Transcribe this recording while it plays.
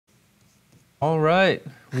All right,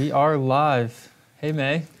 we are live. Hey,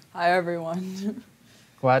 May. Hi, everyone.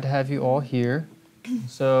 Glad to have you all here.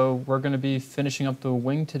 So we're going to be finishing up the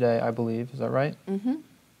wing today, I believe. Is that right? Mm-hmm.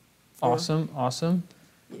 Awesome, awesome.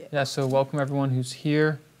 Yeah. Yeah, so welcome everyone who's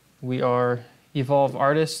here. We are Evolve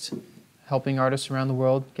artists, helping artists around the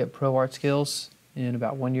world get pro art skills. In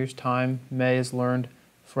about 1 year's time, May has learned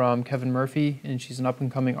from Kevin Murphy, and she's an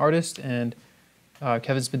up-and-coming artist, and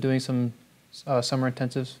Kevin's been doing some summer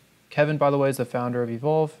intensives. Kevin, by the way, is the founder of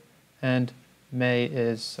Evolve, and May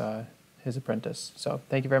is his apprentice. So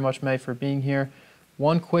thank you very much, May, for being here.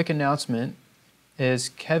 One quick announcement is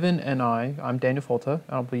Kevin and I'm Daniel Folta,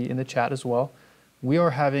 I'll be in the chat as well. We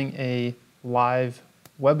are having a live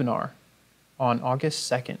webinar on August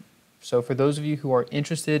 2nd. So for those of you who are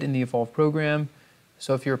interested in the Evolve program,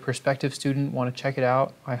 so if you're a prospective student, want to check it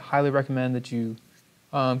out, I highly recommend that you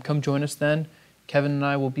come join us then. Kevin and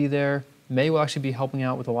I will be there. May will actually be helping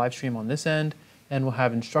out with the live stream on this end, and we'll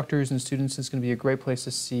have instructors and students. It's going to be a great place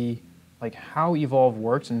to see like how Evolve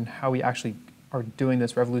works and how we actually are doing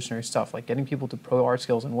this revolutionary stuff, like getting people to pro art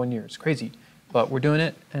skills in 1 year. It's crazy, but we're doing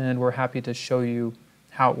it, and we're happy to show you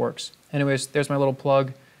how it works. Anyways, there's my little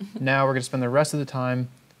plug. Now we're going to spend the rest of the time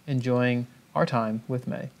enjoying our time with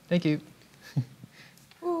May. Thank you.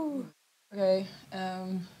 Woo. Okay.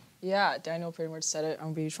 Yeah, Daniel pretty much said it.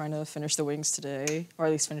 I'm gonna be trying to finish the wings today, or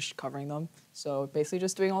at least finish covering them. So basically,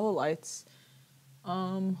 just doing all the lights.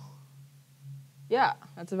 Yeah,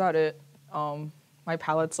 that's about it. My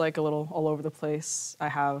palette's like a little all over the place. I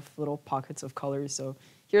have little pockets of colors. So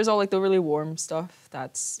here's all like the really warm stuff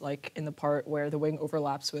that's like in the part where the wing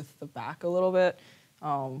overlaps with the back a little bit,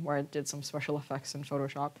 where I did some special effects in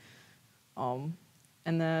Photoshop.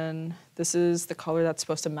 And then this is the color that's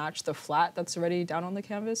supposed to match the flat that's already down on the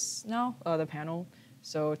canvas now, the panel.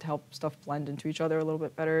 So to help stuff blend into each other a little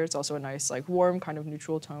bit better. It's also a nice like warm kind of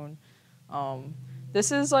neutral tone.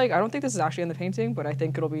 This is like, I don't think this is actually in the painting, but I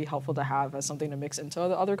think it'll be helpful to have as something to mix into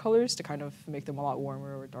the other colors to kind of make them a lot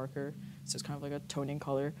warmer or darker. So it's kind of like a toning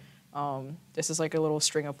color. This is like a little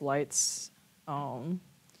string of lights. And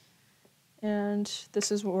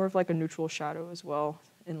this is more of like a neutral shadow as well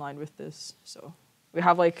in line with this. So we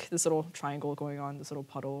have like this little triangle going on, this little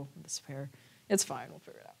puddle, this pair. It's fine, we'll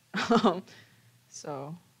figure it out.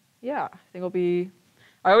 So yeah, I think it'll be,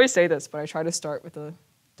 I always say this, but I try to start with the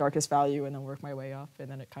darkest value and then work my way up, and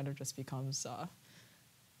then it kind of just becomes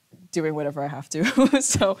doing whatever I have to.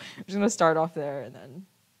 So I'm just gonna start off there and then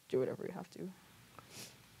do whatever we have to.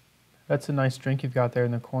 That's a nice drink you've got there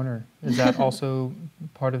in the corner. Is that also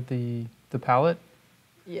part of the palette?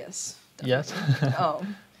 Yes. Definitely. Yes.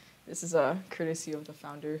 This is a courtesy of the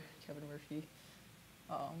founder, Kevin Murphy.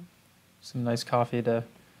 Some nice coffee to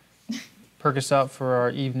perk us up for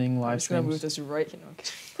our evening live streams. I'm just gonna move this right,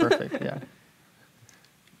 Perfect, yeah.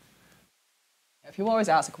 Yeah. People always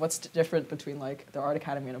ask, what's different between like the Art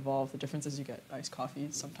Academy and Evolve? The difference is you get nice coffee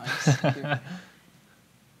sometimes.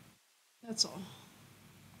 That's all.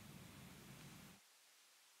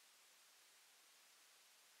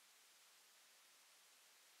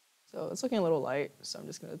 So it's looking a little light, so I'm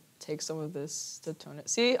just gonna take some of this to tone it.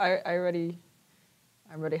 See, I'm already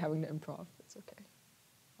having to improv. It's okay.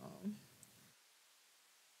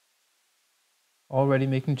 Already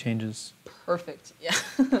making changes. Perfect. Yeah.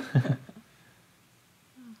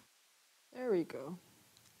 There we go.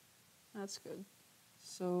 That's good.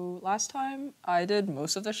 So last time I did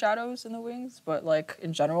most of the shadows in the wings, but like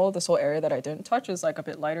in general, this whole area that I didn't touch is like a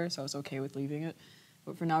bit lighter, so I was okay with leaving it.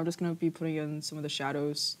 But for now, I'm just gonna be putting in some of the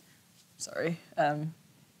shadows. Sorry, that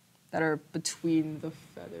are between the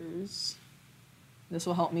feathers. This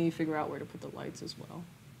will help me figure out where to put the lights as well.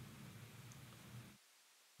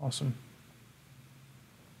 Awesome.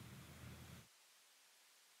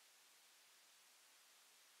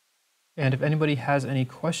 And if anybody has any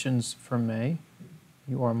questions for May,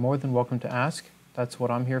 you are more than welcome to ask. That's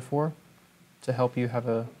what I'm here for, to help you have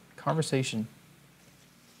a conversation.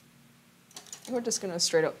 We're just gonna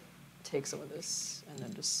straight up take some of this and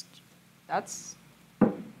then just, that's,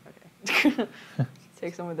 okay.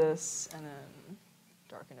 Take some of this and then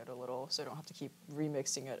darken it a little so I don't have to keep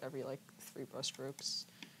remixing it every like 3 brush strokes.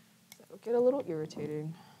 That'll get a little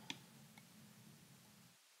irritating.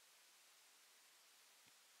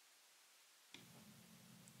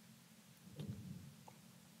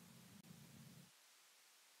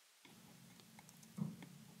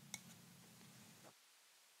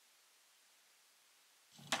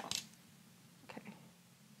 Okay.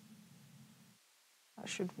 That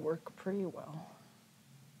should work pretty well.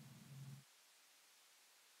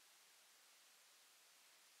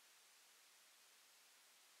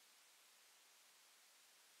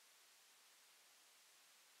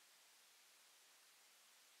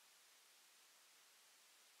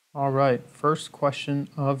 All right, first question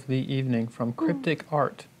of the evening from Cryptic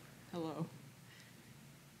Art. Hello.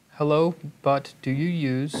 Hello, but do you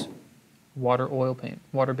use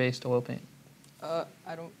water-based oil paint?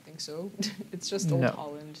 I don't think so. It's just Old No.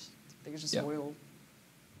 Holland. I think it's just Yeah. oil.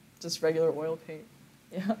 Just regular oil paint.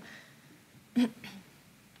 Yeah.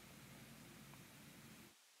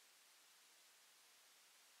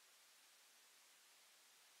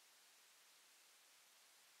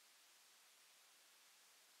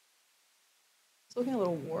 It's looking a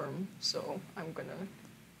little warm, so I'm gonna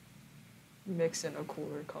mix in a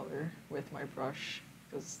cooler color with my brush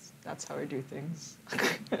because that's how I do things.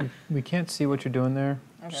 We can't see what you're doing there,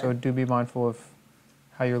 Okay. so do be mindful of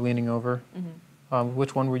how you're leaning over.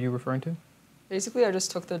 Which one were you referring to? Basically, I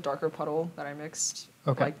just took the darker puddle that I mixed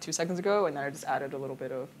Okay. like 2 seconds ago, and then I just added a little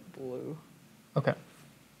bit of blue. Okay.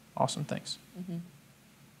 Awesome, thanks.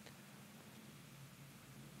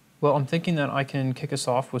 Well, I'm thinking that I can kick us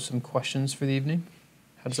off with some questions for the evening.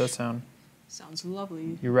 How does that sound? Sounds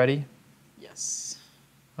lovely. You ready? Yes.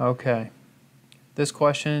 Okay. This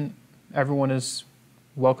question, everyone is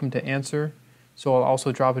welcome to answer, so I'll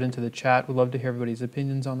also drop it into the chat. We'd love to hear everybody's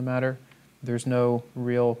opinions on the matter. There's no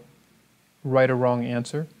real right or wrong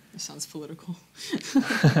answer. It sounds political.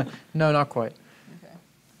 No, not quite. Okay.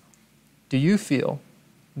 Do you feel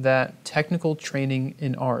that technical training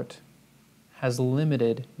in art has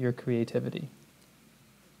limited your creativity?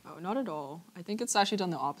 Oh, not at all. I think it's actually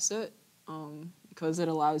done the opposite, because it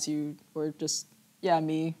allows you, or just, yeah,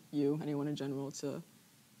 me, you, anyone in general, to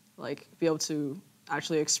like be able to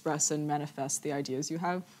actually express and manifest the ideas you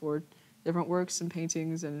have for different works and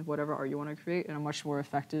paintings and whatever art you want to create in a much more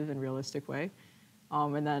effective and realistic way.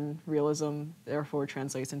 And then realism therefore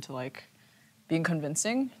translates into like being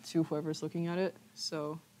convincing to whoever's looking at it.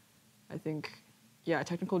 So I think, yeah,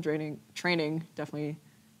 technical training definitely,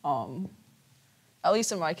 at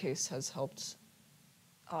least in my case, has helped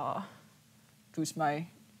boost my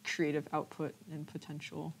creative output and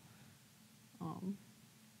potential.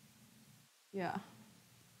 Yeah,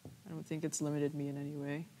 I don't think it's limited me in any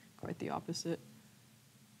way. Quite the opposite.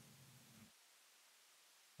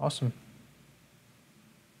 Awesome.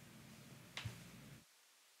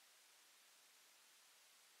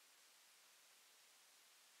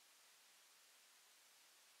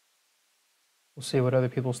 We'll see what other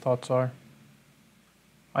people's thoughts are.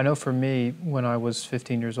 I know for me, when I was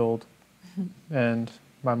 15 years old and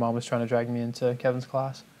my mom was trying to drag me into Kevin's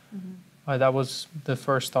class, that was the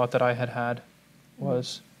first thought that I had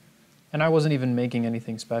was, and I wasn't even making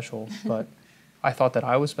anything special, but I thought that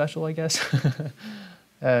I was special, I guess.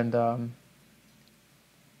 And I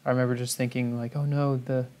remember just thinking like, oh no,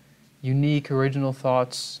 the unique original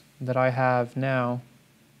thoughts that I have now,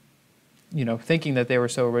 you know, thinking that they were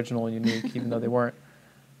so original and unique, even though they weren't,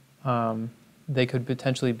 they could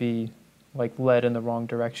potentially be like led in the wrong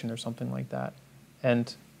direction or something like that.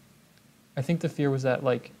 And I think the fear was that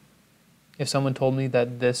like, if someone told me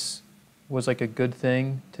that this was like a good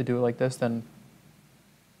thing to do it like this, then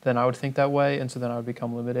I would think that way, and so then I would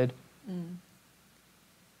become limited.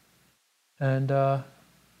 And but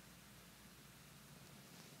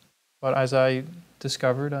as I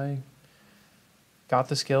discovered, I got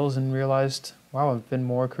the skills and realized, wow, I've been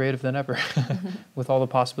more creative than ever with all the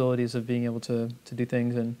possibilities of being able to do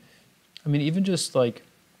things. And I mean, even just like,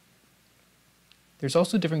 there's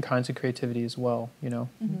also different kinds of creativity as well, you know.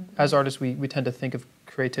 As artists, we tend to think of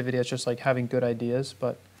creativity as just like having good ideas,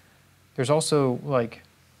 but there's also like,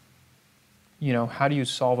 you know, how do you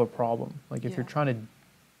solve a problem? Like if you're trying to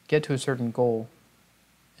get to a certain goal,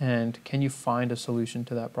 and can you find a solution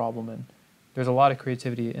to that problem? And there's a lot of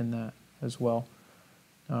creativity in that as well.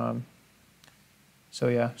 So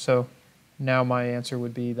yeah, so now my answer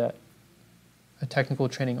would be that a technical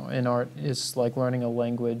training in art is like learning a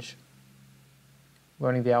language,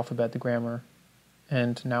 learning the alphabet, the grammar,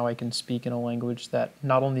 and now I can speak in a language that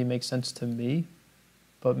not only makes sense to me,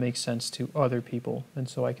 but makes sense to other people. And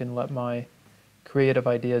so I can let my creative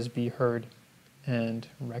ideas be heard and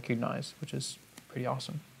recognized, which is pretty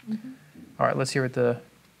awesome. All right, let's hear what the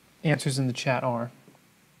answers in the chat are.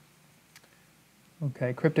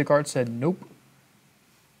 Okay, Cryptic Art said nope.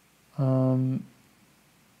 And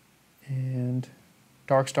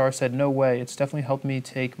Dark Star said no way. It's definitely helped me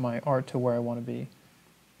take my art to where I want to be.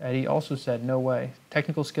 Eddie also said no way.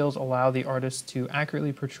 Technical skills allow the artist to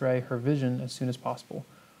accurately portray her vision as soon as possible.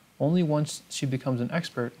 Only once she becomes an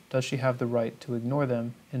expert does she have the right to ignore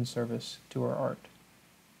them in service to her art.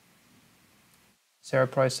 Sarah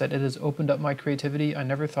Price said, it has opened up my creativity. I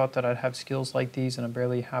never thought that I'd have skills like these, and I'm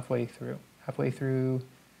barely halfway through. Halfway through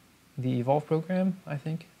the Evolve program, I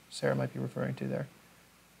think Sarah might be referring to there.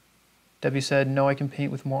 Debbie said, no, I can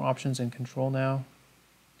paint with more options and control now.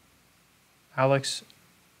 Alex,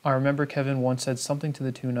 I remember Kevin once said something to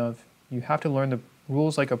the tune of, you have to learn the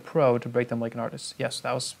rules like a pro to break them like an artist. Yes,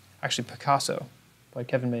 that was actually Picasso, but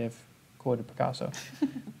Kevin may have quoted Picasso.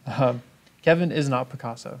 Kevin is not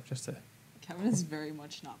Picasso, just to... Kevin is very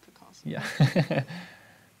much not Picasso. Yeah.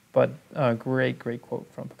 But great quote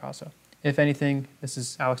from Picasso. If anything, this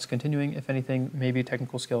is Alex continuing, if anything, maybe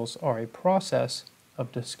technical skills are a process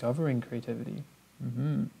of discovering creativity.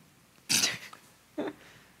 Mm-hmm.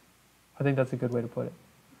 I think that's a good way to put it.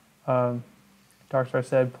 Darkstar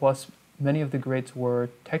said, plus many of the greats were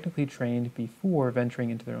technically trained before venturing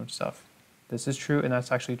into their own stuff. This is true, and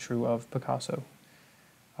that's actually true of Picasso.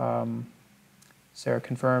 Sarah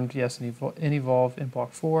confirmed, yes, and Evolve in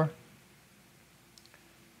Block 4.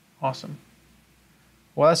 Awesome.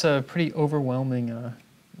 Well, that's a pretty overwhelming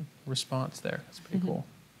response there. That's pretty cool.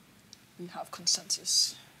 We have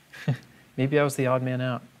consensus. Maybe I was the odd man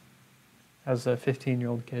out as a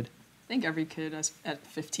 15-year-old kid. I think every kid at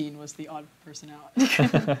 15 was the odd person out.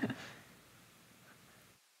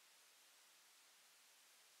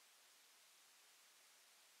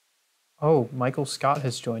 Oh, Michael Scott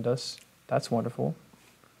has joined us. That's wonderful.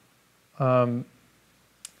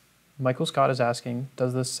 Michael Scott is asking,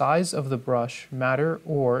 does the size of the brush matter,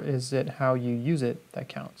 or is it how you use it that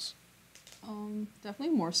counts?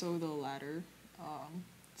 Definitely more so the latter.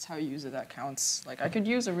 It's how you use it that counts. Like, I could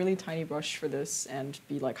use a really tiny brush for this and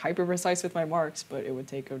be like hyper precise with my marks, but it would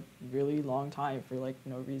take a really long time for like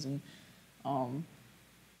no reason. When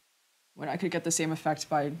I could get the same effect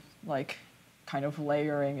by like kind of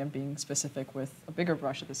layering and being specific with a bigger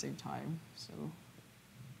brush at the same time. So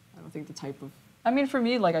I don't think the type of, I mean, for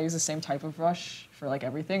me, like I use the same type of brush for like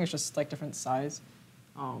everything. It's just like different size.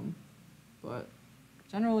 But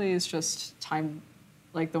generally it's just time.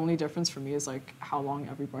 Like the only difference for me is like how long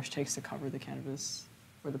every brush takes to cover the canvas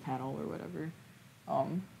or the panel or whatever,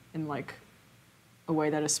 in like a way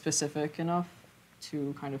that is specific enough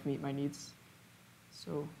to kind of meet my needs.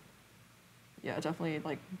 So yeah, definitely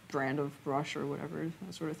like brand of brush or whatever,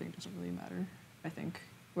 that sort of thing doesn't really matter, I think.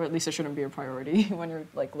 Or at least it shouldn't be a priority when you're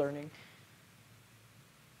like learning.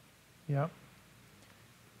 Yeah.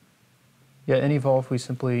 Yeah, in Evolve, we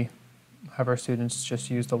simply have our students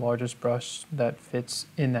just use the largest brush that fits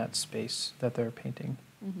in that space that they're painting.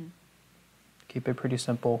 Mm-hmm. Keep it pretty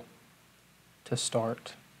simple to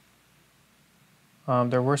start.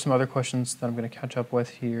 There were some other questions that I'm going to catch up with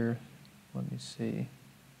here. Let me see.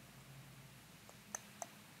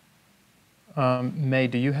 May,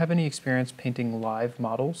 do you have any experience painting live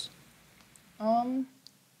models? Only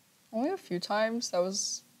a few times. That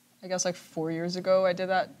was, I guess, like 4 years ago I did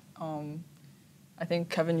that. I think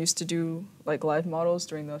Kevin used to do like live models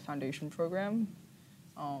during the foundation program.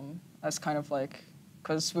 That's kind of like,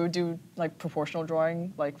 because we would do like proportional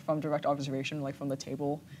drawing, like from direct observation, like from the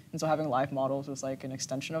table. And so having live models was like an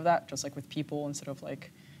extension of that, just like with people instead of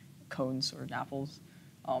like cones or apples,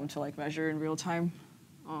 to like measure in real time.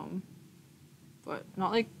 But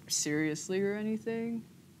not like seriously or anything.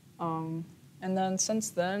 And then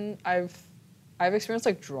since then, I've experienced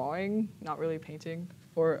like drawing, not really painting,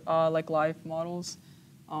 for like live models.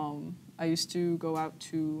 I used to go out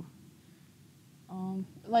to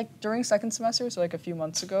like during second semester, so like a few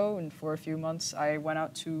months ago, and for a few months I went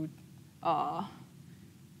out to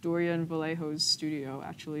Dorian Vallejo's studio,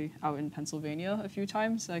 actually, out in Pennsylvania a few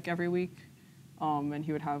times, like every week. And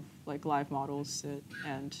he would have like live models sit,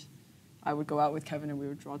 and I would go out with Kevin and we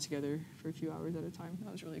would draw together for a few hours at a time.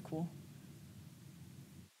 That was really cool.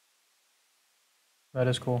 That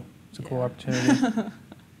is cool. It's a cool opportunity.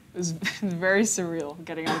 It was very surreal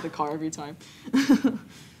getting out of the car every time.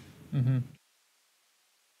 Mm-hmm.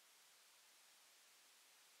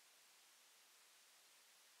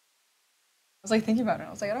 I was like thinking about it.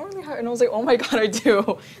 I was like, I don't really have, and I was like, oh my god, I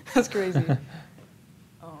do. That's crazy.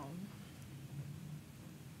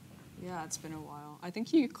 Yeah, it's been a while. I think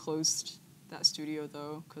he closed that studio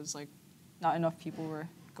though, because like not enough people were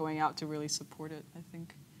going out to really support it, I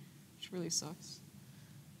think, which really sucks.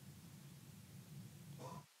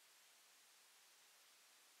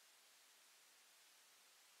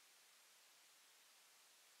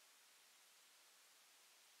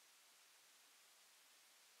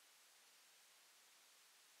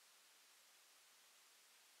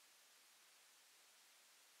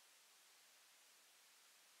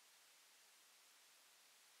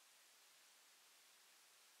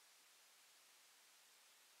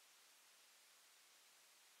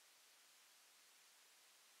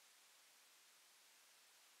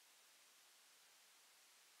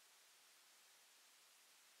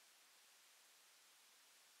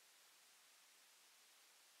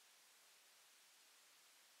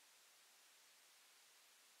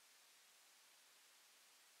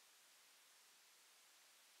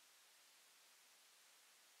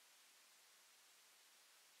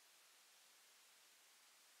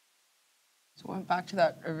 So I went back to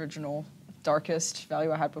that original darkest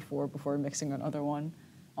value I had before mixing another one.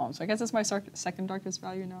 So I guess it's my second darkest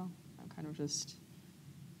value now. I'm kind of just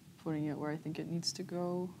putting it where I think it needs to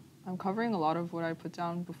go. I'm covering a lot of what I put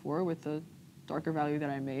down before with the darker value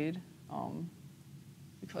that I made,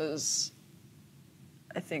 because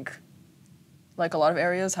I think like a lot of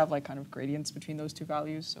areas have like kind of gradients between those two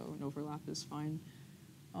values, so an overlap is fine.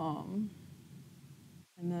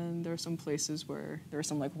 And then there are some places where there are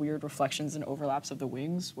some like weird reflections and overlaps of the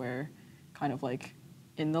wings where kind of like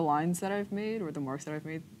in the lines that I've made or the marks that I've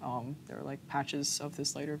made, there are like patches of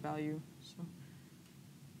this lighter value. So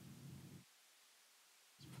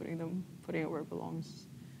just putting it where it belongs.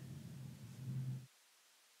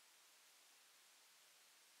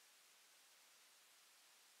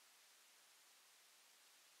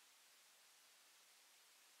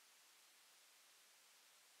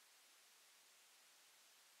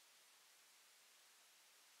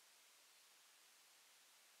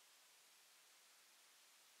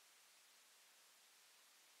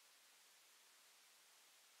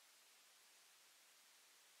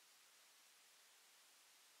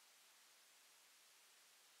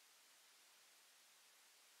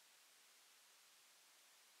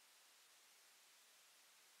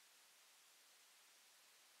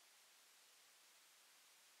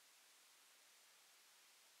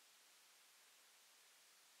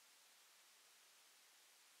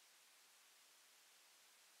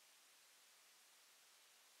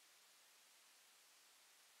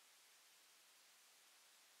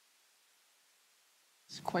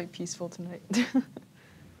 It's quite peaceful tonight.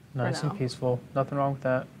 Nice and peaceful. Nothing wrong with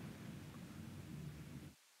that.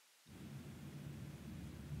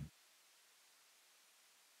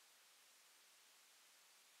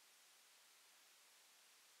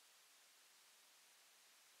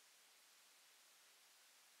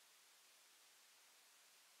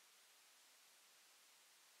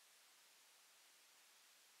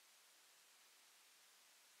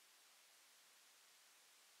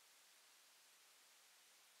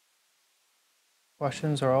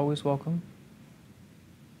 Questions are always welcome.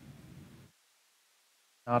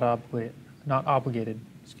 Not obligated. Not obligated.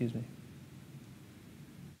 Excuse me.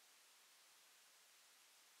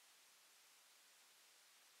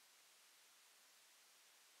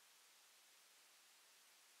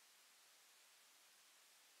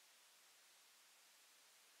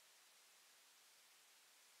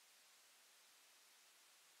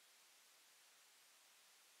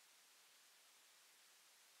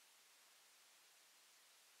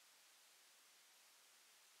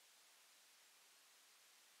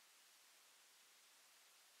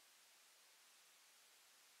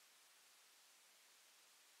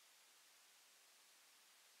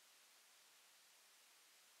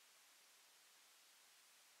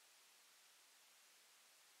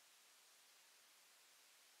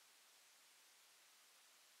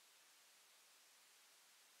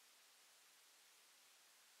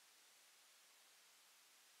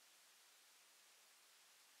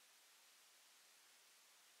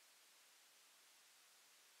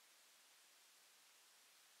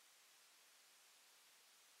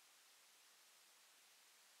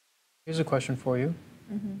 Here's a question for you.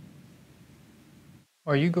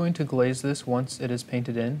 Are you going to glaze this once it is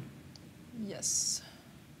painted in? Yes.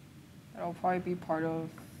 That'll probably be part of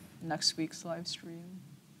next week's live stream.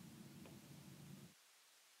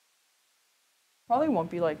 Probably won't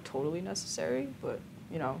be like totally necessary, but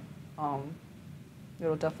you know,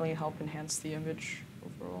 it'll definitely help enhance the image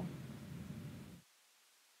overall.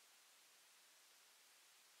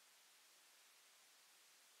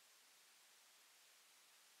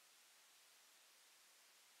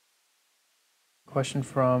 Question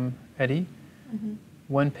from Eddie.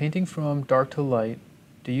 When painting from dark to light,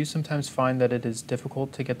 do you sometimes find that it is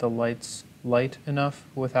difficult to get the lights light enough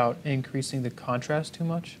without increasing the contrast too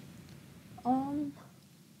much?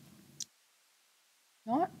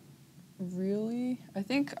 Not really. I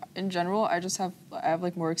think in general, I have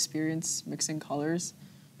like more experience mixing colors,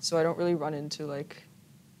 so I don't really run into like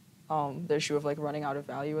the issue of like running out of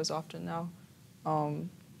value as often now.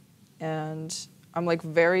 And I'm like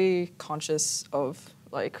very conscious of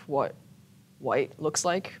like what white looks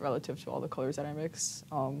like relative to all the colors that I mix.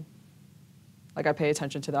 Like I pay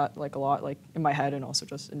attention to that like a lot, like in my head and also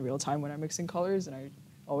just in real time when I'm mixing colors, and I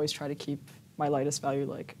always try to keep my lightest value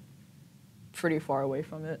like pretty far away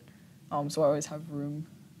from it. So I always have room.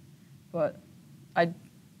 But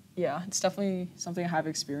yeah, it's definitely something I have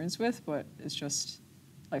experience with, but it's just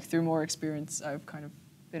like through more experience, I've kind of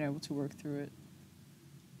been able to work through it.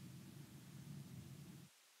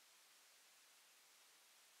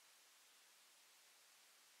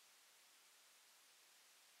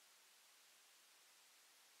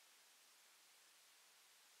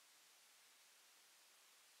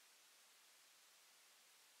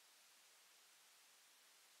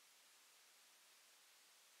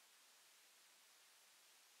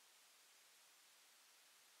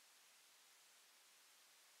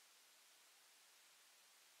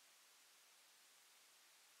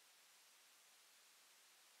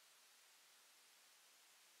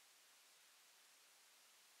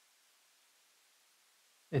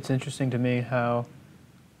 It's interesting to me how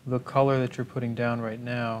the color that you're putting down right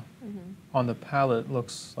now on the palette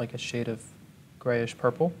looks like a shade of grayish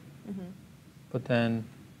purple, but then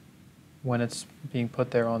when it's being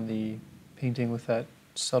put there on the painting with that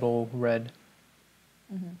subtle red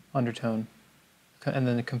undertone, and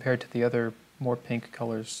then compared to the other more pink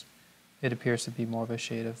colors, it appears to be more of a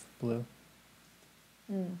shade of blue.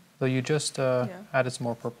 Though you just added some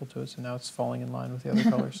more purple to it, so now it's falling in line with the other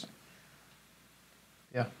colors.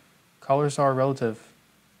 Yeah, colors are relative.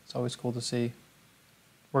 It's always cool to see.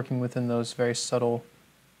 Working within those very subtle,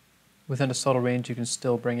 within a subtle range, you can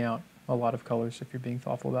still bring out a lot of colors if you're being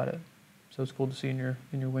thoughtful about it. So it's cool to see in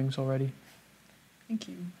your wings already. Thank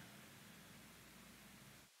you.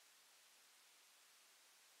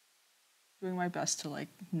 Doing my best to like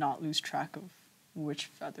not lose track of which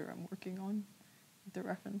feather I'm working on with the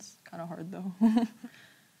reference. Kind of hard though.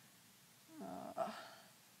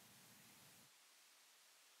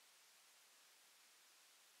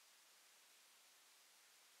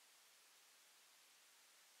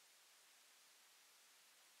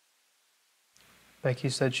 Becky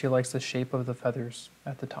said she likes the shape of the feathers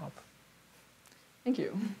at the top. Thank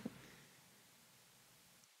you.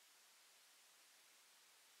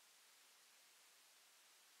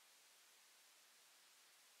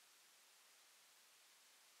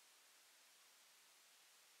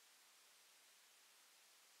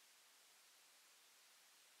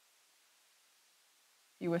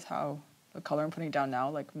 With how the color I'm putting down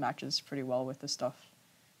now like matches pretty well with the stuff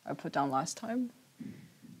I put down last time.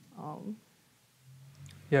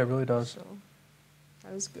 Yeah, it really does. So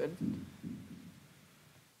that was good.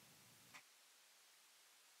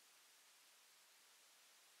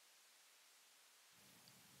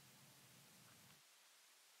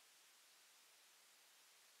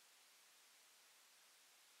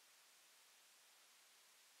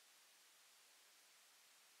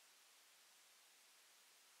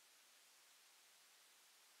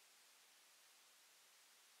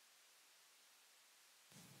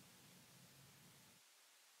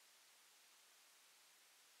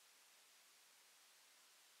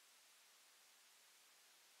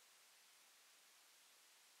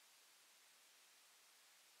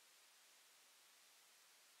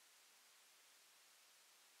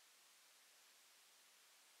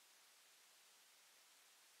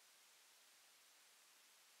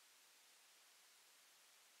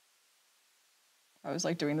 I was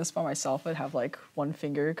like doing this by myself. I'd have like one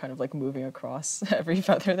finger kind of like moving across every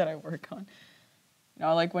feather that I work on. You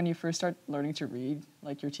know, like when you first start learning to read,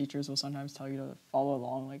 like your teachers will sometimes tell you to follow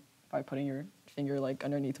along, like by putting your finger like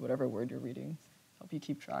underneath whatever word you're reading, help you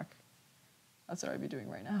keep track. That's what I'd be doing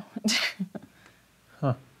right now.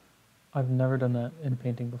 Huh. I've never done that in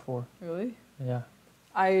painting before. Really? Yeah.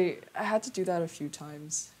 I had to do that a few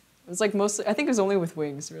times. It was like mostly, I think it was only with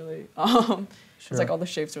wings, really. Sure. It's like all the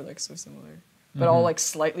shapes are like so similar, but all like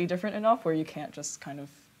slightly different enough where you can't just kind of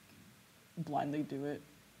blindly do it.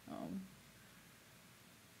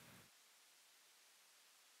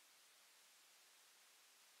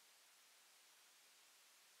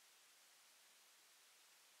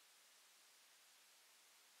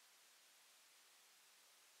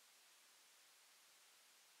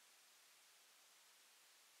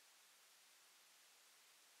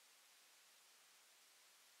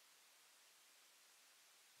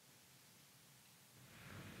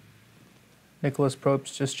 Nicholas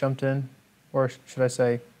Probst just jumped in, or should I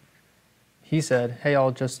say, he said, "Hey,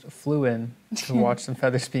 I'll just flew in to watch some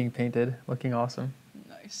feathers being painted. Looking awesome."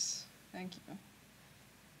 Nice. Thank you.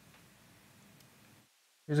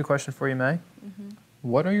 Here's a question for you, May.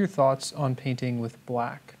 What are your thoughts on painting with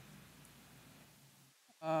black?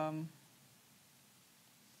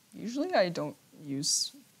 Usually I don't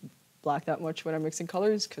use black that much when I'm mixing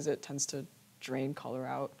colors because it tends to drain color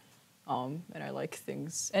out. And I like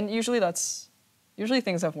things, and usually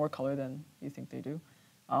things have more color than you think they do,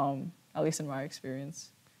 at least in my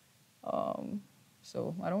experience.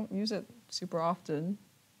 So I don't use it super often.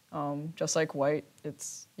 Just like white,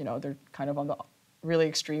 it's, you know, they're kind of on the really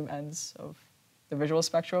extreme ends of the visual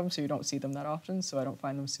spectrum, so you don't see them that often, so I don't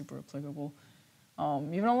find them super applicable.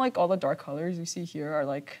 Even on like all the dark colors you see here are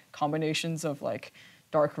like combinations of like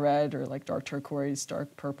dark red or like dark turquoise,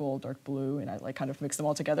 dark purple, dark blue, and I like kind of mix them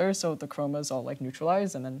all together so the chroma is all like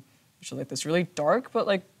neutralized, and then you show like this really dark but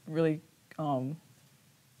like really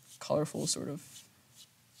colorful sort of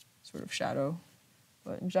shadow.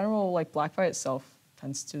 But in general, like black by itself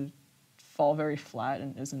tends to fall very flat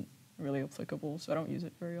and isn't really applicable, so I don't use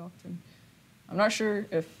it very often. I'm not sure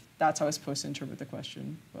if that's how I was supposed to interpret the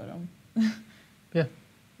question, but Yeah.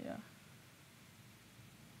 yeah.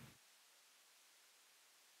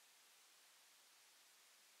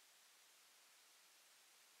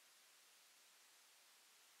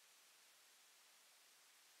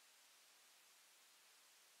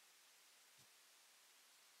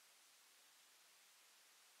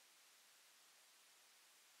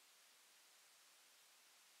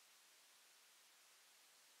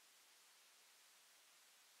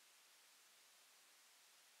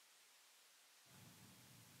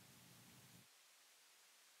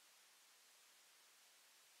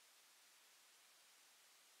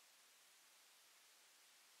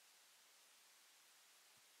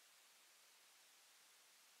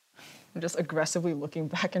 I'm just aggressively looking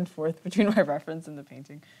back and forth between my reference and the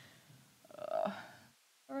painting.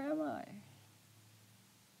 Where am I?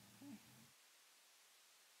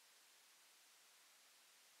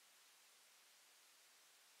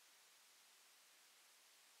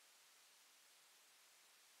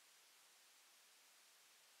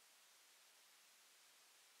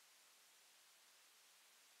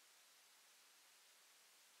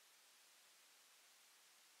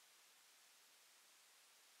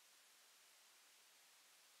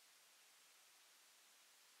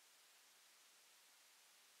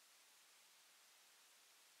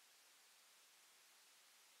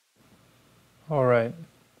 All right.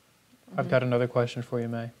 I've got another question for you,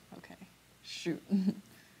 May. Okay, shoot.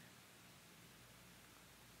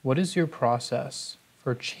 What is your process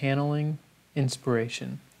for channeling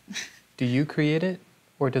inspiration? Do you create it,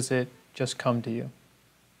 or does it just come to you?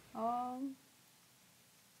 I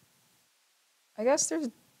guess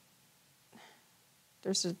did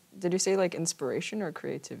you say like inspiration or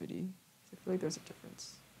creativity? I feel like there's a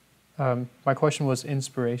difference. My question was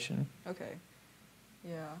inspiration. Okay.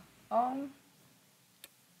 Yeah.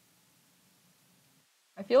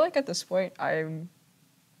 I feel like at this point I've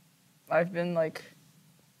been like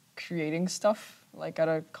creating stuff like at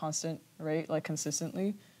a constant rate, like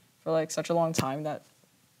consistently for like such a long time that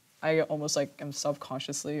I almost like am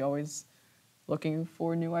subconsciously always looking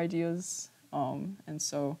for new ideas. And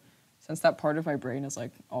so since that part of my brain is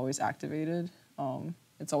like always activated,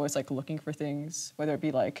 it's always like looking for things, whether it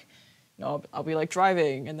be like, you know, I'll be like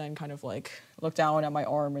driving and then kind of like look down at my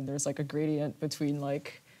arm and there's like a gradient between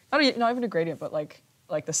like, not even a gradient, but like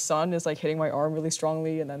the sun is like hitting my arm really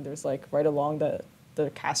strongly, and then there's like right along the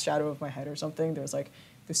cast shadow of my head or something, there's like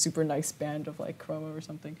this super nice band of like chroma or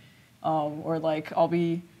something. Or like I'll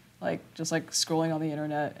be like just like scrolling on the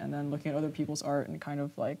internet and then looking at other people's art and kind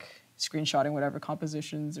of like screenshotting whatever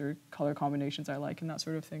compositions or color combinations I like and that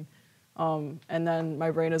sort of thing. And then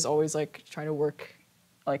my brain is always like trying to work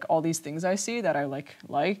like all these things I see that I like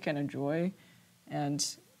and enjoy, and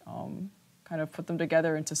kind of put them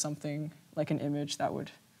together into something like an image that would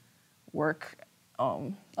work.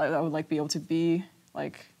 I would like be able to be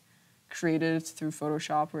like created through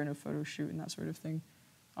Photoshop or in a photo shoot and that sort of thing.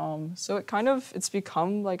 So it's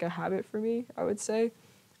become like a habit for me, I would say,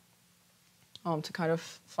 to kind of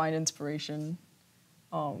find inspiration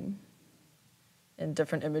in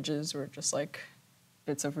different images or just like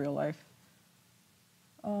bits of real life.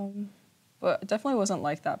 But it definitely wasn't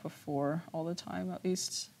like that before all the time, at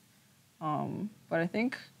least. But I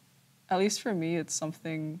think, at least for me, it's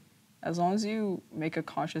something, as long as you make a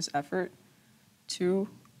conscious effort to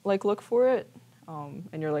like look for it,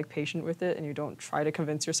 and you're like patient with it, and you don't try to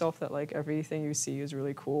convince yourself that like everything you see is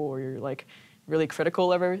really cool, or you're like really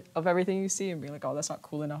critical of everything you see and being like, oh, that's not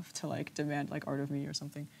cool enough to like demand like art of me or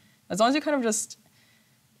something. As long as you kind of just,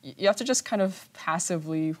 you have to just kind of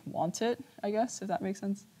passively want it, I guess, if that makes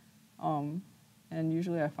sense. And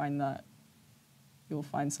usually I find that you'll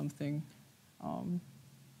find something.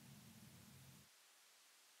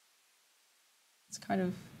 It's kind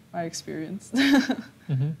of my experience.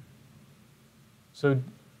 Mm-hmm. So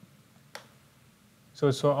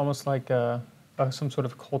it's almost like some sort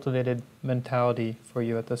of cultivated mentality for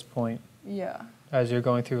you at this point. Yeah. As you're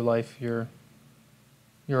going through life, you're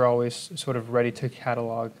always sort of ready to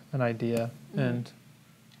catalog an idea and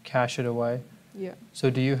cache it away. Yeah. So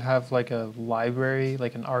do you have like a library,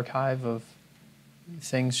 like an archive of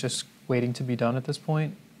things just waiting to be done at this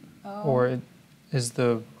point? Or is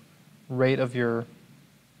the rate of your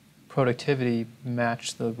productivity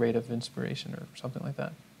match the rate of inspiration or something like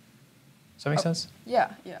that? Does that make sense?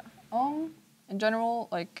 Yeah. In general,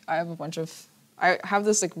 like I have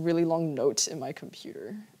this like really long note in my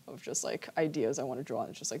computer of just like ideas I want to draw, and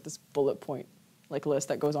it's just like this bullet point like list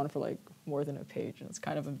that goes on for like more than a page, and it's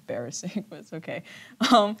kind of embarrassing, but it's okay.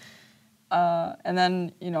 And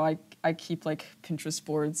then, you know, I keep like Pinterest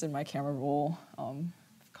boards in my camera roll,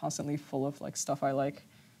 constantly full of like stuff I like.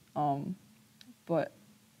 But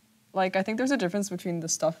like I think there's a difference between the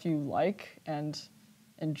stuff you like and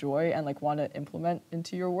enjoy and like want to implement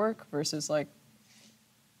into your work versus like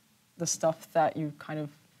the stuff that you kind of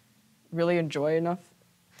really enjoy enough.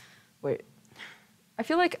 Wait, I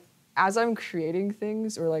feel like as I'm creating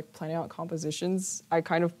things or like planning out compositions, I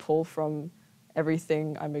kind of pull from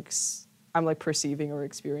everything I'm like perceiving or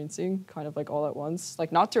experiencing kind of like all at once.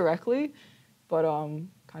 Like not directly, but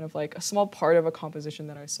kind of like a small part of a composition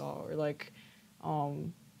that I saw, or like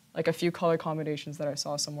a few color combinations that I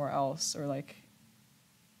saw somewhere else, or like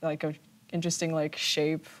a interesting like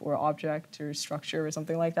shape or object or structure or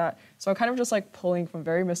something like that. So I'm kind of just like pulling from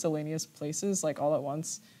very miscellaneous places like all at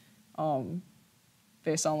once.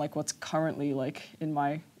 based on like what's currently like in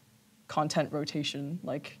my content rotation,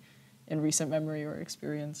 like in recent memory or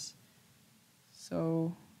experience.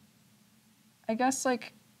 So I guess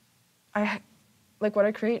like what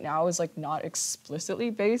I create now is like not explicitly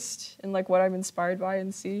based in like what I'm inspired by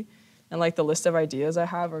and see. And like the list of ideas I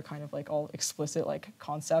have are kind of like all explicit like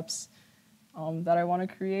concepts that I want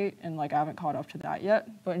to create, and like I haven't caught up to that yet.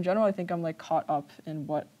 But in general, I think I'm like caught up in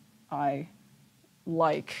what I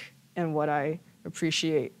like and what I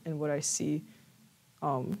appreciate and what I see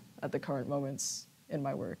at the current moments in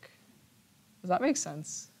my work. Does that make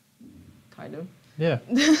sense? Kind of. Yeah.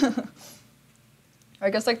 I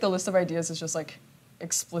guess like the list of ideas is just like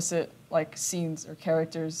explicit like scenes or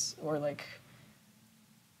characters, or like,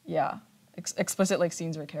 yeah, explicit like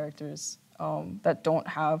scenes or characters that don't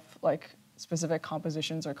have like specific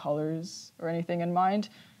compositions or colors or anything in mind,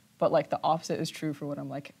 but like the opposite is true for what I'm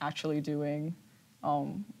like actually doing,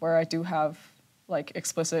 where I do have like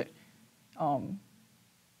explicit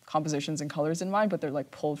compositions and colors in mind, but they're like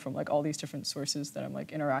pulled from like all these different sources that I'm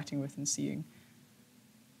like interacting with and seeing.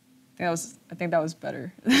 I think that was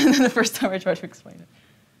better than the first time I tried to explain it.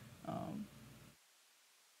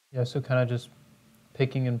 Yeah, so kind of just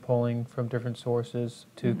picking and pulling from different sources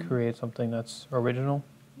to create something that's original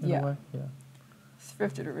in a way. Yeah.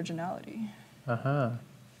 Thrifted originality. Uh-huh.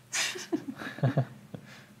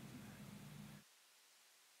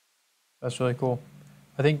 That's really cool.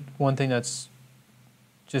 I think one thing that's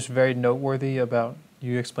just very noteworthy about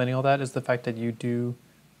you explaining all that is the fact that you do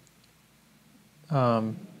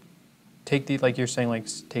take the, like you're saying, like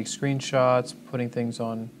take screenshots, putting things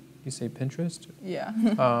on, you say Pinterest? Yeah.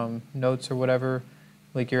 Notes or whatever.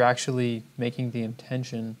 Like you're actually making the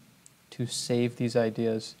intention to save these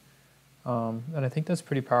ideas. And I think that's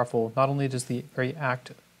pretty powerful. Not only does the very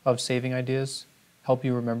act of saving ideas help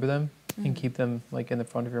you remember them and keep them like in the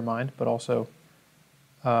front of your mind, but also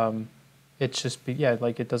it's just,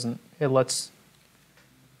 like it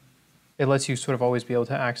lets you sort of always be able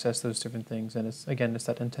to access those different things. And it's that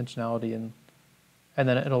intentionality, and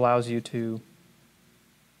then it allows you to,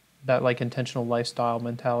 that like intentional lifestyle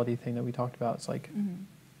mentality thing that we talked about. It's like,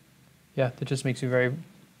 that just makes you very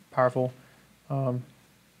powerful. And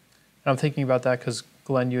I'm thinking about that because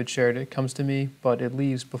Glenn, you had shared, it comes to me, but it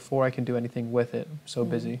leaves before I can do anything with it. I'm so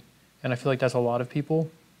busy. And I feel like that's a lot of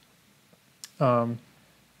people.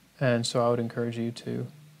 And so I would encourage you to,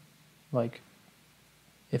 like,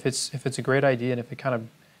 if it's a great idea and if it kind of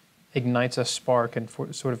ignites a spark and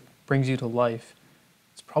sort of brings you to life,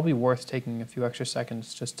 it's probably worth taking a few extra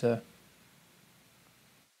seconds just to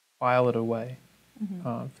file it away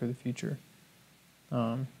for the future.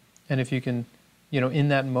 And if you can, in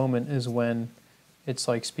that moment is when it's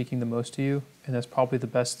like speaking the most to you, and that's probably the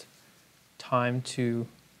best time to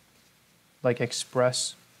like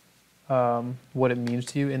express what it means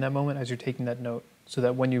to you in that moment as you're taking that note, so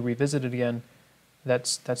that when you revisit it again, that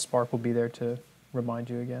spark will be there to remind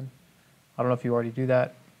you again. I don't know if you already do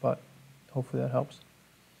that, but hopefully that helps.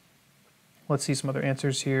 Let's see some other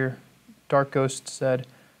answers here. Dark Ghost said,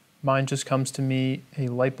 mine just comes to me a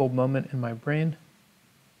light bulb moment in my brain.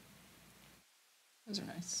 Those are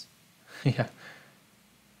nice. Yeah.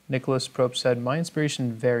 Nicholas Probe said, my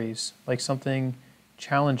inspiration varies. Like something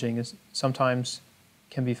challenging is sometimes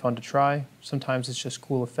can be fun to try. Sometimes it's just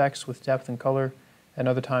cool effects with depth and color. And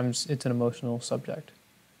other times it's an emotional subject.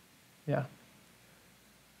 Yeah.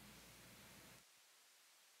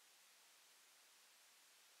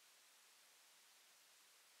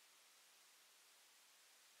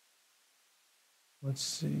 Let's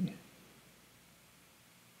see.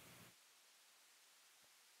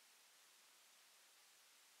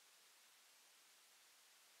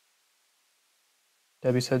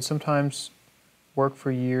 Debbie said, sometimes work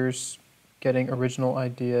for years getting original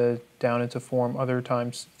idea down into form. Other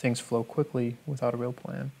times things flow quickly without a real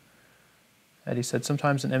plan. Eddie said,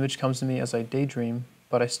 sometimes an image comes to me as I daydream,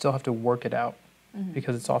 but I still have to work it out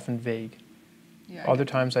because it's often vague. Yeah, other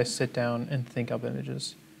times I sit down and think up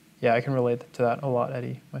images. Yeah, I can relate to that a lot,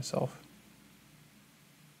 Eddie, myself.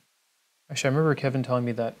 Actually, I remember Kevin telling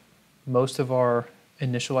me that most of our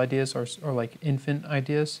initial ideas are like infant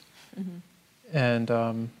ideas. And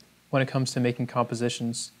when it comes to making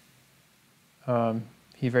compositions,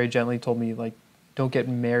 he very gently told me, like, don't get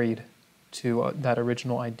married to that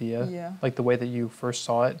original idea, like the way that you first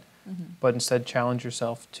saw it, but instead challenge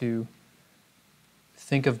yourself to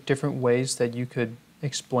think of different ways that you could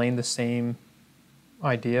explain the same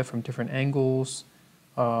idea from different angles,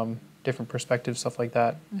 different perspectives, stuff like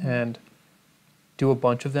that, and do a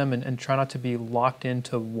bunch of them, and try not to be locked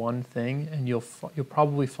into one thing, and you'll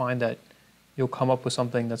probably find that you'll come up with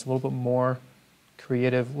something that's a little bit more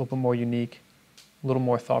creative, a little bit more unique, a little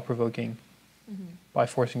more thought-provoking by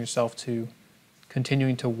forcing yourself to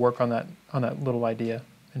continuing to work on that little idea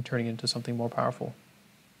and turning it into something more powerful.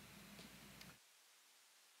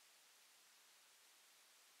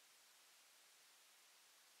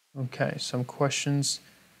 Okay, some questions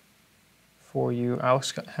for you.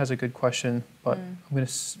 Alex has a good question, but I'm going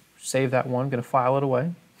to save that one. I'm going to file it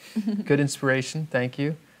away. Good inspiration. Thank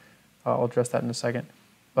you. I'll address that in a second.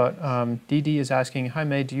 But DD is asking, hi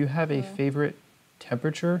May, do you have a favorite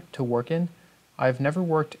temperature to work in? I've never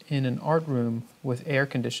worked in an art room with air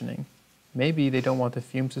conditioning. Maybe they don't want the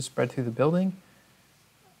fumes to spread through the building?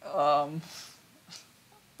 I'm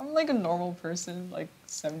like a normal person, like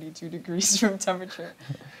 72 degrees room temperature.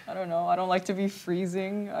 I don't know. I don't like to be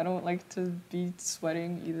freezing. I don't like to be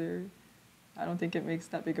sweating either. I don't think it makes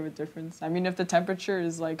that big of a difference. I mean, if the temperature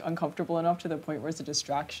is like uncomfortable enough to the point where it's a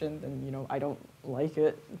distraction, then, you know, I don't like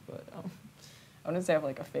it. But I wouldn't say I have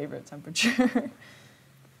like a favorite temperature.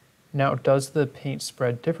 Now, does the paint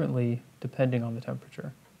spread differently depending on the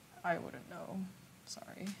temperature? I wouldn't know.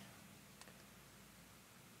 Sorry.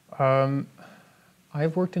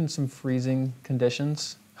 I've worked in some freezing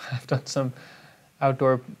conditions. I've done some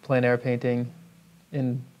outdoor plein air painting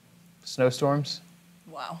in snowstorms.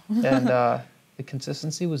 Wow. And the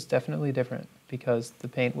consistency was definitely different because the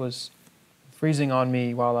paint was freezing on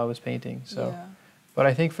me while I was painting. So, yeah. But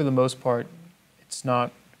I think for the most part, it's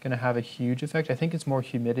not going to have a huge effect. I think it's more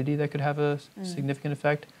humidity that could have a significant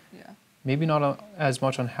effect. Yeah. Maybe not as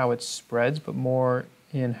much on how it spreads, but more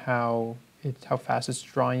in how fast it's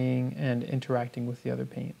drying and interacting with the other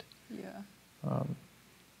paint. Yeah.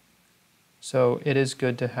 So it is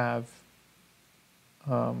good to have,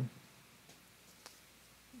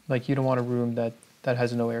 like you don't want a room that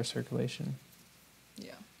has no air circulation.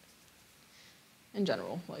 Yeah. In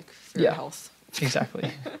general, like for your health.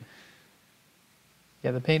 Exactly. Yeah,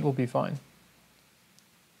 the paint will be fine.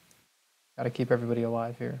 Got to keep everybody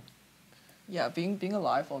alive here. Yeah, being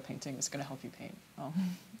alive while painting is going to help you paint.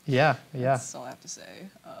 Yeah. That's all I have to say.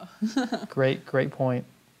 Great point.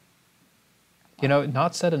 You know,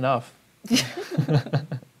 not said enough.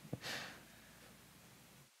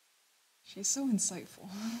 She's so insightful.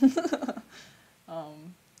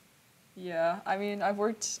 Yeah, I mean, I've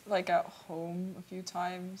worked like at home a few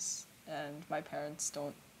times, and my parents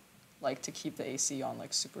don't like to keep the AC on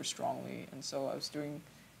like super strongly, and so I was doing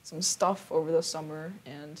some stuff over the summer,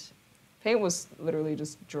 and paint was literally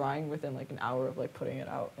just drying within like an hour of like putting it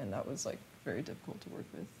out, and that was like very difficult to work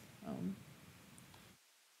with.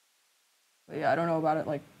 But yeah, I don't know about it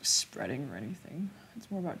like spreading or anything. It's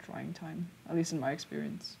more about drying time, at least in my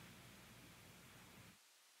experience.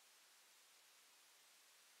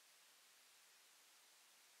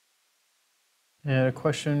 And a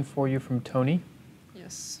question for you from Tony.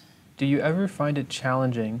 Yes. Do you ever find it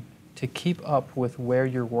challenging to keep up with where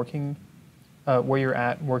you're working, where you're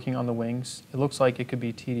at working on the wings? It looks like it could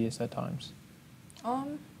be tedious at times.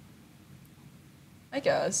 I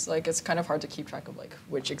guess like it's kind of hard to keep track of like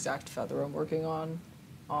which exact feather I'm working on.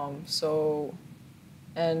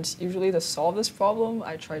 And usually to solve this problem,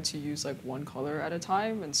 I try to use like one color at a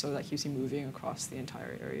time, and so that keeps me moving across the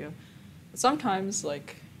entire area. But sometimes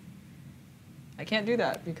like I can't do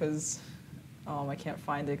that because I can't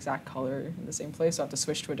find the exact color in the same place, so I have to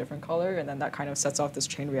switch to a different color, and then that kind of sets off this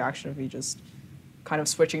chain reaction of me just kind of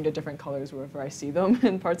switching to different colors wherever I see them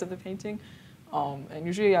in parts of the painting. And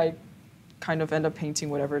usually I kind of end up painting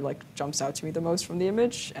whatever like jumps out to me the most from the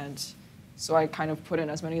image, and so I kind of put in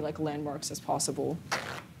as many like landmarks as possible,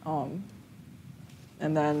 and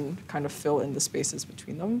then kind of fill in the spaces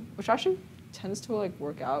between them, which actually tends to like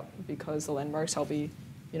work out because the landmarks help me,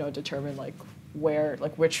 you know, determine like where,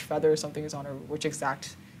 like which feather something is on or which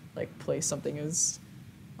exact like place something is,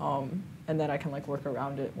 and then I can like work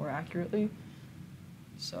around it more accurately.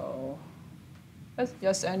 So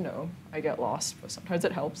yes and no. I get lost, but sometimes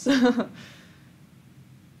it helps.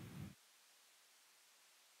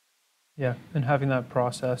 Yeah, and having that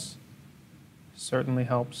process certainly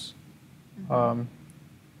helps.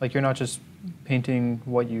 Like you're not just painting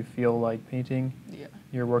what you feel like painting. Yeah.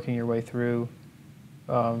 You're working your way through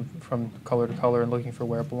from color to color and looking for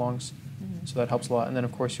where it belongs. So that helps a lot. And then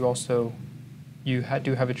of course you also do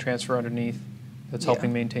have a transfer underneath that's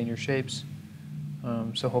helping maintain your shapes.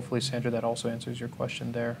 So hopefully, Sandra, that also answers your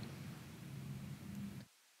question there.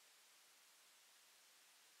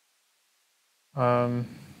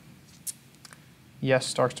 Yes,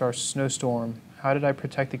 Star Snowstorm. How did I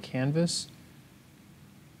protect the canvas?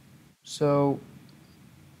 So,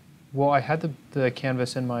 well, I had the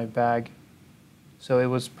canvas in my bag, so it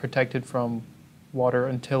was protected from water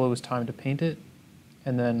until it was time to paint it.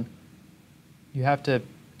 And then you have to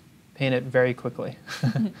paint it very quickly.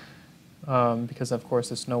 Because of course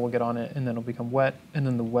the snow will get on it and then it'll become wet, and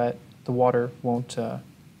then the water won't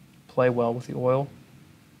play well with the oil.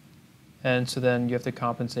 And so then you have to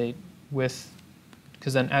compensate with,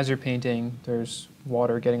 because then as you're painting, there's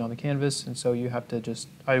water getting on the canvas, and so you have to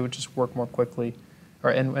I would just work more quickly,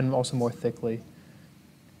 and also more thickly.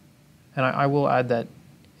 And I will add that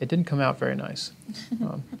it didn't come out very nice.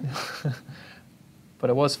 But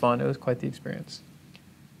it was fun. It was quite the experience.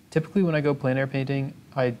 Typically when I go plein air painting,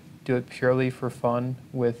 I do it purely for fun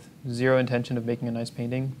with zero intention of making a nice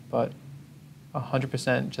painting, but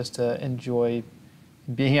 100% just to enjoy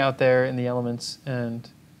being out there in the elements and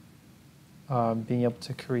being able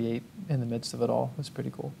to create in the midst of it all. It's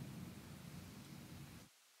pretty cool.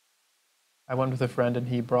 I went with a friend and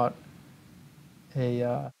he brought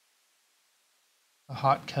a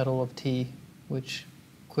hot kettle of tea, which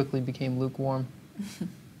quickly became lukewarm. It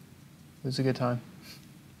was a good time.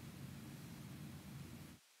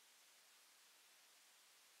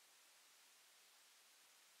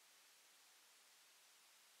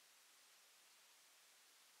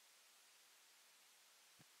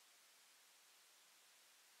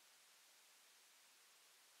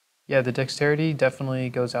 Yeah, the dexterity definitely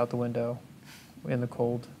goes out the window in the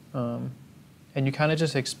cold. And you kind of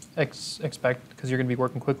just expect, because you're going to be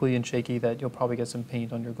working quickly and shaky, that you'll probably get some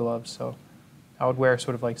paint on your gloves. So I would wear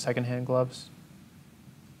sort of like secondhand gloves,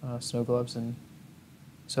 snow gloves. And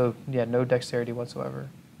so, yeah, no dexterity whatsoever.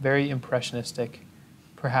 Very impressionistic,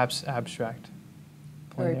 perhaps abstract.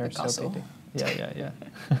 Very Plein air snow Picasso. painting. Yeah.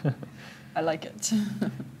 I like it.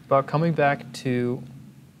 But coming back to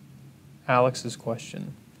Alex's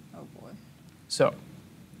question. Oh boy. So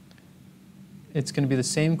it's going to be the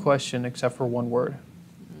same question except for one word.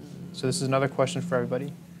 So this is another question for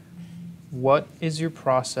everybody. What is your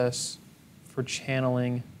process for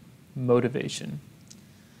channeling motivation?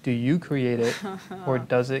 Do you create it, or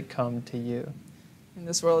does it come to you? In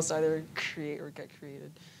this world, it's either create or get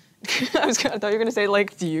created. I thought you were going to say,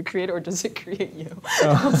 like, do you create or does it create you?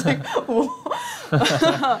 I was like,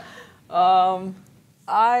 whoa.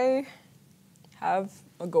 I have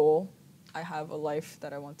a goal. I have a life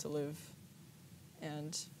that I want to live,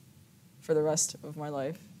 and for the rest of my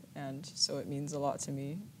life, and so it means a lot to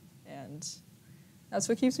me, and that's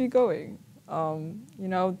what keeps me going. You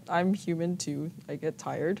know, I'm human too. I get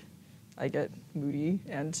tired, I get moody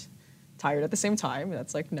and tired at the same time.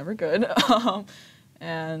 That's like never good.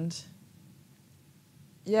 And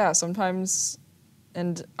yeah, sometimes,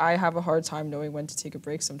 and I have a hard time knowing when to take a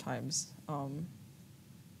break sometimes.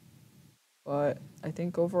 But I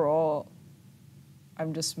think overall,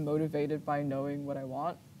 I'm just motivated by knowing what I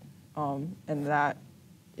want. And that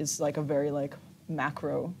is like a very like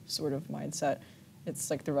macro sort of mindset. It's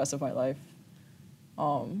like the rest of my life.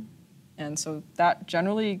 And so that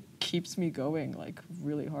generally keeps me going like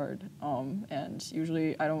really hard. And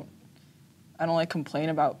usually I don't like complain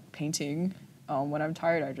about painting. When I'm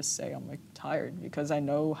tired, I just say I'm like tired, because I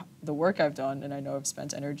know the work I've done and I know I've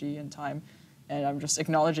spent energy and time, and I'm just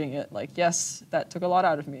acknowledging it. Like, yes, that took a lot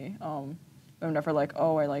out of me. I'm never like,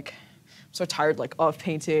 oh, I'm so tired like of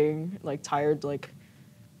painting, like tired like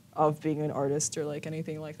of being an artist or like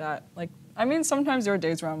anything like that. Like, I mean, sometimes there are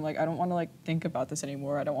days where I'm like, I don't want to like think about this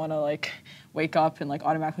anymore. I don't want to like wake up and like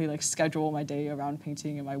automatically like schedule my day around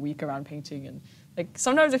painting and my week around painting, and like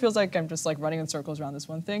sometimes it feels like I'm just like running in circles around this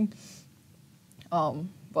one thing.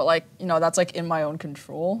 But like, you know, that's like in my own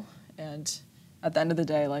control, and at the end of the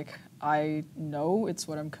day, like I know it's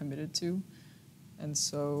what I'm committed to, and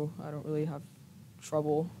so I don't really have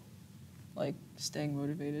trouble like staying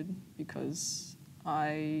motivated because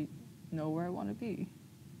I know where I want to be.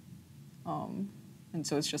 And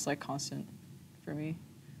so it's just like constant for me.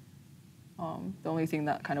 The only thing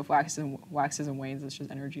that kind of waxes and wanes is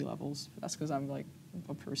just energy levels. That's because I'm like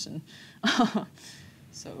a person.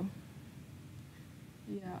 So,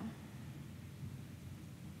 yeah.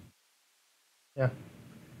 Yeah.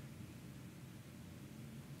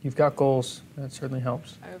 You've got goals. That certainly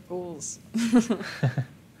helps. I have goals.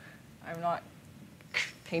 I'm not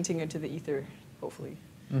painting into the ether, hopefully.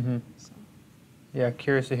 Mm-hmm. So. Yeah,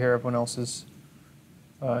 curious to hear everyone else's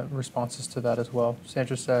responses to that as well.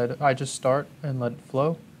 Sandra said, I just start and let it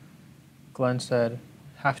flow. Glenn said,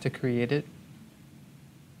 have to create it.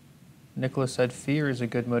 Nicholas said, fear is a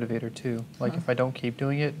good motivator too. Like, if I don't keep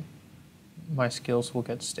doing it, my skills will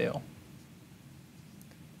get stale.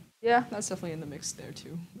 Yeah, that's definitely in the mix there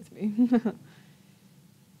too with me.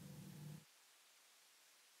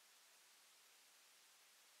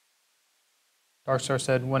 Darkstar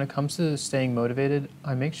said, when it comes to staying motivated,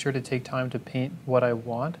 I make sure to take time to paint what I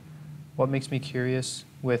want, what makes me curious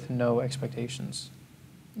with no expectations.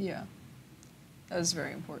 Yeah, that was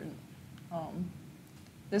very important. Um,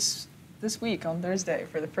 this week on Thursday,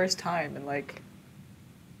 for the first time in like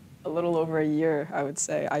a little over a year, I would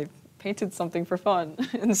say, I painted something for fun,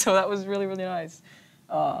 and so that was really really nice.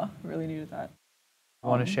 Really needed that.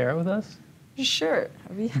 Want to share it with us? Sure,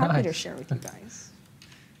 I'd be happy to Nice. share with you guys.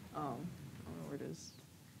 I don't know where it is.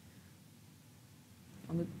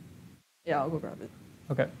 On the, yeah, I'll go grab it.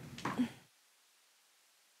 Okay.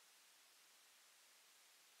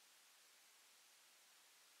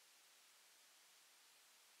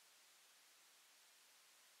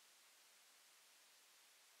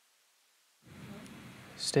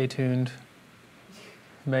 Stay tuned.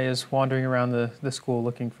 May is wandering around the school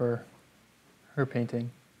looking for her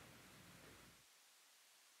painting.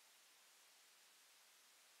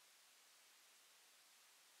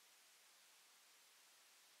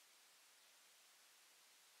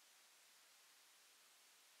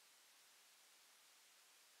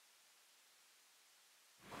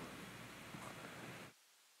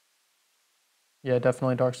 Yeah,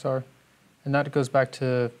 definitely Dark Star. And that goes back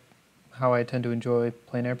to how I tend to enjoy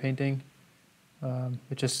plein air painting.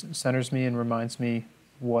 It just centers me and reminds me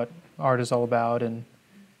what art is all about, and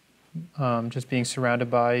just being surrounded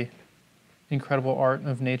by incredible art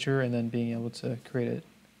of nature and then being able to create it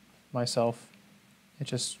myself.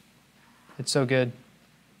 It's so good.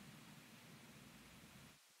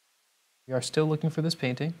 We are still looking for this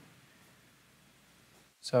painting,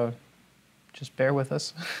 so just bear with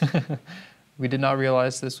us. We did not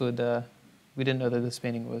realize this would, we didn't know that this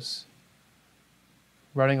painting was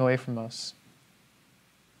running away from us.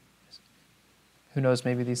 Who knows,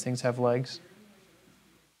 maybe these things have legs.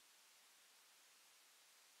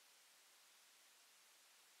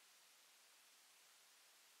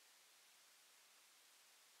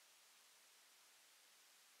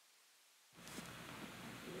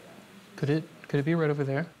 Could it be right over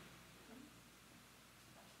there?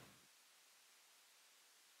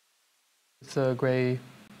 With the gray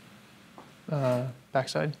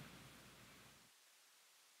backside?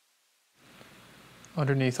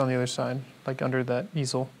 Underneath on the other side, like under that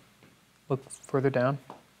easel. Look further down.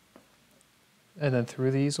 And then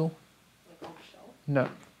through the easel. Like on the shelf? No,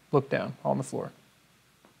 look down on the floor.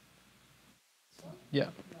 Yeah.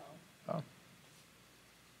 No. Oh.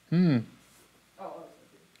 Hmm. Oh.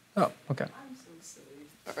 Oh, okay. I'm so silly.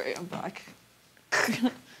 All right, I'm back.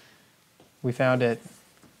 We found it.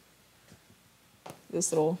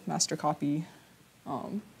 This little master copy,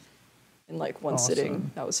 in like one Awesome.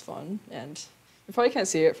 sitting. That was fun, and you probably can't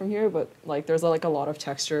see it from here, but like there's like a lot of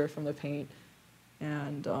texture from the paint,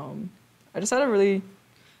 and I just had a really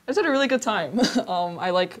good time.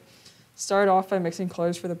 I like started off by mixing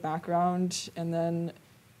colors for the background, and then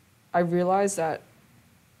I realized that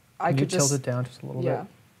I Can you could just tilt it down just a little bit?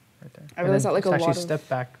 Right there. I realized that like a lot actually of step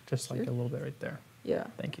back just like Here? a little bit right there. yeah.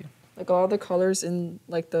 Thank you. Like all the colors in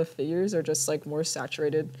like the figures are just like more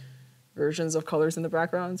saturated versions of colors in the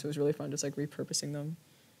background. So it was really fun just like repurposing them.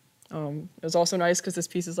 It was also nice because this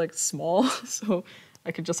piece is like small, so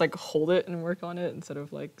I could just like hold it and work on it instead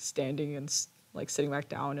of like standing and like sitting back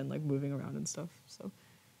down and like moving around and stuff. So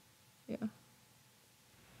yeah,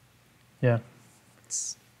 Yeah,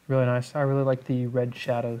 it's really nice. I really like the red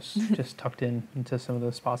shadows just tucked in into some of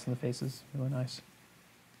the spots in the faces. Really nice.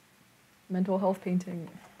 mental health painting.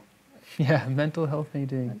 Yeah, mental health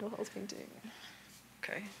painting. Mental health painting.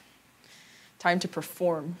 Okay. Time to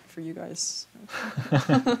perform for you guys.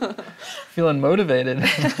 Feeling motivated.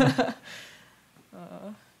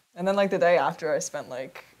 And then like the day after, I spent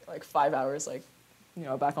like 5 hours like,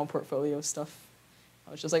 back on portfolio stuff.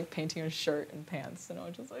 I was just like painting a shirt and pants, and I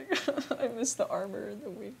was just like, I miss the armor and the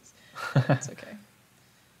wings. It's okay.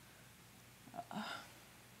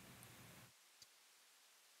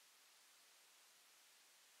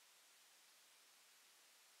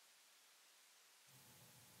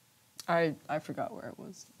 I forgot where it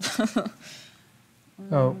was.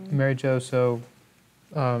 Oh, Mary Jo, so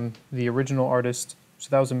the original artist, so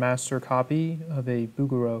that was a master copy of a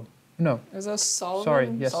Bouguereau. No, There's a Solomon. Sorry,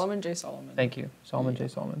 yes. Solomon J. Solomon. thank you. Solomon Yeah. J.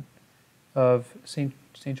 Solomon of St.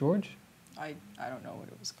 George? I don't know what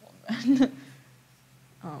it was called.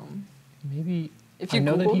 Maybe. If I you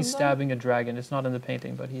know that Google he's him, though- stabbing a dragon. It's not in the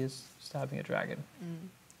painting, but he is stabbing a dragon.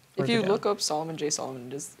 If Further you down. look up Solomon J.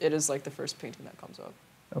 Solomon, it is like the first painting that comes up.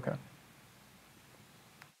 Okay.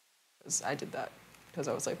 'Cause I did that because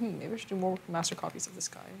I was like, maybe I should do more master copies of this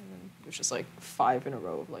guy. And then it was just like 5 in a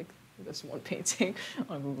row of like this one painting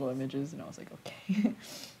on Google Images, and I was like, okay.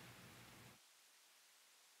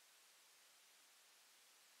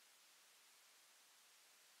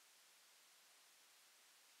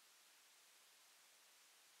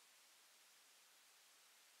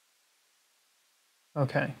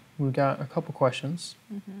 Okay, we've got a couple questions.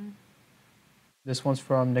 This one's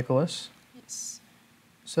from Nicholas. Yes.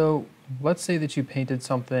 So let's say that you painted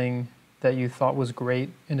something that you thought was great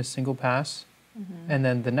in a single pass, and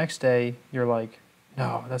then the next day you're like,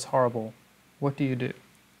 no, that's horrible. What do you do?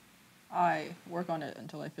 I work on it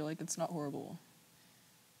until I feel like it's not horrible.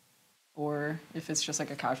 Or if it's just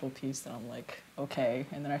like a casual piece, then I'm like, okay,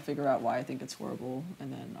 and then I figure out why I think it's horrible,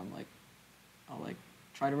 and then I'll like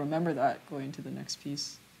try to remember that going into the next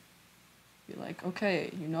piece. Be like,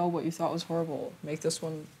 okay, you know what you thought was horrible. Make this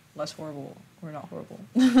one less horrible or not horrible.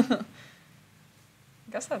 I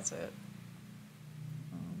guess that's it.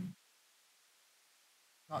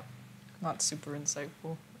 Not not super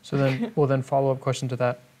insightful. So then, well, then follow-up question to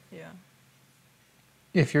that. Yeah.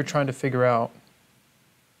 If you're trying to figure out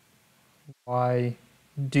why,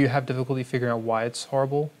 do you have difficulty figuring out why it's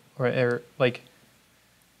horrible? Or like,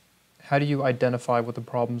 how do you identify what the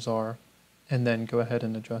problems are and then go ahead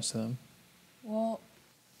and address them? Well,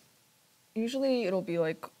 usually it'll be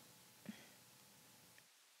like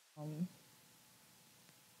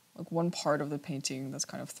one part of the painting that's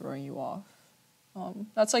kind of throwing you off.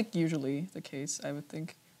 That's like usually the case, I would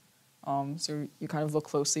think. So you kind of look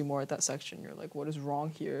closely more at that section. You're like, what is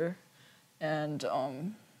wrong here? And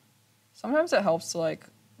sometimes it helps to like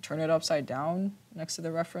turn it upside down next to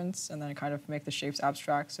the reference and then kind of make the shapes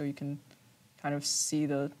abstract so you can kind of see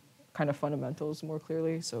the kind of fundamentals more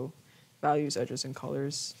clearly. So values, edges, and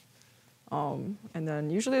colors. And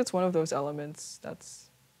then usually it's one of those elements that's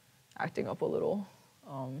acting up a little.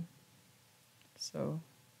 So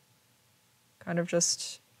kind of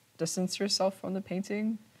just distance yourself from the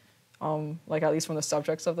painting, like at least from the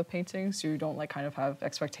subjects of the painting, so you don't like kind of have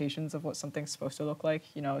expectations of what something's supposed to look like,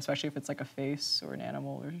 you know, especially if it's like a face or an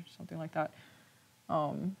animal or something like that.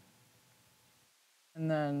 And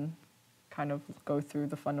then kind of go through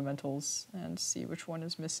the fundamentals and see which one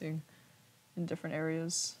is missing in different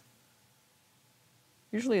areas.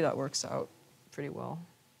 Usually that works out pretty well.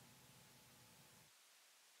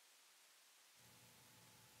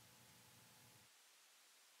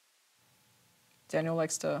 Daniel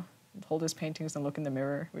likes to hold his paintings and look in the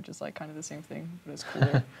mirror, which is like kind of the same thing, but it's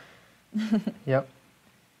cooler. Yep.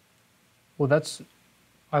 Well,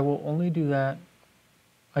 I will only do that.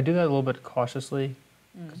 I do that a little bit cautiously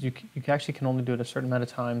because you actually can only do it a certain amount of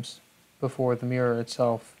times before the mirror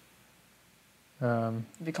itself.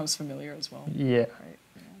 It becomes familiar as well. Yeah. Right.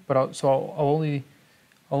 Yeah. But I'll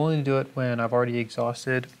only do it when I've already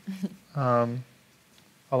exhausted a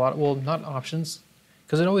lot. Well, not options,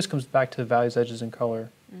 because it always comes back to values, edges, and color.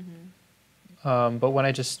 But when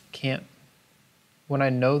I just can't, when I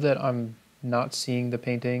know that I'm not seeing the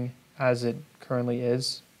painting as it currently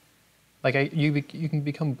is, like you can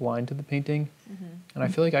become blind to the painting, and I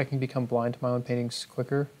feel like I can become blind to my own paintings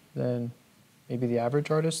quicker than maybe the average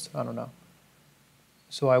artist. I don't know.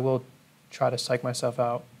 So I will try to psych myself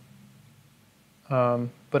out.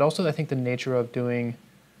 But also I think the nature of doing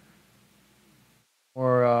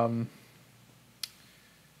more,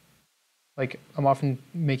 like I'm often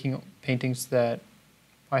making paintings that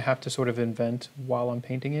I have to sort of invent while I'm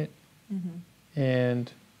painting it.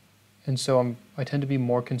 And so I tend to be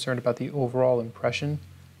more concerned about the overall impression.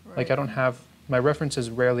 Right. Like I don't have, my reference is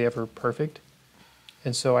rarely ever perfect.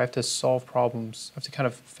 And so I have to solve problems. I have to kind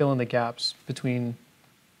of fill in the gaps between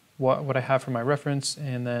what I have for my reference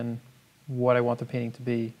and then what I want the painting to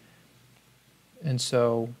be. And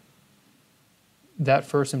so that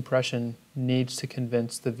first impression needs to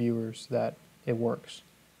convince the viewers that it works.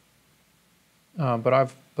 But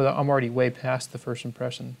I'm already way past the first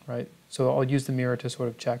impression, right? So I'll use the mirror to sort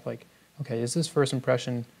of check, like, okay, is this first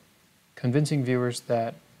impression convincing viewers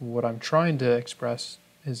that what I'm trying to express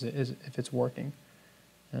is if it's working?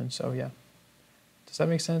 And so, yeah. Does that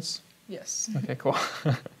make sense? Yes. Okay, cool.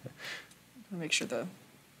 Make sure the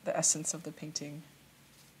essence of the painting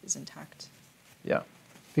is intact. Yeah,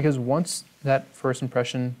 because once that first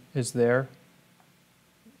impression is there,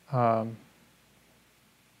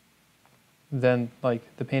 then like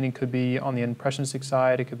the painting could be on the impressionistic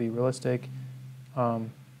side, it could be realistic,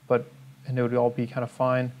 and it would all be kind of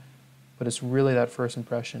fine. But it's really that first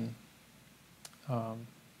impression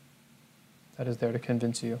that is there to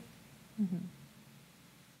convince you.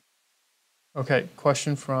 Okay,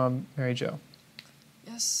 question from Mary Jo.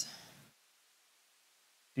 Yes.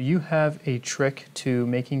 Do you have a trick to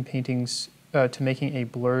making paintings, to making a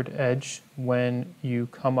blurred edge when you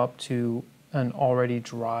come up to an already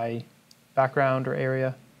dry background or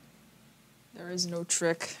area? There is no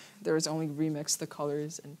trick. There is only remix the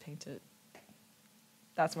colors and paint it.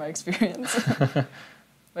 That's my experience.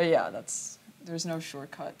 But yeah, there's no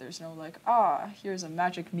shortcut. There's no like, here's a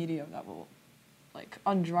magic medium that will like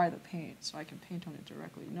undry the paint so I can paint on it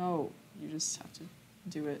directly. No, you just have to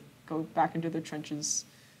do it. Go back into the trenches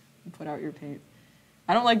and put out your paint.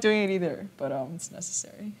 I don't like doing it either, but it's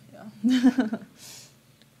necessary. Yeah.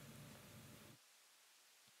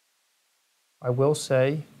 I will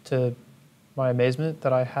say, to my amazement,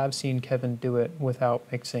 that I have seen Kevin do it without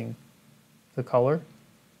mixing the color.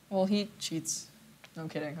 Well, he cheats. No, I'm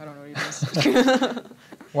kidding. I don't know what he does.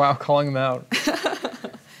 Wow, calling him out.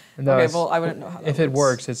 No, okay, well, I wouldn't know how that if it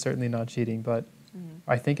works, it's certainly not cheating, but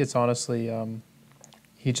I think it's honestly,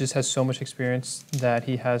 he just has so much experience that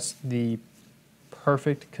he has the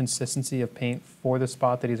perfect consistency of paint for the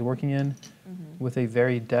spot that he's working in with a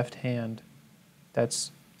very deft hand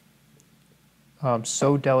that's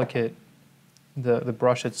so delicate. The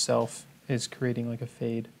brush itself is creating like a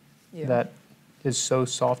fade that is so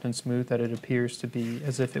soft and smooth that it appears to be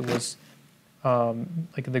as if it was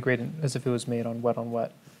like the gradient, as if it was made on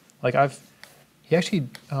wet. Like he actually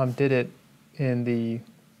did it in the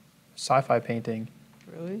sci-fi painting.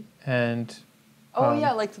 Really? And oh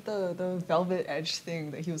yeah, like the velvet edge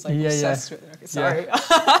thing that he was like yeah, obsessed with. Okay, sorry.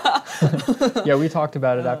 Yeah. Yeah, we talked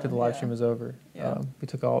about it after the live stream was over. Yeah. We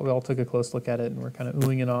all took a close look at it and we're kind of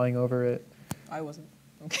oohing and ahhing over it. I wasn't.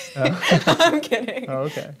 Okay. I'm kidding. Oh,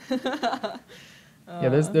 okay. Yeah,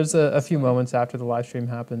 there's a few moments after the live stream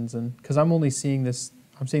happens, and because I'm seeing this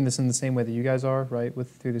in the same way that you guys are, right,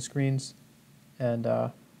 through the screens, and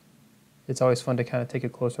it's always fun to kind of take a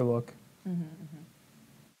closer look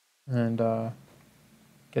and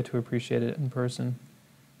get to appreciate it in person.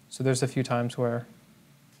 So there's a few times where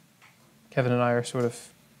Kevin and I are sort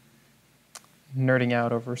of nerding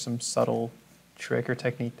out over some subtle trick or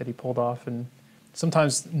technique that he pulled off, and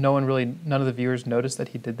sometimes none of the viewers notice that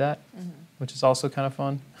he did that, which is also kind of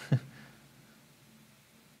fun.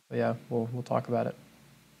 But yeah, we'll talk about it.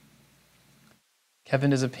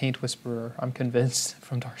 Kevin is a paint whisperer, I'm convinced,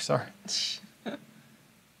 from Darkstar.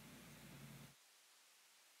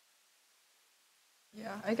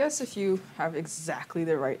 Yeah, I guess if you have exactly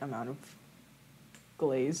the right amount of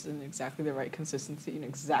glaze and exactly the right consistency and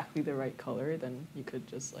exactly the right color, then you could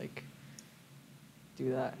just like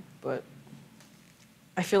do that. But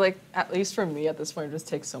I feel like, at least for me at this point, it just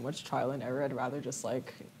takes so much trial and error. I'd rather just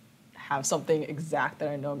like have something exact that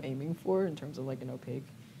I know I'm aiming for in terms of like an opaque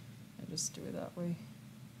and just do it that way.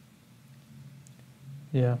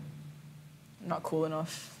 Yeah. I'm not cool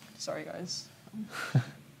enough. Sorry, guys.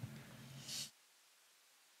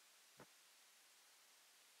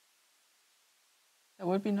 That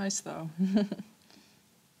would be nice, though.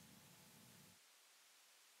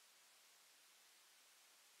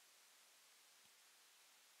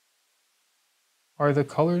 Are the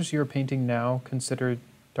colors you're painting now considered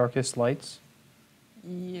darkest lights?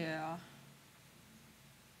 Yeah.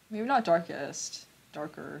 Maybe not darkest,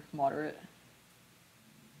 darker, moderate. I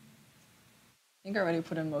think I already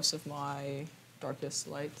put in most of my darkest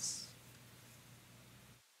lights.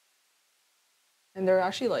 And they're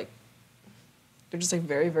actually like, they're just like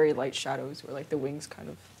very, very light shadows where like the wings kind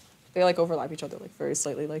of, they like overlap each other like very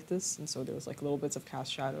slightly like this. And so there's like little bits of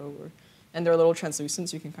cast shadow and they're a little translucent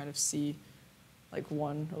so you can kind of see like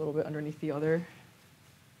one a little bit underneath the other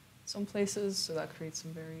some places. So that creates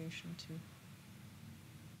some variation too.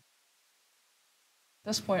 At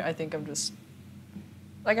this point, I think I'm just,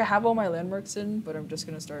 like I have all my landmarks in, but I'm just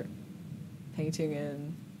gonna start painting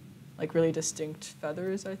in like really distinct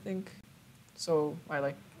feathers, I think. So I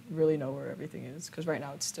like really know where everything is, because right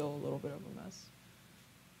now it's still a little bit of a mess.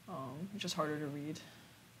 It's just harder to read.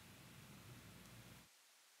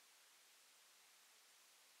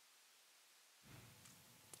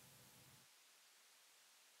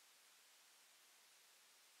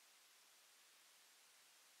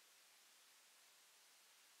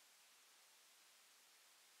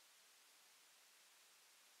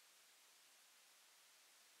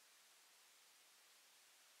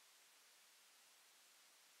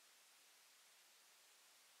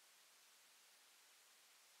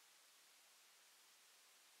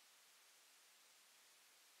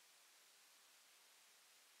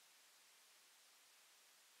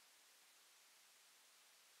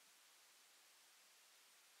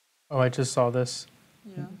 Oh, I just saw this.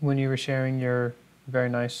 Yeah. When you were sharing your very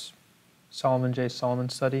nice Solomon J. Solomon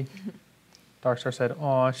study, Darkstar said,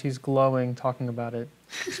 "Aw, she's glowing talking about it."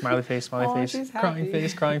 Smiley face, smiley Aw, face, she's crying happy.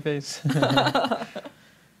 face, crying face.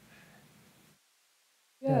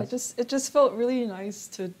 Yeah, it just felt really nice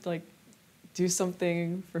to like do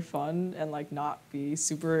something for fun and like not be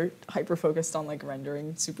super hyper focused on like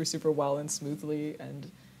rendering super well and smoothly, and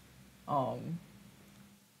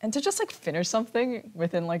to just like finish something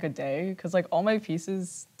within like a day, because like all my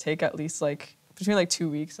pieces take at least like between like 2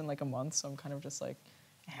 weeks and like a month, so I'm kind of just like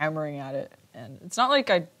hammering at it. And it's not like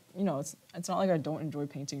it's not like I don't enjoy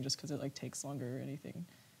painting just because it like takes longer or anything.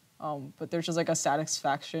 But there's just like a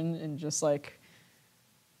satisfaction in just like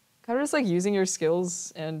kind of just like using your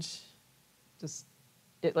skills and just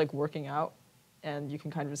it like working out, and you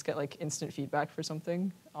can kind of just get like instant feedback for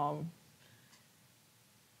something. Oh,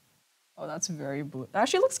 that's very blue. That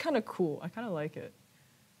actually looks kind of cool. I kind of like it.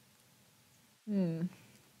 Maybe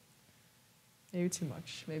too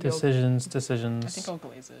much. Maybe Decisions. I think I'll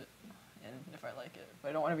glaze it, and if I like it, but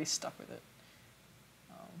I don't want to be stuck with it.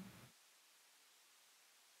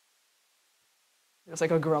 There's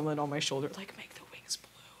like a gremlin on my shoulder, like, make the wings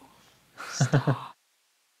blue. Stop.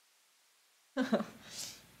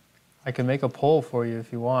 I can make a poll for you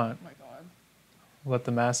if you want. Oh my god. Let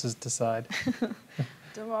the masses decide.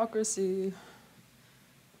 Democracy.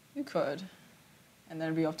 You could. And then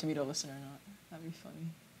it'd be up to me to listen or not. That'd be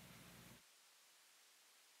funny.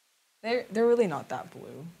 They're really not that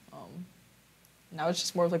blue. Now it's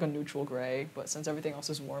just more of like a neutral gray, but since everything else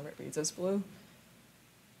is warm, it reads as blue.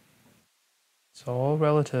 It's all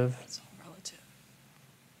relative. It's all relative.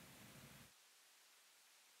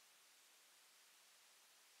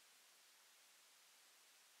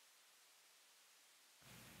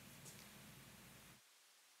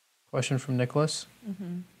 Question from Nicholas.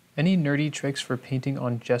 Any nerdy tricks for painting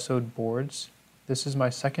on gessoed boards? This is my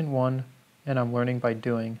second one, and I'm learning by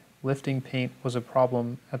doing. Lifting paint was a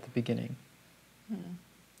problem at the beginning.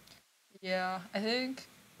 Yeah, I think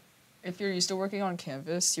if you're used to working on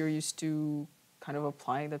canvas, you're used to kind of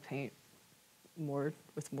applying the paint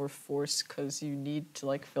with more force because you need to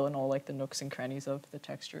like fill in all like the nooks and crannies of the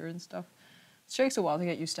texture and stuff. It takes a while to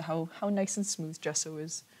get used to how nice and smooth gesso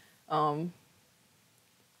is. I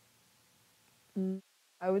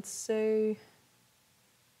would say,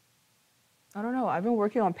 I don't know. I've been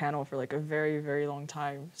working on panel for like a very, very long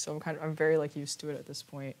time, so I'm very like used to it at this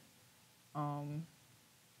point.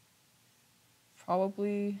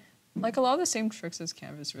 Probably like a lot of the same tricks as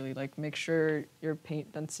canvas, really. Like make sure your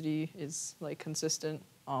paint density is like consistent.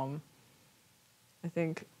 I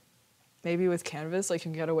think maybe with canvas, like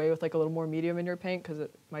you can get away with like a little more medium in your paint because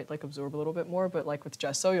it might like absorb a little bit more. But like with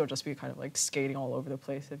gesso, you'll just be kind of like skating all over the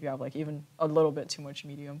place if you have like even a little bit too much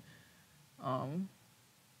medium.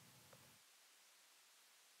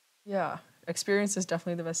 Yeah, experience is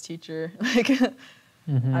definitely the best teacher. Like,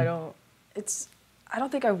 I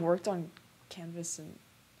don't think I've worked on canvas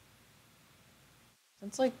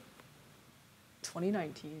since like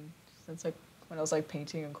 2019, since like when I was like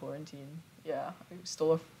painting in quarantine. Yeah, I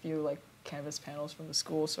stole a few like canvas panels from the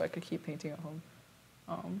school so I could keep painting at home.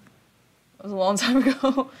 That was a long time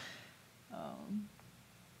ago.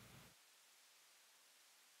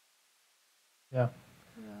 Yeah.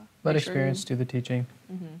 Let experience do the teaching.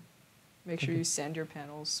 Make sure you sand your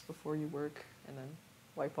panels before you work and then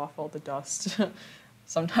wipe off all the dust.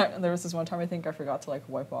 There was this one time I think I forgot to like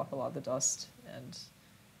wipe off a lot of the dust, and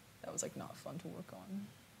that was like not fun to work on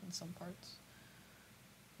in some parts.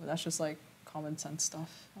 But that's just like common sense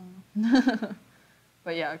stuff.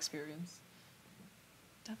 But yeah, experience.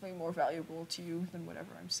 Definitely more valuable to you than whatever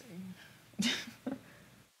I'm saying.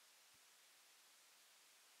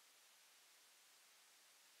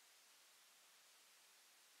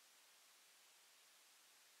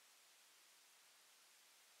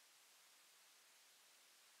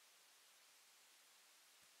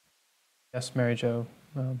 Yes, Mary Jo.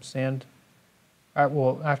 Sand.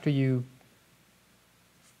 Well, after you're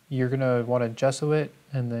gonna want to gesso it,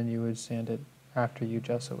 and then you would sand it after you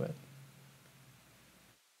gesso it.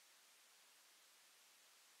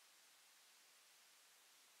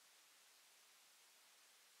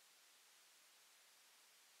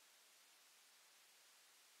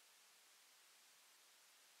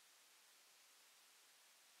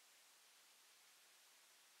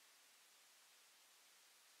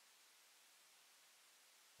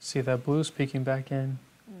 See that blue's peeking back in.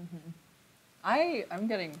 I'm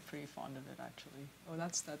getting pretty fond of it actually. Oh,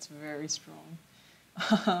 that's very strong.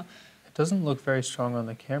 It doesn't look very strong on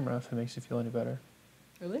the camera, if it makes you feel any better.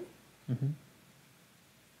 Really?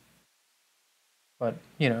 But,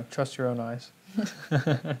 you know, trust your own eyes.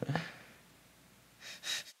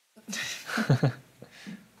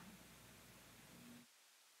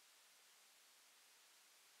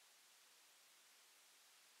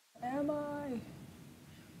 Am I?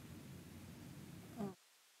 Oh.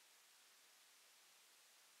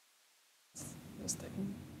 This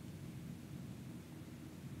thing.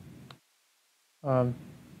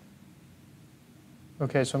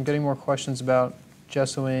 Okay, so I'm getting more questions about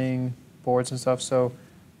gessoing boards and stuff. So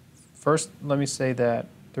first, let me say that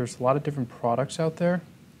there's a lot of different products out there,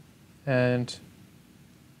 and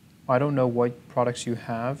I don't know what products you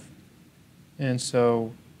have, and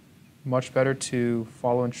so much better to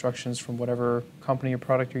follow instructions from whatever company or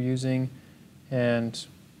product you're using, and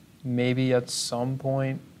maybe at some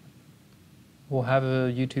point we'll have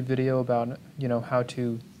a YouTube video about how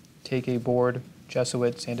to take a board, gesso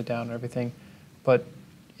it, sand it down, and everything. But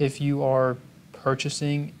if you are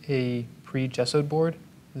purchasing a pre-gessoed board,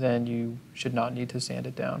 then you should not need to sand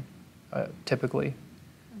it down, typically.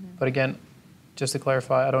 But again, just to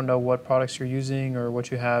clarify, I don't know what products you're using or what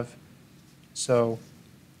you have, so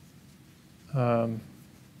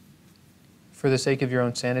for the sake of your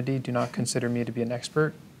own sanity, do not consider me to be an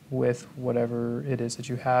expert with whatever it is that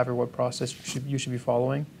you have or what process you should be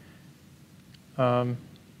following. And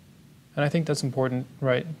I think that's important,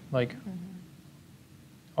 right? Like,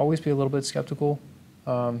 always be a little bit skeptical.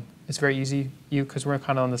 It's very easy, because we're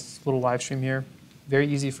kind of on this little live stream here, very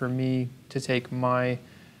easy for me to take my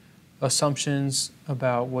assumptions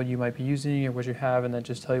about what you might be using or what you have and then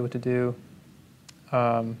just tell you what to do.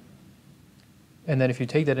 And then if you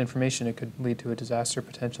take that information, it could lead to a disaster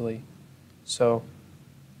potentially. So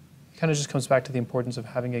it kind of just comes back to the importance of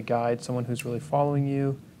having a guide, someone who's really following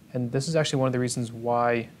you. And this is actually one of the reasons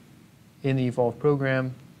why in the Evolve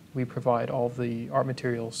program, we provide all of the art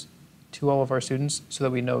materials to all of our students so that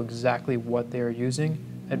we know exactly what they are using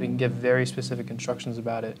and we can give very specific instructions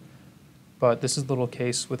about it. But this is a little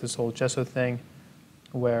case with this whole gesso thing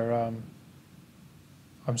where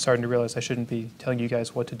I'm starting to realize I shouldn't be telling you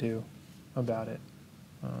guys what to do about it.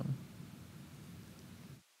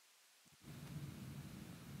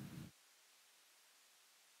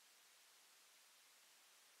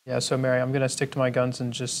 Yeah, so Mary, I'm going to stick to my guns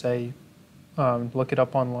and just say look it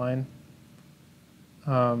up online.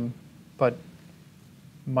 But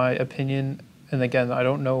my opinion, and again, I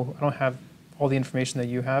don't have all the information that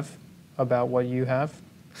you have about what you have.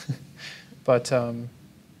 But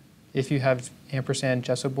if you have ampersand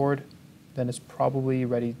gesso board, then it's probably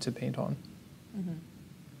ready to paint on.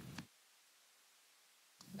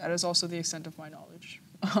 That is also the extent of my knowledge.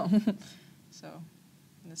 So,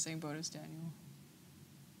 in the same boat as Daniel.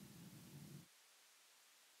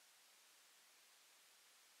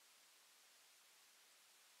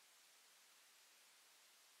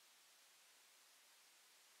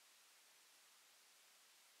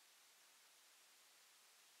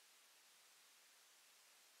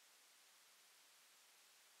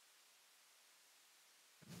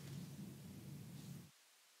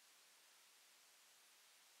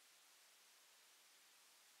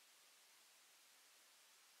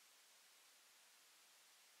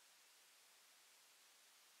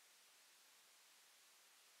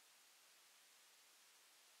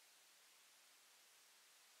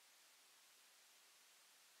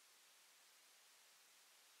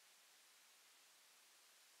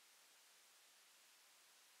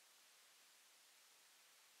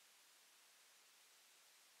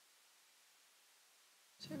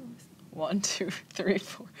 One, two, three,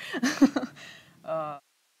 four.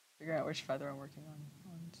 Figuring out which feather I'm working on.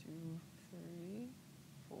 1, 2, 3,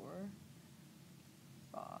 4,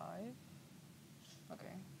 5.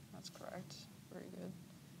 Okay, that's correct. Very good.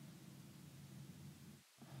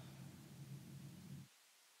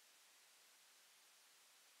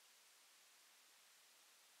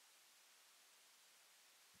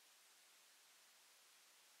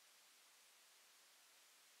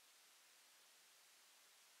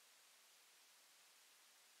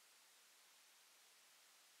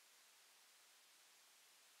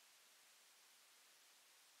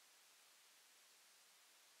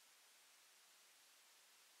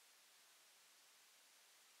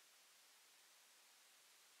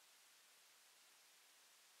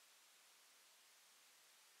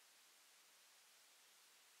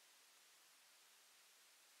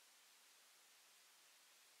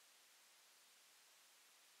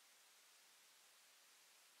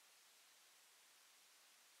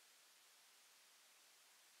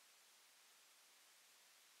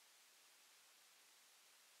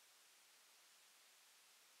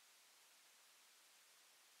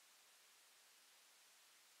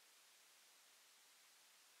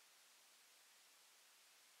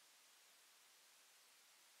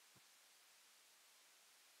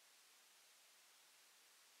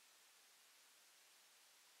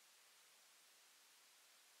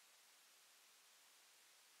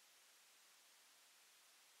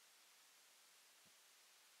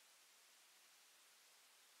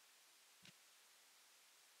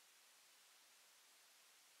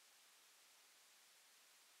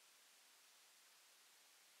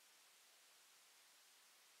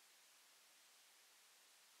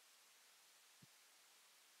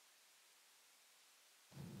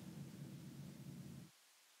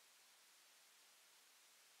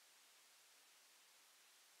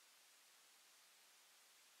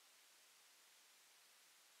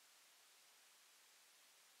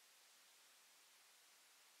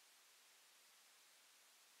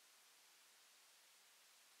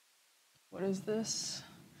 what is this?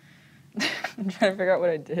 I'm trying to figure out what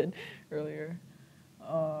I did earlier.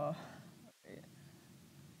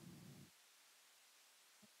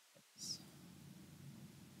 It's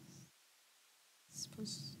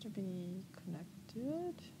supposed to be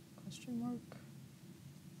connected? Question mark.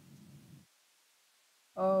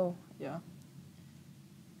 Oh, yeah.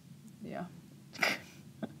 Yeah.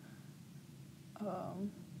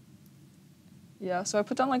 Yeah, so I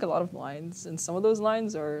put down like a lot of lines, and some of those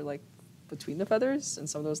lines are like between the feathers, and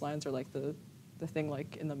some of those lines are like the thing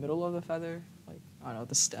like in the middle of the feather, like I don't know,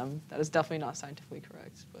 the stem. That is definitely not scientifically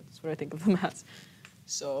correct, but that's what I think of them as.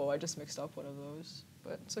 So I just mixed up one of those,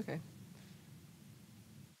 but it's okay.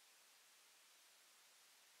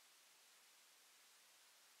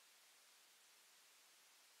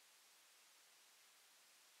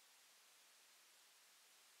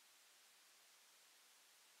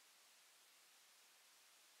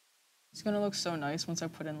 It's gonna look so nice once I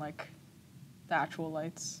put in like the actual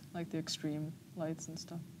lights, like the extreme lights and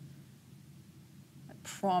stuff. I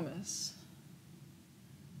promise.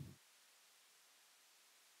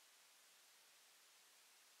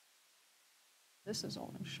 This is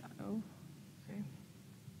all in shadow. Okay.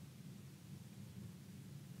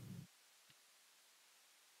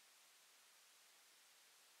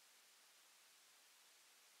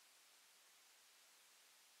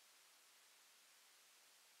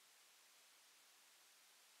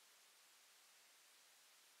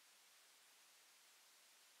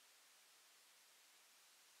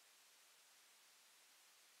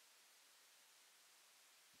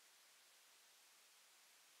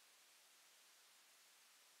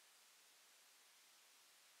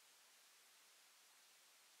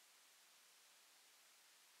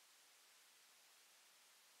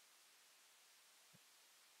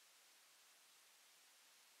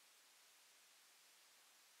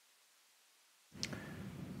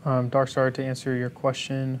 Darkstar, to answer your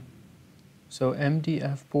question, so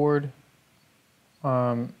MDF board,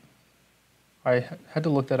 had to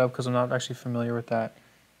look that up because I'm not actually familiar with that,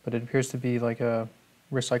 but it appears to be like a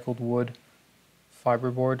recycled wood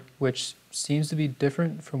fiberboard, which seems to be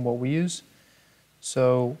different from what we use.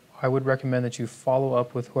 So I would recommend that you follow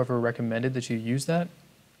up with whoever recommended that you use that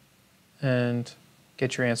and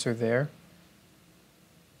get your answer there.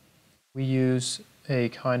 We use a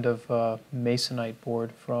kind of masonite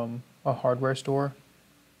board from a hardware store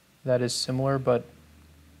that is similar, but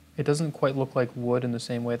it doesn't quite look like wood in the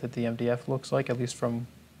same way that the MDF looks like, at least from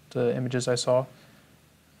the images I saw.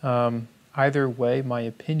 Either way, my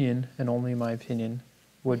opinion, and only my opinion,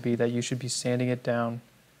 would be that you should be sanding it down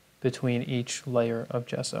between each layer of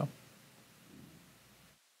gesso.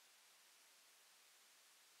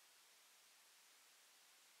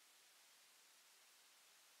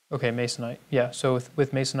 Okay, masonite. Yeah, so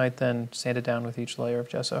with masonite, then sand it down with each layer of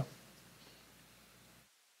gesso.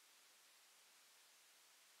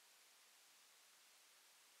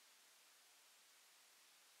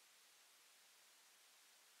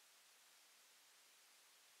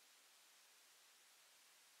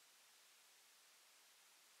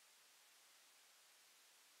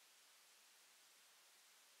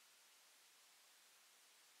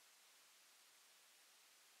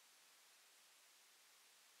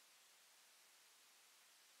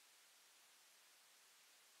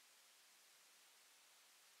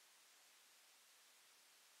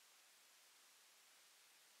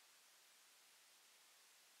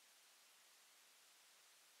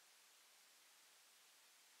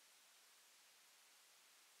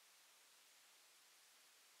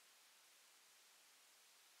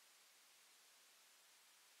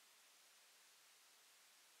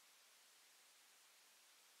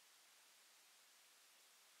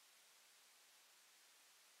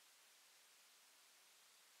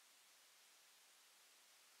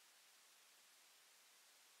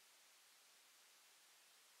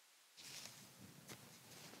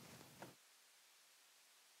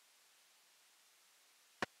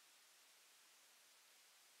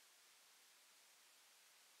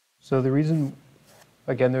 So the reason,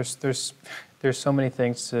 again, there's so many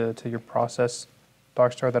things to your process,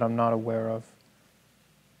 Darkstar, that I'm not aware of.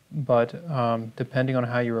 But depending on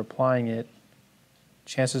how you're applying it,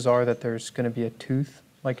 chances are that there's going to be a tooth,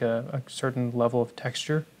 like a certain level of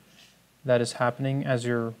texture that is happening as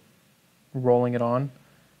you're rolling it on.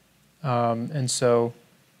 And so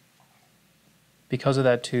because of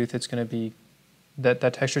that tooth, it's going to be, that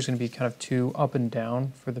texture is going to be kind of too up and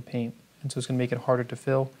down for the paint. And so it's going to make it harder to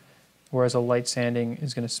fill, whereas a light sanding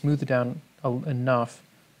is going to smooth it down enough.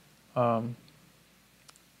 So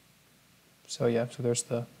yeah, so there's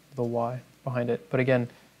the why behind it. But again,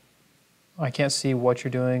 I can't see what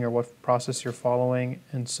you're doing or what process you're following,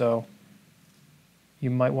 and so you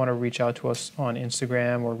might want to reach out to us on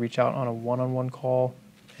Instagram or reach out on a one-on-one call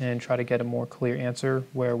and try to get a more clear answer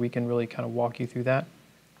where we can really kind of walk you through that.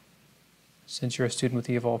 Since you're a student with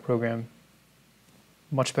the Evolve program,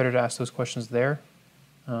 much better to ask those questions there,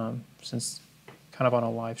 since kind of on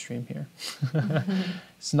a live stream here.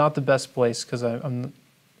 It's not the best place because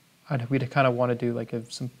we'd kind of want to do like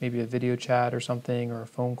maybe a video chat or something or a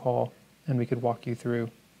phone call, and we could walk you through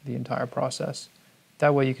the entire process.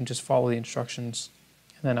 That way you can just follow the instructions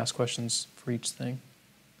and then ask questions for each thing.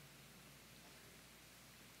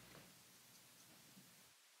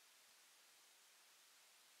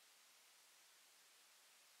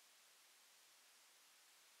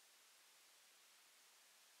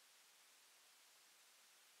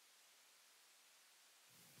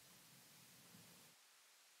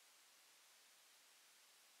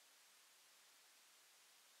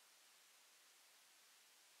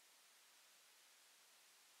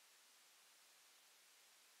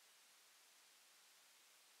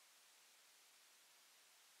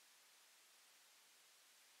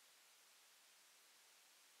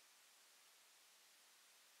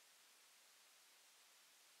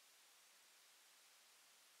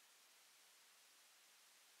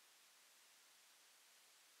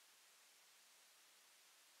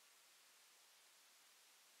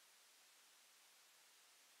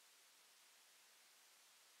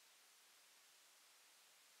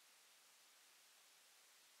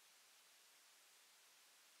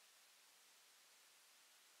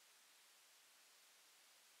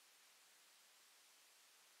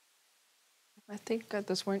 I think at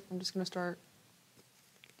this point, I'm just gonna start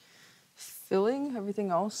filling everything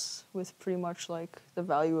else with pretty much like the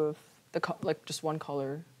value of like just one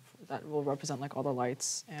color that will represent like all the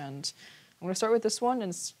lights. And I'm gonna start with this one,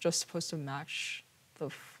 and it's just supposed to match the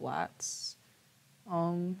flats.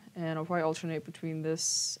 And I'll probably alternate between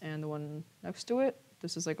this and the one next to it.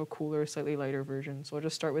 This is like a cooler, slightly lighter version. So I'll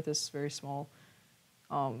just start with this very small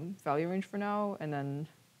value range for now, and then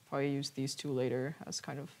probably use these two later as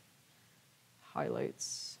kind of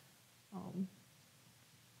highlights.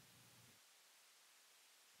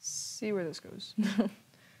 See where this goes. I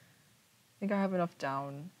think I have enough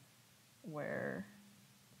down where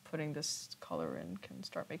putting this color in can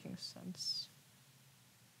start making sense.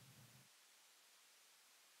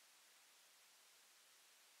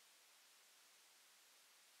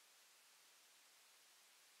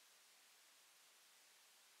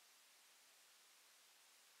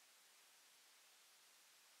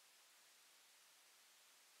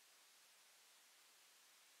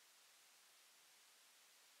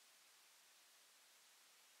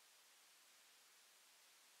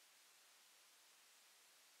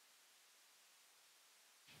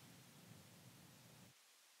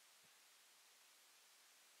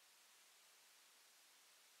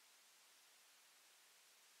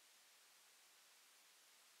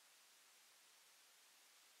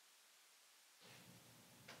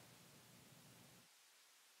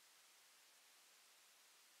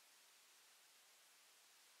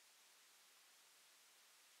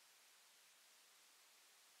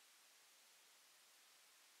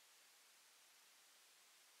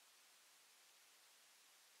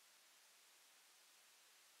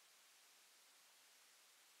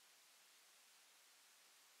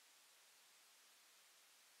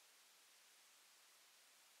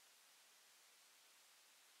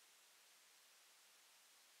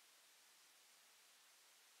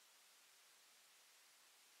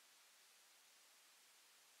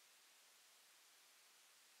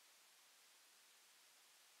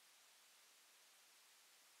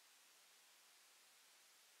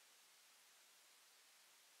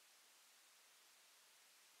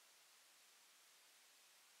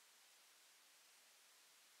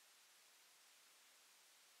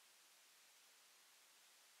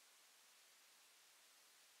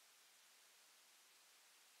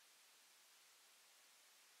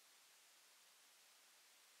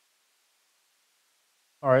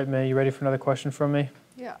 All right, May, you ready for another question from me?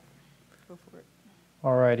 Yeah, go for it.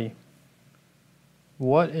 All righty.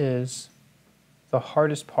 What is the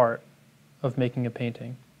hardest part of making a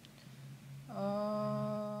painting?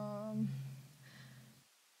 I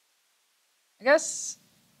guess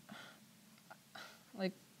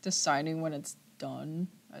like deciding when it's done,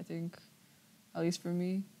 I think, at least for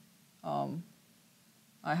me.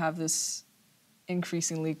 I have this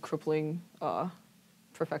increasingly crippling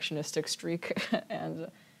perfectionistic streak,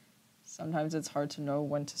 and sometimes it's hard to know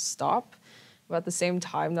when to stop. But at the same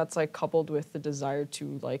time, that's like coupled with the desire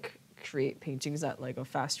to like create paintings at like a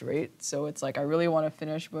fast rate. So it's like I really want to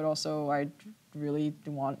finish, but also I really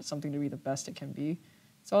want something to be the best it can be.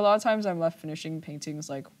 So a lot of times I'm left finishing paintings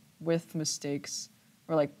like with mistakes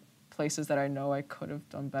or like places that I know I could have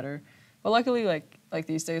done better. But luckily, like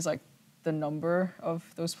these days, like the number of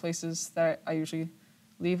those places that I usually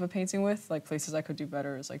leave a painting with, like places I could do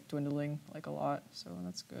better, is like dwindling like a lot. So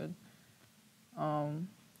that's good.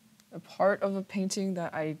 A part of a painting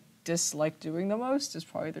that I dislike doing the most is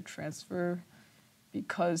probably the transfer,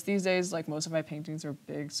 because these days, like most of my paintings are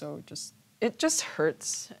big, so it just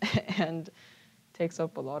hurts and takes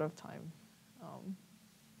up a lot of time.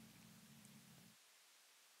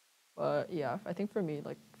 But yeah, I think for me,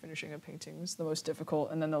 like finishing a painting is the most difficult,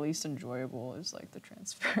 and then the least enjoyable is like the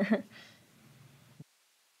transfer.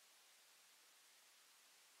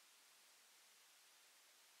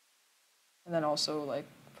 And then also like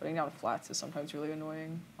putting down flats is sometimes really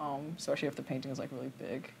annoying, especially if the painting is like really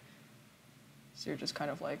big. So you're just kind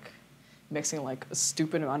of like mixing like a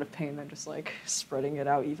stupid amount of paint and just like spreading it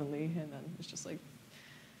out evenly, and then it's just like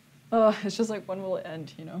when will it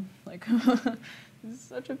end, you know? Like this is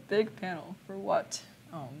such a big panel for what?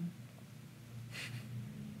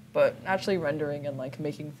 But actually rendering and like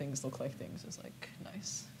making things look like things is like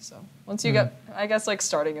nice. So once you get, I guess like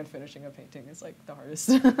starting and finishing a painting is like the hardest.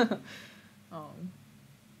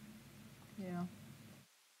 Yeah.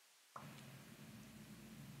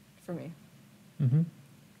 For me. Mm-hmm.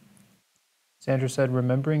 Sandra said,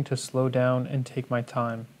 remembering to slow down and take my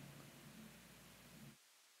time.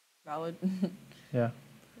 Valid. Yeah.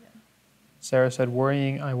 Sarah said,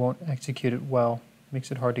 worrying I won't execute it well. Makes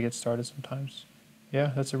it hard to get started sometimes.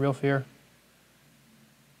 Yeah, that's a real fear.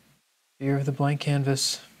 Fear of the blank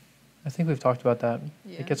canvas. I think we've talked about that.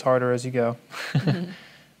 Yeah. It gets harder as you go.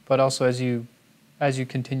 But also as you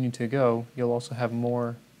continue to go, you'll also have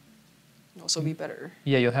more. Also be better.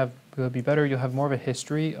 Yeah, you'll be better. You'll have more of a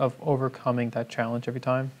history of overcoming that challenge every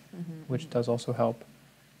time, which does also help.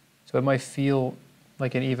 So it might feel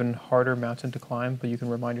like an even harder mountain to climb, but you can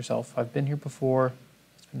remind yourself, I've been here before.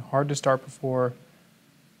 It's been hard to start before,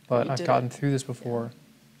 but I've gotten through this before,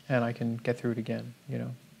 and I can get through it again, you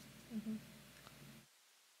know.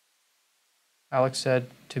 Alex said,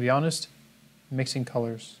 to be honest, mixing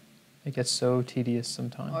colors. It gets so tedious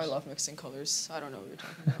sometimes. Oh, I love mixing colors. I don't know what you're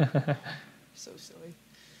talking about. So silly.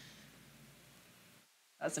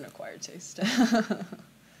 That's an acquired taste.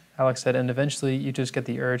 Alex said, and eventually you just get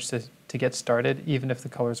the urge to get started, even if the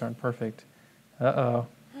colors aren't perfect. Uh-oh.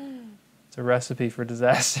 It's a recipe for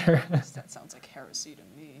disaster. That sounds like heresy to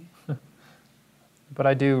me. But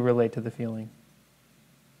I do relate to the feeling.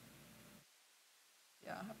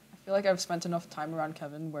 Yeah, I feel like I've spent enough time around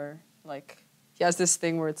Kevin where, like, he has this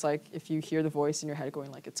thing where it's like, if you hear the voice in your head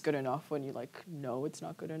going, like, it's good enough, when you, like, know it's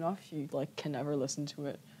not good enough, you, like, can never listen to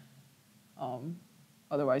it.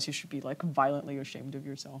 Otherwise, you should be, like, violently ashamed of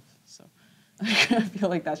yourself. So I feel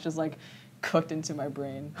like that's just, like, cooked into my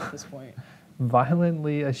brain at this point.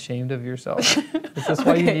 Violently ashamed of yourself? Is this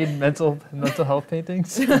why you need mental health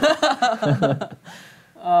paintings? Maybe.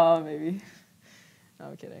 No,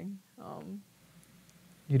 I'm kidding.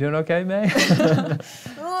 You doing okay, May?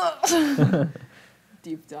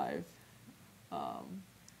 Deep dive.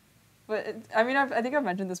 But I mean, I think I've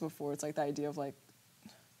mentioned this before. It's like the idea of like,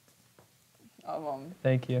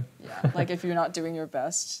 Thank you. Yeah, like if you're not doing your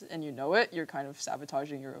best and you know it, you're kind of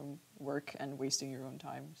sabotaging your own work and wasting your own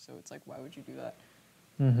time. So it's like, why would you do that?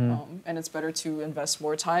 And it's better to invest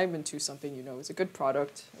more time into something you know is a good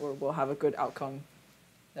product or will have a good outcome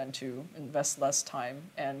than to invest less time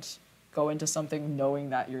and go into something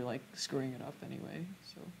knowing that you're like screwing it up anyway.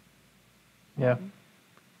 So yeah.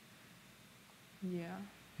 Yeah.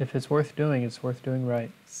 If it's worth doing, it's worth doing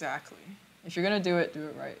right. Exactly. If you're gonna do it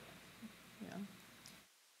right. Yeah.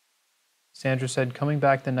 Sandra said, coming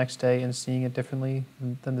back the next day and seeing it differently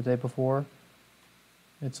than the day before,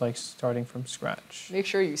 it's like starting from scratch. Make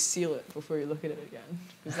sure you seal it before you look at it again,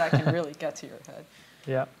 because that can really get to your head.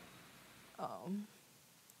 Yeah.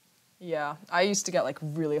 Yeah, I used to get like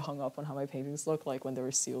really hung up on how my paintings look like when they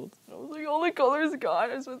were sealed. And I was like, all the color's gone.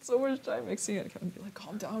 I spent so much time mixing it. I would be like,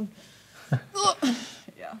 calm down.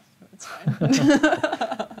 Yeah, it's fine.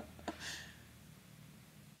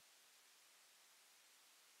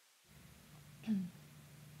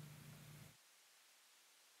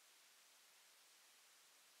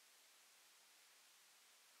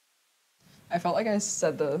 I felt like I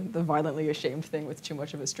said the violently ashamed thing with too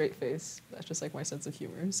much of a straight face. That's just like my sense of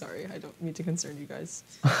humor. Sorry, I don't mean to concern you guys.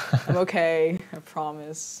 I'm okay, I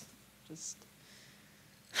promise. Just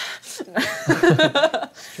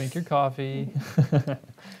drink your coffee.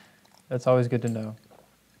 That's always good to know.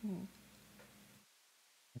 I'm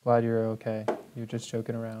glad you're okay. You're just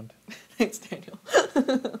joking around. Thanks, Daniel.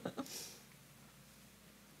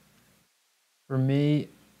 For me,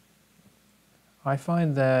 I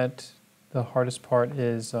find that the hardest part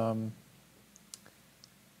is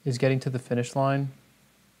getting to the finish line,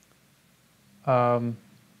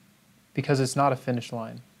 because it's not a finish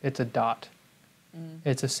line. It's a dot.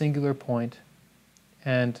 It's a singular point,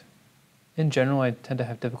 and in general, I tend to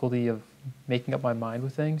have difficulty of making up my mind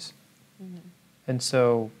with things. And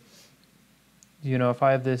so, if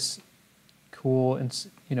I have this cool,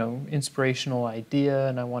 inspirational idea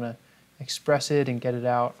and I want to express it and get it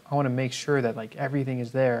out, I want to make sure that like everything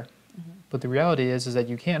is there. But the reality is that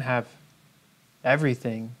you can't have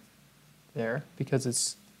everything there because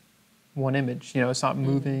it's one image. It's not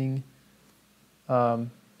moving.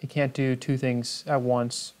 It can't do two things at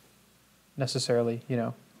once necessarily,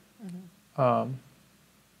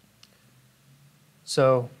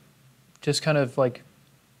 So just kind of like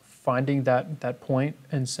finding that point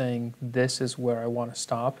and saying, this is where I want to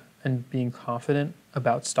stop, and being confident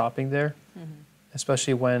about stopping there,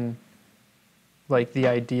 especially when like the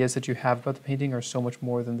ideas that you have about the painting are so much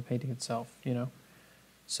more than the painting itself,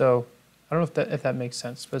 So I don't know if that makes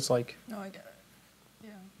sense, but it's like, No, I get it.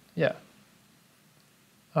 Yeah.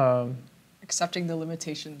 yeah. Accepting the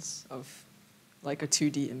limitations of like a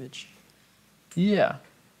 2D image. Yeah,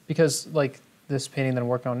 because like this painting that I'm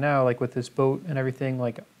working on now, like with this boat and everything,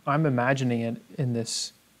 like I'm imagining it in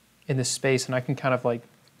this space, and I can kind of like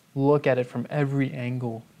look at it from every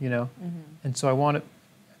angle, And so I want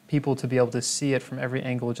people to be able to see it from every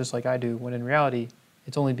angle, just like I do. When in reality,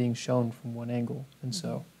 it's only being shown from one angle, and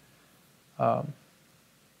so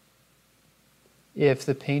if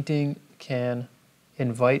the painting can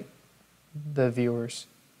invite the viewers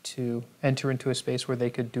to enter into a space where they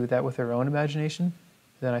could do that with their own imagination,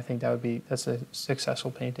 then I think that's a successful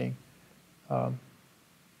painting. But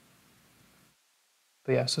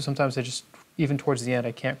yeah, so sometimes even towards the end,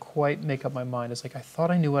 I can't quite make up my mind. It's like, I thought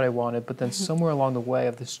I knew what I wanted, but then somewhere along the way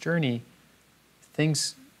of this journey,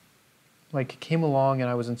 things like came along and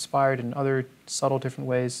I was inspired in other subtle different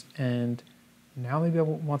ways, and now maybe I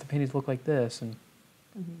want the painting to look like this, and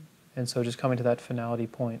so just coming to that finality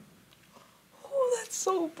point. Oh, that's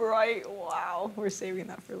so bright. Wow. We're saving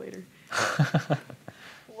that for later.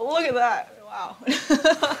 Well, look at that. Wow.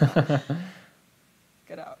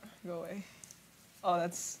 Get out. Go away. Oh,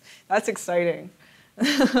 that's exciting.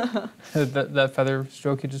 that feather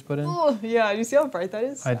stroke you just put in? Oh, yeah. Do you see how bright that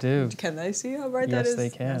is? I do. Can they see how bright that is? Yes, they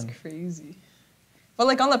can. That's crazy. But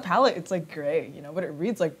like on the palette, it's like gray, but it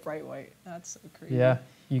reads like bright white. That's so crazy. Yeah.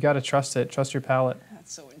 You got to trust it. Trust your palette.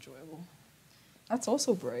 That's so enjoyable. That's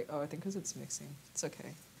also bright. Oh, I think because it's mixing. It's okay.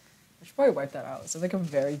 I should probably wipe that out. It's like a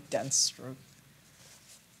very dense stroke.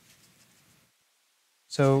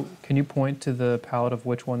 So can you point to the palette of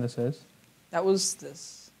which one this is? That was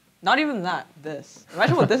this. Not even that, this.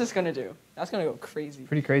 Imagine what this is going to do. That's going to go crazy.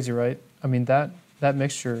 Pretty crazy, right? I mean, that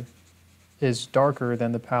mixture is darker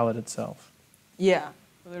than the palette itself. Yeah,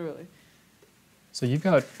 literally. So you've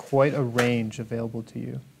got quite a range available to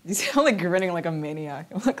you. You see, I'm like grinning like a maniac.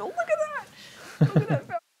 I'm like, oh, look at that. Look at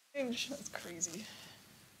that range. That's crazy.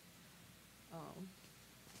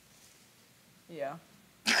 Yeah.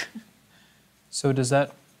 So does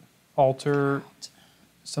that alter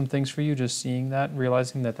some things for you, just seeing that,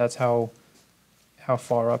 realizing that that's how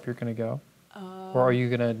far up you're going to go? Or are you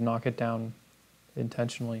going to knock it down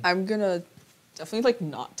intentionally? I'm going to definitely like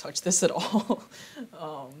not touch this at all.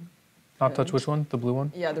 Not touch which one? The blue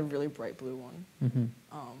one? Yeah, the really bright blue one. Mm-hmm.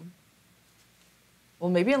 Well,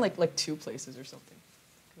 maybe in like two places or something.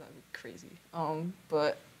 That'd be crazy.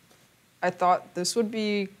 But I thought this would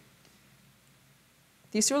be.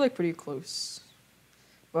 These two are like pretty close,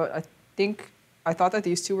 but I thought that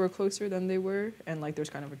these two were closer than they were, and like there's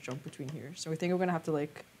kind of a jump between here. So I think I'm gonna have to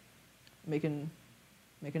like make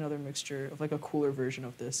another mixture of like a cooler version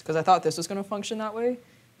of this, because I thought this was gonna function that way,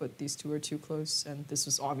 but these two are too close, and this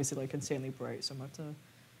was obviously like insanely bright. So I'm gonna have to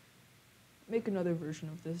make another version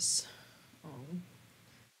of this.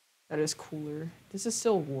 That is cooler. This is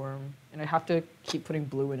still warm, and I have to keep putting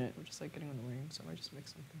blue in it, which is like getting annoying. So I might just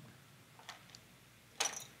mix something.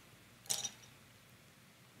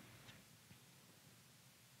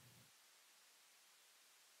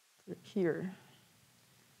 Here.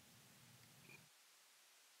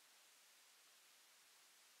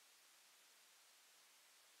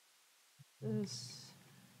 This.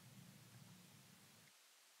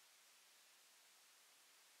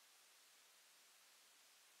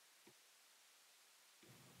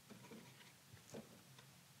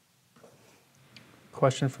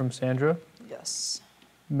 Question from Sandra. Yes.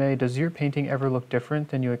 May, does your painting ever look different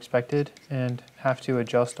than you expected and have to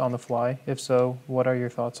adjust on the fly? If so, what are your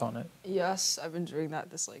thoughts on it? Yes, I've been doing that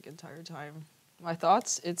this like entire time. My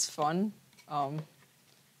thoughts, it's fun. And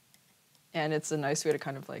it's a nice way to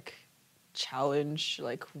kind of like challenge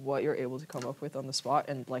like what you're able to come up with on the spot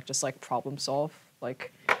and like just like problem solve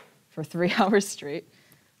like for 3 hours straight.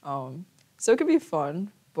 So it could be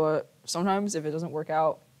fun, but sometimes if it doesn't work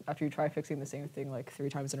out after you try fixing the same thing like 3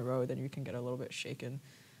 times in a row, then you can get a little bit shaken.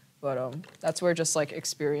 But that's where just like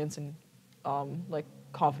experience and like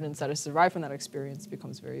confidence that is derived from that experience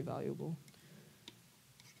becomes very valuable.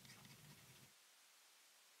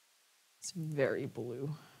 It's very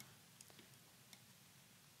blue.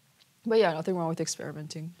 But yeah, nothing wrong with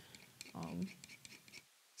experimenting.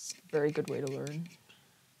 It's a very good way to learn.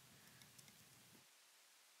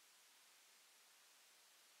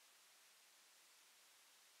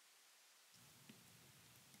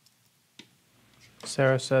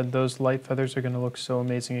 Sarah said those light feathers are going to look so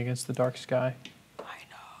amazing against the dark sky. I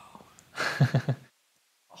know.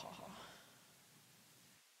 Oh,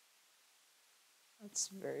 that's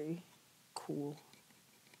very cool.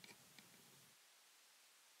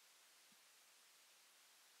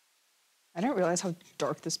 I didn't realize how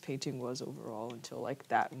dark this painting was overall until like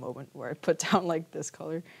that moment where I put down like this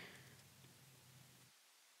color.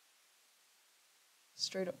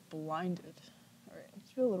 Straight up blinded. All right,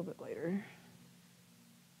 let's do a little bit lighter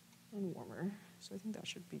and warmer. So I think that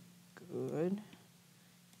should be good.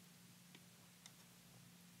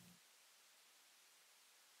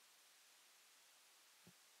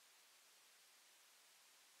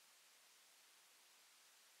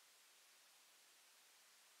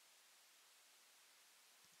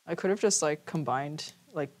 I could have just like combined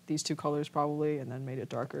like these two colors probably and then made it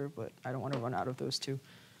darker, but I don't want to run out of those two.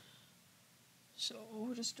 So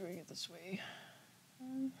we're just doing it this way.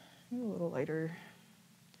 Maybe a little lighter.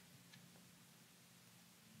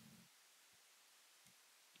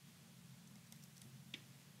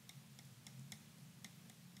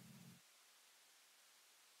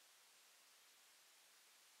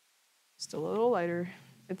 Still a little lighter.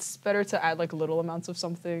 It's better to add like little amounts of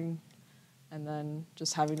something and then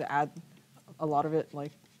just having to add a lot of it,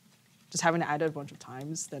 like just having to add it a bunch of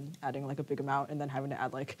times than adding like a big amount and then having to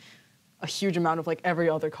add like a huge amount of like every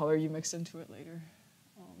other color you mix into it later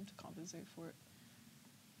to compensate for it.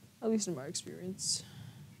 At least in my experience.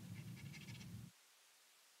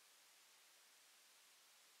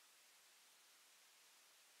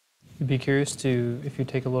 You'd be curious to, if you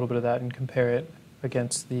take a little bit of that and compare it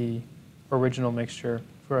against the original mixture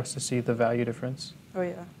for us to see the value difference. Oh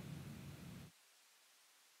yeah.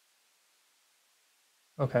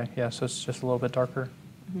 Okay, yeah, so it's just a little bit darker.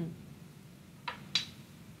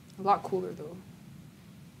 A lot cooler though.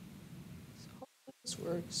 So hopefully this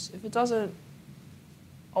works. If it doesn't,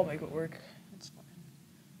 I'll make it work. It's fine.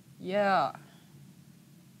 Yeah.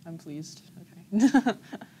 I'm pleased. Okay.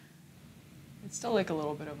 It's still like a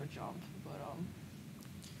little bit of a jump, but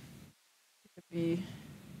it could be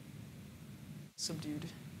subdued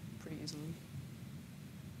pretty easily.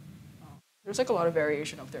 There's like a lot of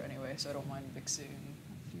variation up there anyway, so I don't mind mixing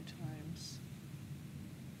a few times.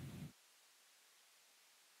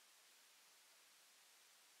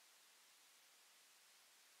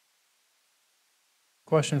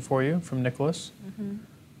 Question for you from Nicholas.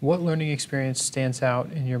 What learning experience stands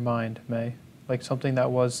out in your mind, May? Like something that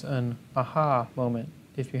was an aha moment,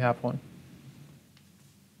 if you have one.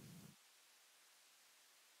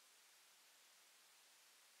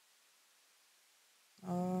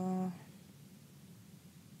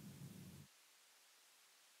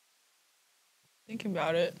 Thinking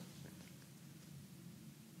about it.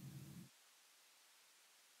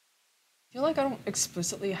 I feel like I don't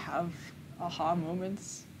explicitly have aha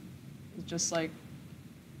moments. It's just like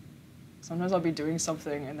sometimes I'll be doing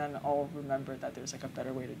something and then I'll remember that there's like a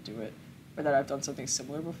better way to do it or that I've done something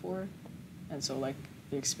similar before. And so like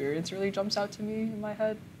the experience really jumps out to me in my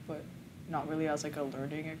head, but not really as like a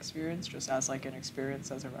learning experience, just as like an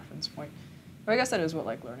experience as a reference point. But I guess that is what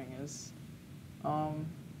like learning is.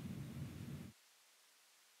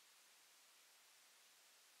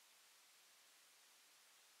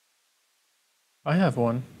 I have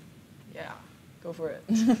one. Yeah, go for it.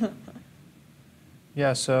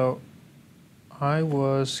 Yeah, so I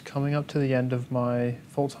was coming up to the end of my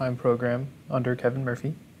full-time program under Kevin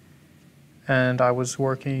Murphy, and I was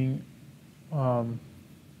working,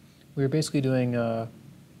 we were basically doing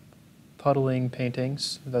puddling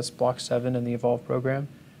paintings. That's block 7 in the Evolve program.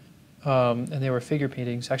 And they were figure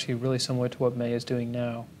paintings, actually really similar to what May is doing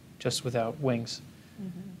now, just without wings.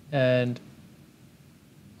 And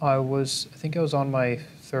I think I was on my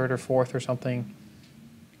 3rd or 4th or something,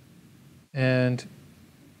 and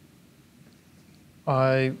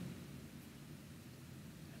man,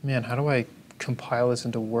 how do I compile this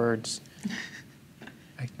into words?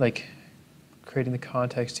 Like creating the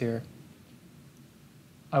context here.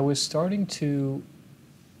 I was starting to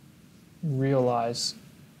realize,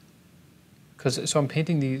 so I'm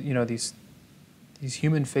painting these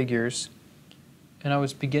human figures, and I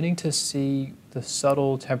was beginning to see the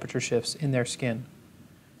subtle temperature shifts in their skin,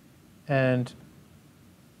 and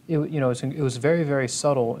it was very, very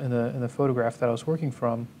subtle in the photograph that I was working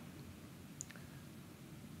from.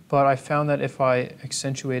 But I found that if I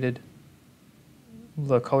accentuated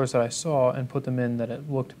the colors that I saw and put them in, that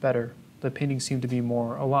it looked better. The painting seemed to be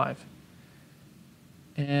more alive.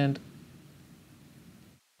 And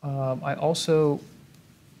I also,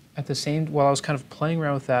 while I was kind of playing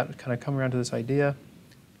around with that, kind of coming around to this idea,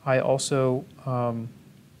 I also,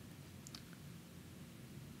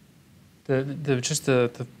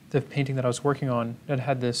 the painting that I was working on, that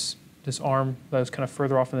had this arm that was kind of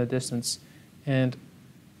further off in the distance, and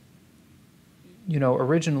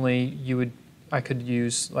originally I could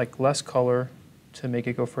use like less color to make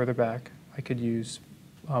it go further back. I could use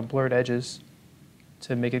blurred edges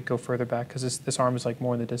to make it go further back, because this arm is like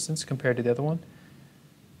more in the distance compared to the other one.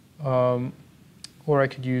 Or I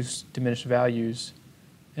could use diminished values.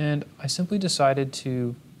 And I simply decided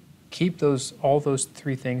to keep all those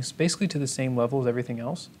three things basically to the same level as everything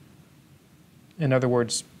else. In other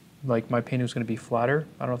words, like my painting was going to be flatter.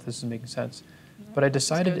 I don't know if this is making sense. No, but I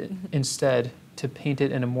decided instead to paint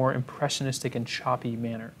it in a more impressionistic and choppy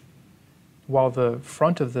manner, while the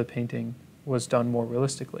front of the painting was done more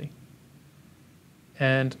realistically.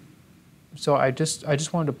 And so I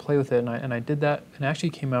just wanted to play with it, and I did that, and it actually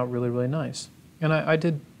came out really, really nice. And I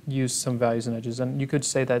did use some values and edges, and you could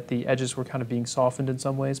say that the edges were kind of being softened in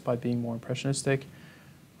some ways by being more impressionistic.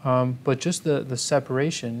 But just the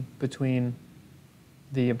separation between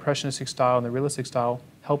the impressionistic style and the realistic style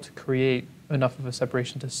helped create enough of a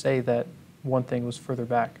separation to say that one thing was further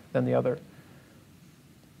back than the other.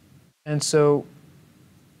 And so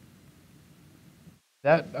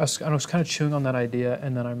I was kind of chewing on that idea,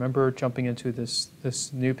 and then I remember jumping into this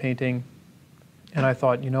new painting, and I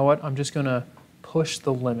thought, you know what, I'm just gonna push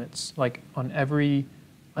the limits, like on every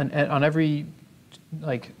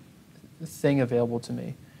like thing available to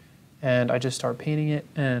me. And I just start painting it,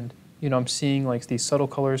 and I'm seeing like these subtle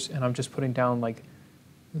colors, and I'm just putting down like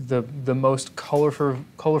the most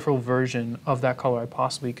colorful version of that color I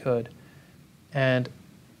possibly could. And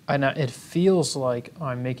it feels like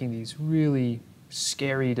I'm making these really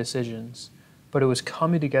scary decisions, but it was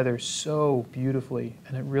coming together so beautifully,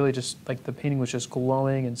 and it really just, like, the painting was just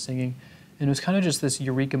glowing and singing, and it was kind of just this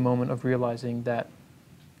eureka moment of realizing that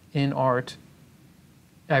in art,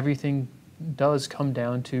 everything does come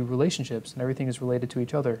down to relationships, and everything is related to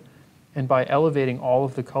each other. And by elevating all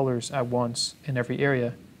of the colors at once in every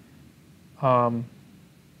area, all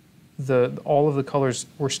of the colors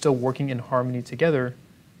were still working in harmony together,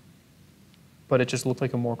 but it just looked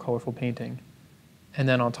like a more colorful painting. And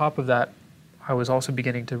then on top of that, I was also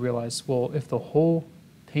beginning to realize, well, if the whole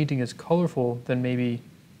painting is colorful, then maybe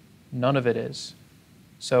none of it is.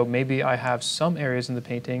 So maybe I have some areas in the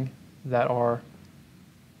painting that are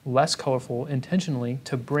less colorful intentionally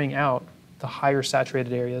to bring out the higher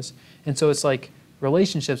saturated areas. And so it's like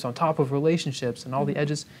relationships on top of relationships and all the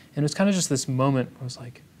edges. And it was kind of just this moment where I was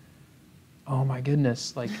like, oh my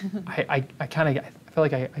goodness, like I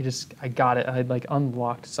felt like I got it. I had like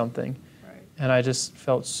unlocked something. Right. And I just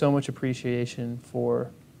felt so much appreciation for,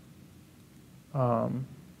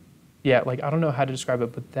 yeah, like I don't know how to describe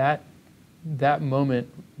it, but that moment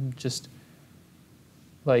just,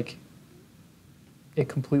 like, it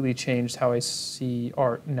completely changed how I see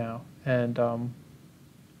art now. And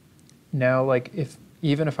now, like,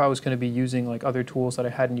 even if I was going to be using like other tools that I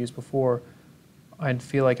hadn't used before, I'd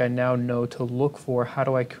feel like I now know to look for how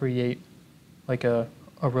do I create like a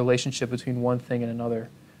relationship between one thing and another.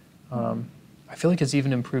 I feel like it's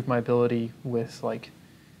even improved my ability with like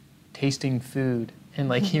tasting food and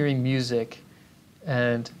like hearing music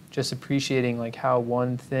and just appreciating like how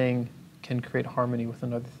one thing can create harmony with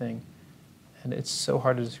another thing. And it's so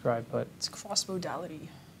hard to describe, but It's cross-modality.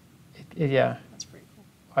 Yeah. That's pretty cool.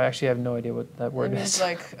 I actually have no idea what that word It means is.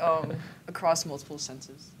 like across multiple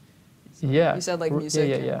senses. So Yeah. You said like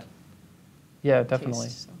music. Yeah, definitely.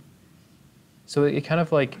 Taste, So it kind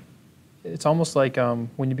of like, it's almost like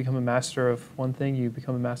when you become a master of one thing, you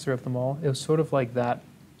become a master of them all. It was sort of like that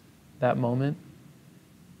moment.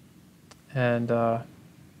 And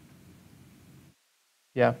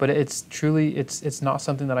yeah, but it's truly, it's not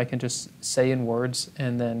something that I can just say in words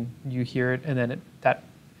and then you hear it and then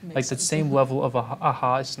like the same level of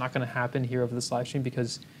aha, it's not going to happen here over this live stream,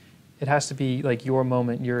 because it has to be like your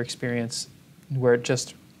moment, your experience, where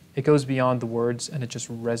it goes beyond the words and it just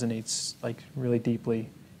resonates like really deeply.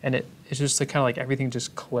 And it's just like, kind of like everything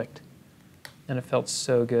just clicked. and it felt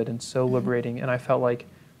so good and so liberating. And I felt like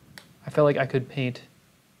I could paint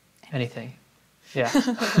anything. Yeah.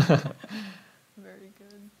 Very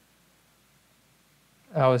good.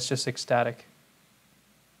 I was just ecstatic.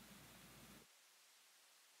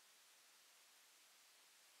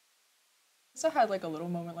 I also had like a little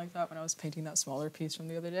moment like that when I was painting that smaller piece from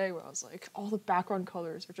the other day where I was like, all the background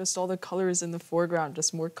colors or just all the colors in the foreground,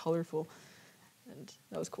 just more colorful. And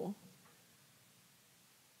that was cool.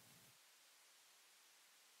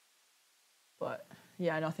 But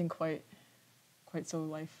yeah, nothing quite so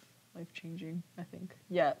life changing, I think.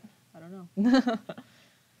 Yet. I don't know.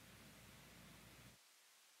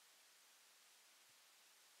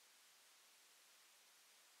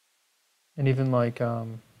 And even like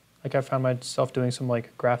I found myself doing some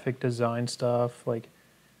like graphic design stuff, like,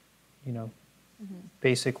 you know,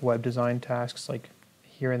 basic web design tasks like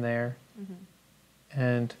here and there.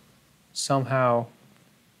 And somehow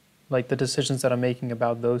like the decisions that I'm making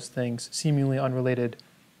about those things seemingly unrelated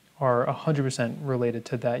are 100% related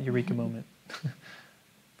to that eureka moment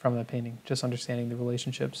from that painting, just understanding the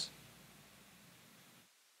relationships.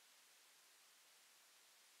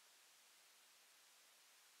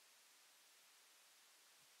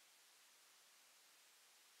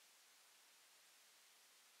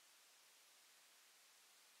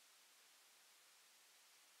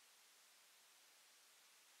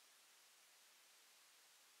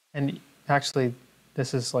 And actually,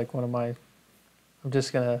 this is like one of my,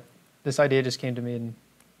 this idea just came to me and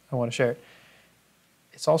I want to share it.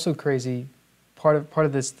 It's also crazy. Part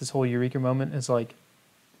of this whole eureka moment is like,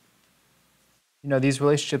 you know, these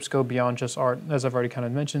relationships go beyond just art, as I've already kind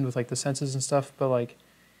of mentioned with like the senses and stuff, but like,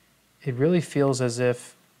 it really feels as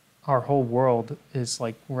if our whole world is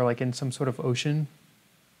like, we're like in some sort of ocean,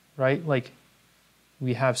 right? Like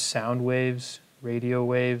we have sound waves, radio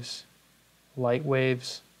waves, light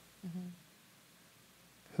waves,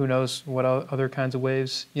 who knows what other kinds of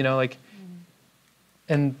waves, you know, like,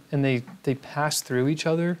 and they pass through each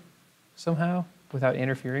other somehow without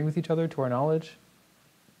interfering with each other to our knowledge.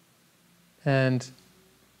 And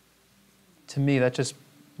to me, that just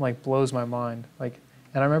like blows my mind. Like,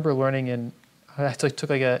 and I remember learning I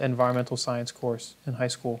took like an environmental science course in high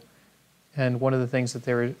school. And one of the things that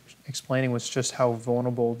they were explaining was just how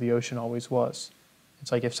vulnerable the ocean always was.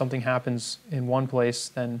 It's like if something happens in one place,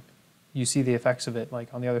 then you see the effects of it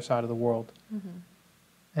like on the other side of the world.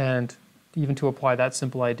 And even to apply that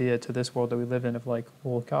simple idea to this world that we live in of like,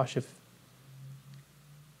 well, gosh,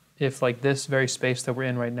 if like this very space that we're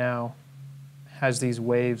in right now has these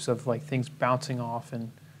waves of like things bouncing off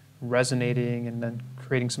and resonating and then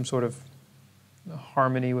creating some sort of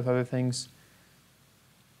harmony with other things.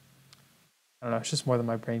 I don't know, it's just more than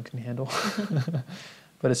my brain can handle.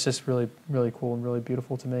 But it's just really, really cool and really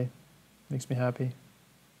beautiful to me. Makes me happy.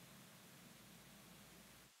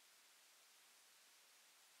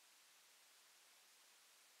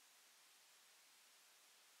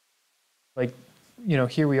 Like, you know,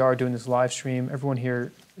 here we are doing this live stream. Everyone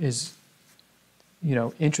here is, you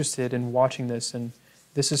know, interested in watching this. And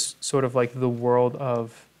this is sort of like the world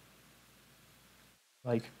of,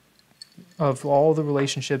 like, of all the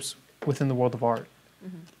relationships within the world of art.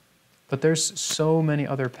 But there's so many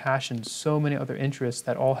other passions, so many other interests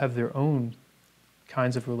that all have their own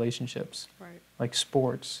kinds of relationships. Right. Like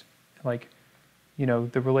sports, like, you know,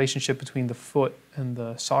 the relationship between the foot and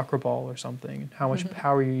the soccer ball or something, and how much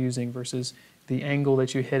power you're using versus the angle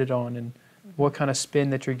that you hit it on and what kind of spin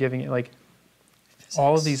that you're giving it. Like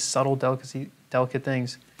all of these subtle delicate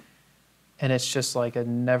things. And it's just like I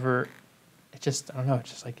don't know, it's just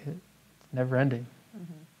like it's never ending.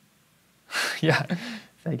 Yeah.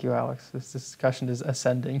 Thank you, Alex. This discussion is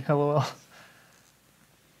ascending. LOL.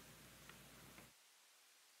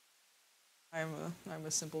 I'm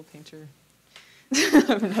a simple painter. I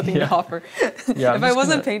have nothing to offer. Yeah, if I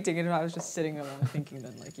wasn't painting and I was just sitting alone thinking,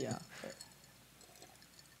 then like, yeah. But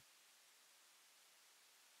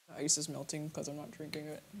the ice is melting because I'm not drinking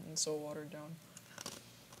it and it's so watered down.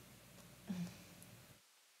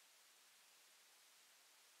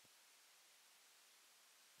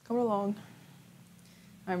 Coming along.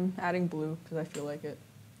 I'm adding blue because I feel like it.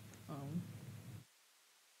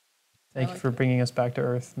 Thank you for bringing us back to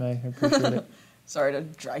Earth, May. I appreciate it. Sorry to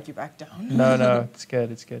drag you back down. No, it's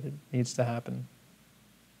good. It's good. It needs to happen.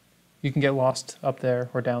 You can get lost up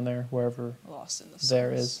there or down there, wherever Lost in the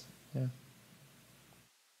there is. Yeah. We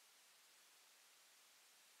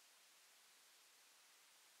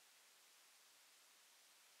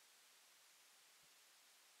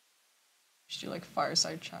should do like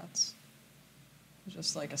fireside chats.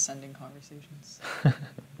 Just like ascending conversations.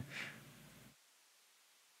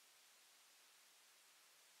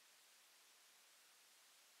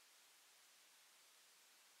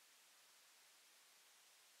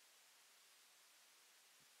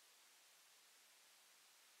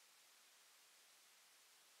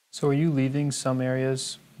 So are you leaving some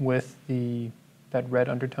areas with that red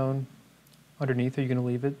undertone underneath? Are you going to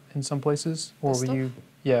leave it in some places? Or This will stuff? you,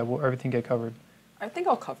 yeah, will everything get covered? I think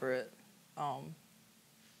I'll cover it.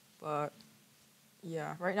 But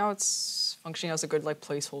yeah, right now it's functioning as a good like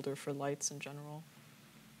placeholder for lights in general.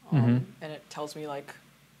 And it tells me like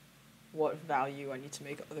what value I need to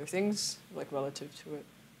make other things like relative to it,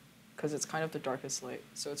 because it's kind of the darkest light.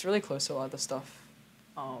 So it's really close to a lot of the stuff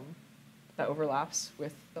that overlaps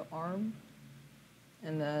with the arm.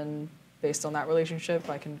 And then based on that relationship,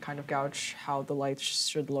 I can kind of gauge how the light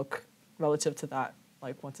should look relative to that,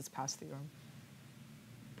 like once it's past the arm.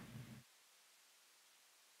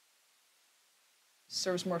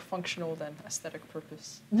 Serves more functional than aesthetic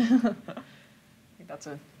purpose. I think that's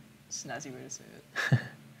a snazzy way to say it.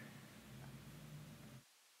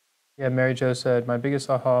 Yeah, Mary Jo said, my biggest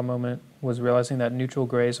aha moment was realizing that neutral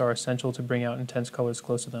grays are essential to bring out intense colors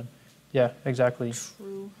close to them. Yeah, exactly.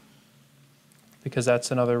 True. Because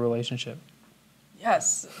that's another relationship.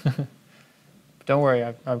 Yes. But don't worry,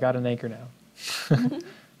 I've got an anchor now. I'm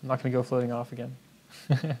not going to go floating off again.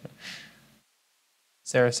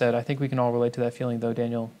 Sarah said, I think we can all relate to that feeling, though,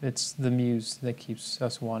 Daniel. It's the muse that keeps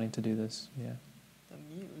us wanting to do this. Yeah. The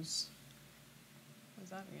muse. What does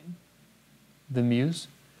that mean? The muse?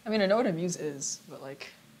 I mean, I know what a muse is, but like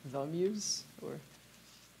the muse or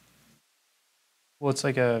Well, it's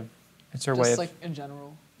like it's her just way of... like in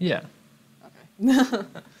general. Yeah. Okay.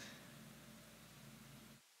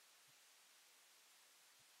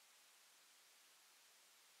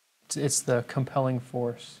 It's the compelling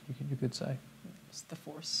force, you could say. It's the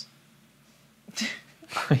force.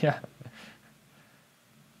 Yeah.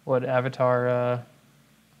 What, Avatar,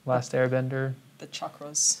 Last Airbender, The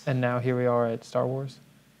chakras. and now here we are at Star Wars?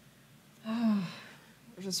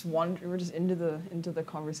 We're just into the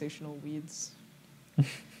conversational weeds.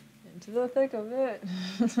 Into the thick of it.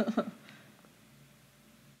 This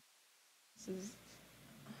is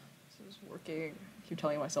working. I keep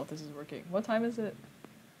telling myself this is working. What time is it?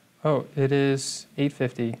 Oh, it is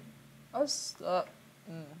 8:50. Oh,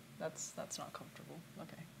 that's not comfortable.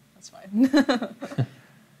 Okay, that's fine.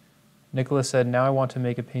 Nicholas said, now I want to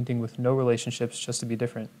make a painting with no relationships just to be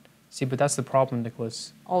different. See, but that's the problem,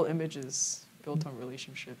 Nicholas. All images built on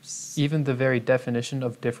relationships. Even the very definition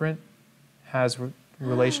of different has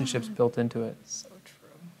relationships built into it. So true.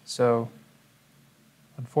 So,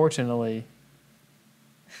 unfortunately,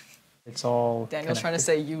 it's all Daniel's trying to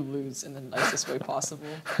say you lose in the nicest way possible.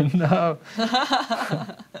 No.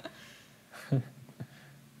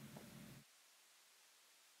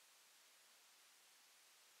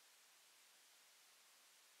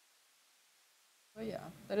 But yeah,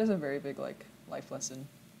 that is a very big like life lesson.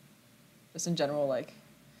 Just in general, like,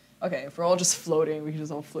 okay, if we're all just floating, we can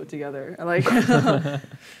just all float together. And like,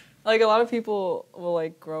 like a lot of people will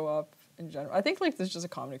like grow up in general. I think like there's just a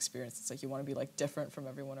common experience. It's like you want to be like different from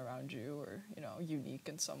everyone around you, or you know, unique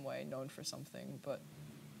in some way, known for something. But,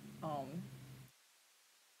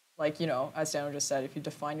 like you know, as Daniel just said, if you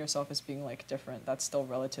define yourself as being like different, that's still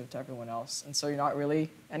relative to everyone else, and so you're not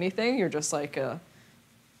really anything. You're just like a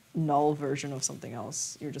null version of something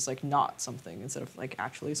else. You're just like not something instead of like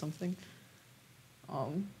actually something.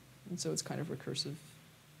 And so it's kind of recursive.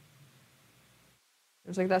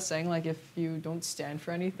 There's like that saying, like if you don't stand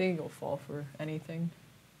for anything, you'll fall for anything,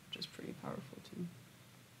 which is pretty powerful too.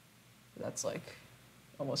 But that's like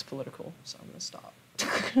almost political, so I'm gonna stop.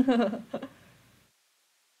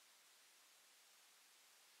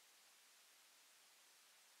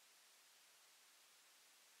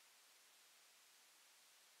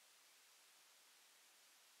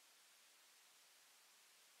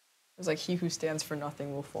 It's like he who stands for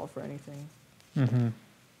nothing will fall for anything. Mm-hmm.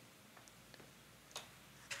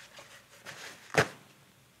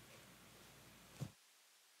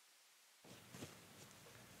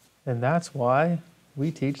 And that's why we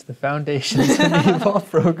teach the foundations in the Evolve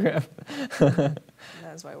program. And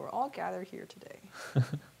that's why we're all gathered here today.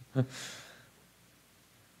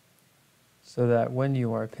 So that when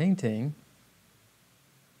you are painting,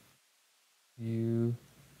 you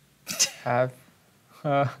have...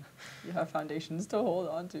 You have foundations to hold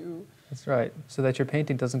on to. That's right. So that your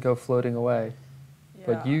painting doesn't go floating away,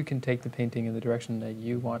 but Yeah. you can take the painting in the direction that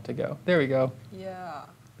you want to go. There we go. Yeah.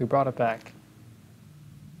 We brought it back.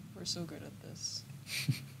 We're so good at this.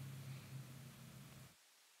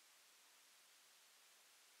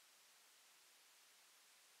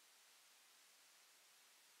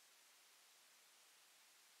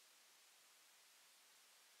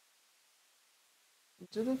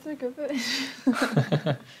 To the thick of it.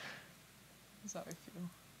 That's how I feel.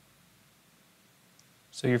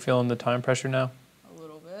 So you're feeling the time pressure now? A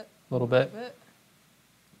little bit. A little bit?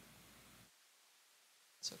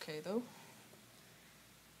 It's okay though.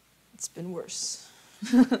 It's been worse.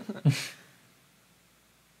 I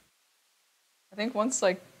think once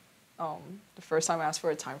like the first time I asked for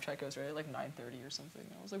a time check, it was already like 9:30 or something.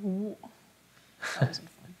 I was like, whoa. That wasn't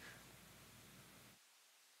fun.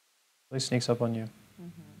 Really sneaks up on you.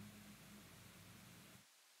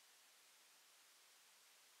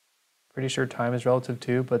 Pretty sure time is relative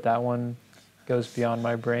too, but that one goes beyond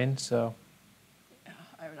my brain, so. Yeah,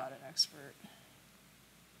 I'm not an expert.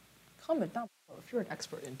 Comment down below if you're an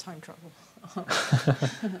expert in time travel.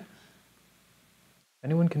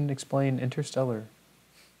 Anyone can explain Interstellar.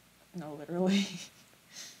 No, literally.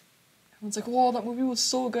 Everyone's like, "Whoa, that movie was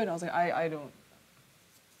so good." I was like, I don't.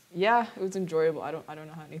 Yeah, it was enjoyable. I don't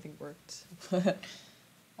know how anything worked, but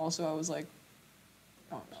also I was like,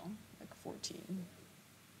 I don't know, like 14.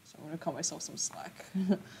 So I'm gonna cut myself some slack.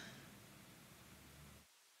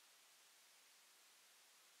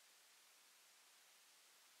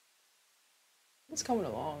 It's coming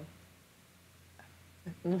along.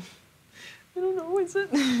 I don't know, is it?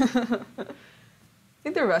 I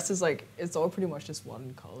think the rest is like, it's all pretty much just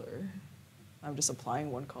one color. I'm just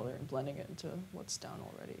applying one color and blending it into what's down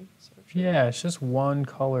already. Sort of shit. Yeah, it's just one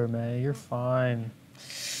color, May. You're fine.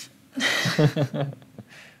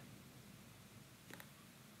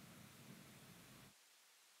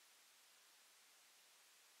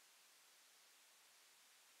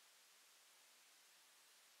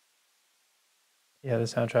 Yeah, the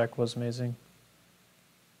soundtrack was amazing.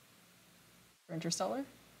 For Interstellar?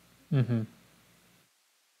 Mm-hmm.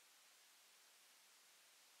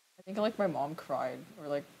 I think like my mom cried, or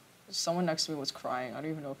like someone next to me was crying. I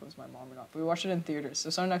don't even know if it was my mom or not. But we watched it in theaters,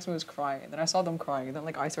 so someone next to me was crying, and then I saw them crying, and then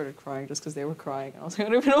like I started crying just because they were crying, and I was like,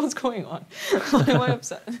 I don't even know what's going on. Why am I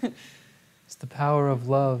upset? It's the power of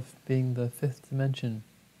love being the fifth dimension.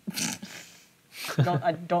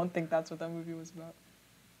 I don't think that's what that movie was about.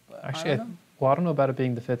 But Actually, I don't know. well, I don't know about it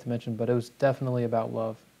being the fifth dimension, but it was definitely about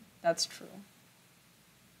love. That's true.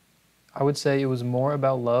 I would say it was more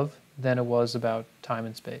about love than it was about time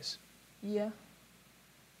and space. Yeah.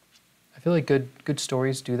 I feel like good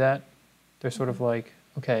stories do that. They're sort of like,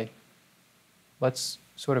 okay, let's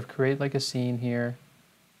sort of create like a scene here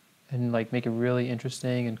and like make it really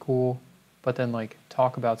interesting and cool, but then like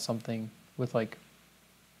talk about something with like,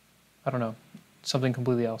 I don't know, something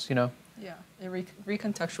completely else, you know? Yeah. It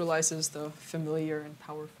recontextualizes the familiar and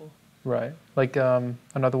powerful. Right. Like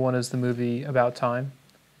another one is the movie About Time.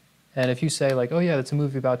 And if you say like, oh yeah, it's a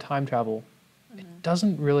movie about time travel, it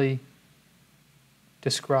doesn't really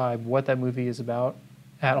describe what that movie is about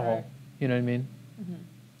at all. You know what I mean?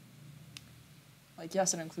 Like,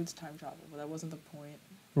 yes, it includes time travel, but that wasn't the point.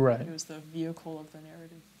 Right. It was the vehicle of the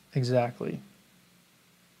narrative. Exactly.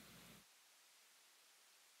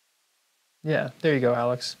 Yeah, there you go,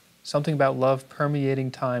 Alex. Something about love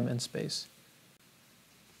permeating time and space.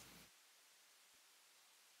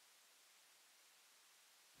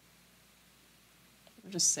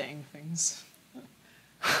 We're just saying things.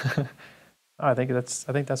 I think that's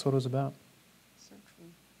what it was about. So true.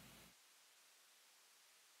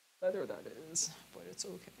 Whether that is, but it's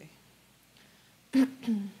okay.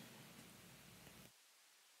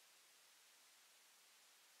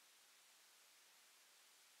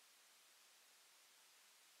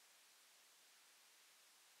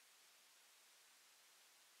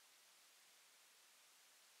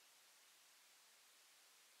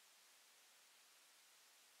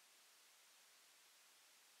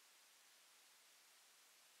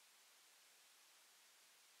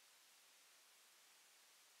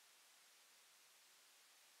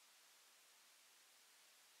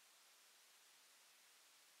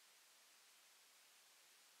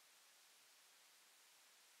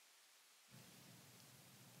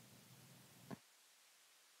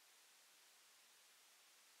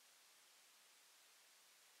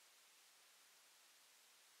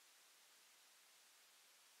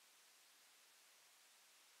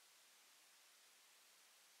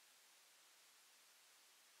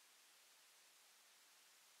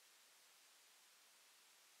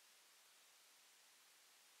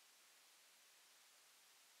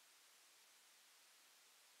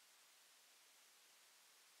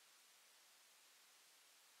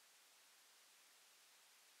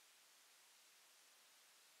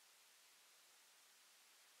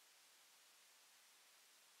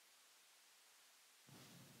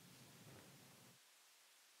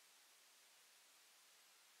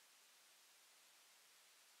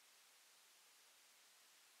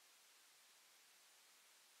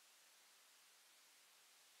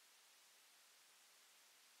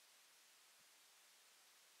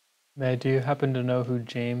 May, do you happen to know who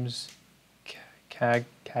James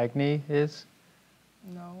Cagney is?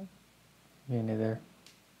 No. Me neither.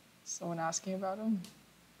 Someone asking about him?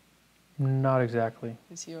 Not exactly.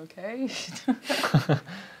 Is he okay?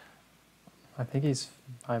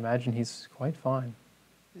 I imagine he's quite fine.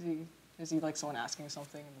 Is he like someone asking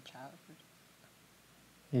something in the chat?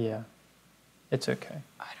 Yeah. It's okay.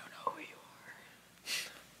 I don't know who you are.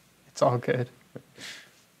 It's all good.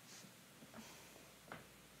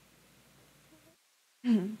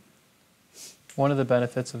 One of the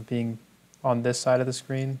benefits of being on this side of the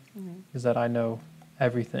screen is that I know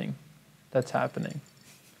everything that's happening.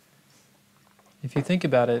 If you think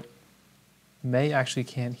about it, May actually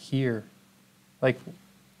can't hear. Like,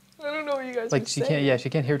 I don't know what you guys like are she saying. can't. Yeah, she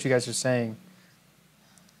can't hear what you guys are saying.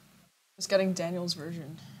 Just getting Daniel's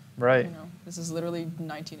version. Right. You know, this is literally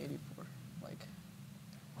 1984. Like,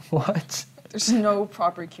 What? there's no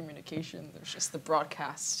proper communication. There's just the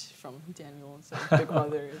broadcast from Daniel instead of Big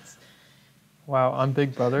Brother. It's Wow, I'm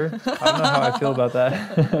Big Brother. I don't know how I feel about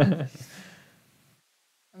that.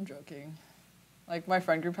 I'm joking. Like, my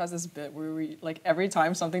friend group has this bit where we, like, every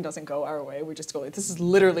time something doesn't go our way, we just go like, this is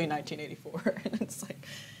literally 1984. And it's like,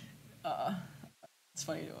 it's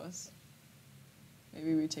funny to us.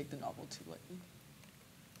 Maybe we take the novel too lightly.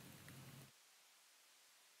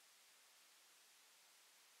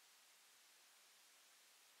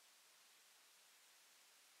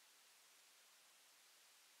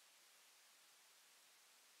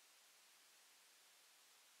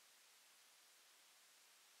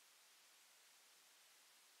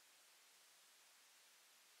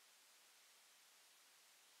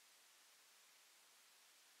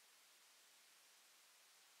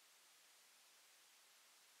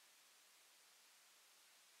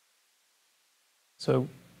 So,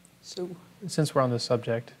 since we're on this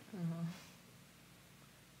subject,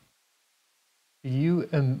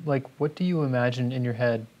 what do you imagine in your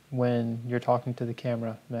head when you're talking to the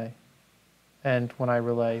camera, May? And when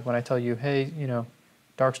I tell you, hey,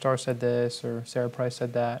 Dark Star said this or Sarah Price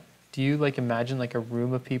said that, do you like imagine like a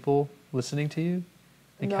room of people listening to you?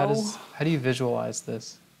 Like No. how do you visualize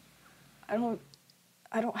this? I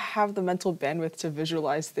don't have the mental bandwidth to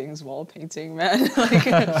visualize things while painting, man. Like,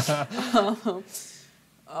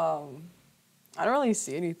 I don't really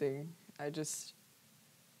see anything. I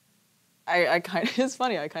kind of, it's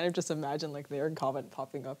funny, I kind of just imagine like their comment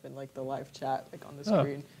popping up in like the live chat, like on the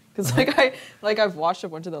screen. Because I've watched a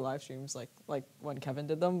bunch of the live streams, like when Kevin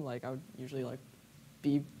did them, like I would usually like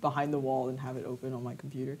be behind the wall and have it open on my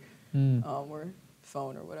computer or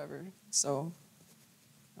phone or whatever. So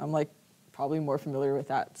I'm like probably more familiar with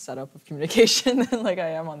that setup of communication than like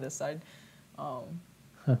I am on this side.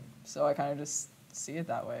 So I kind of just see it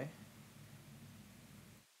that way.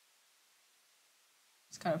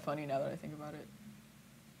 It's kind of funny now that I think about it.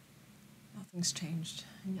 Nothing's changed,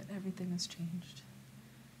 and yet everything has changed.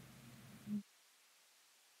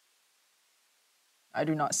 I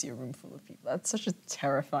do not see a room full of people. That's such a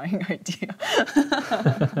terrifying idea.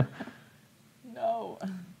 No.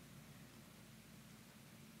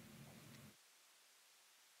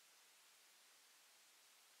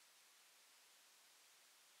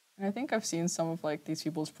 And I think I've seen some of like these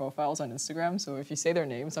people's profiles on Instagram. So if you say their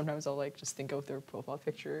name, sometimes I'll like just think of their profile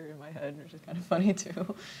picture in my head, which is kind of funny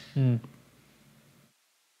too.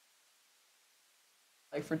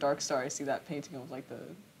 Like for Dark Star, I see that painting of like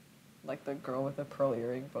the girl with the pearl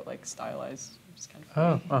earring, but like stylized, which is kind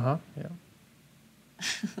of funny. Yeah.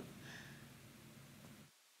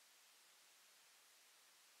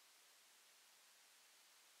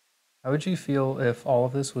 How would you feel if all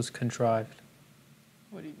of this was contrived?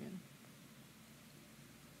 What do you mean?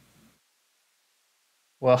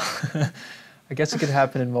 Well, I guess it could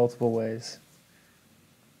happen in multiple ways.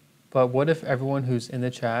 But what if everyone who's in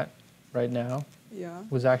the chat right now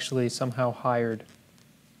was actually somehow hired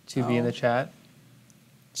to be in the chat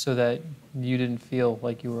so that you didn't feel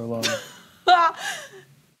like you were alone?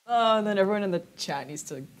 And then everyone in the chat needs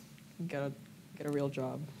to get a real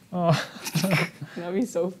job. Oh. That'd be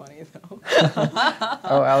so funny though.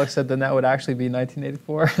 Oh, Alex said then that would actually be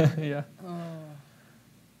 1984. Yeah.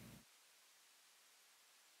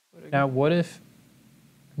 Now, what if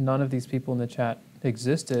none of these people in the chat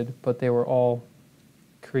existed, but they were all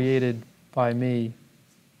created by me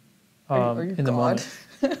are you in the God?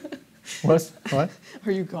 moment? What?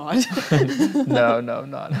 Are you God? No,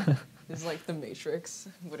 not. It's like The Matrix,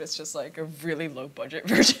 but it's just like a really low budget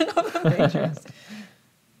version of The Matrix.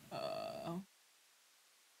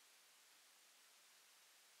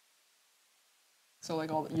 So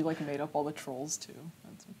like you like made up all the trolls too.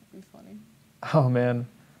 That's pretty funny. Oh man,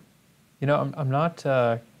 I'm not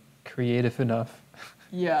creative enough.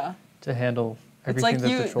 Yeah. To handle It's everything like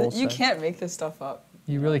that the trolls you said. can't make this stuff up.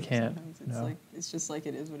 You really can't. Sometimes it's No. like it's just like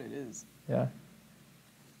it is what it is. Yeah.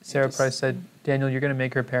 Sarah just- Price said, Daniel, you're going to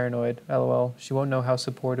make her paranoid. LOL. She won't know how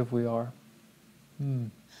supportive we are.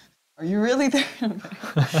 Are you really there?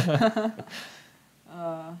 Okay.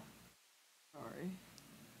 Sorry.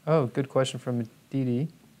 Oh, good question from Dee.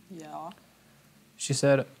 Yeah. She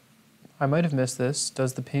said, I might have missed this.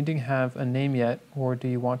 Does the painting have a name yet, or do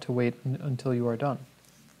you want to wait until you are done?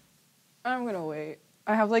 I'm gonna wait.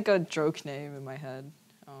 I have like a joke name in my head,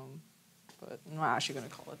 but I'm not actually gonna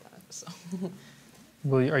call it that. So.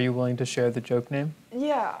 Are you willing to share the joke name?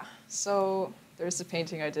 Yeah. So there's a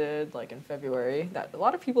painting I did like in February that a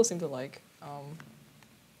lot of people seem to like.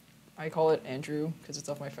 I call it Andrew because it's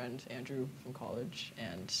of my friend Andrew from college,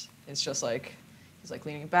 and it's just like he's like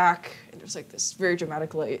leaning back, and there's like this very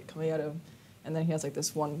dramatic light coming at him, and then he has like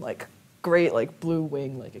this one like great like blue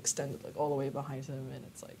wing like extended like all the way behind him, and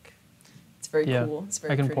it's like it's very cool. It's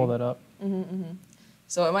very I can pretty. pull that up.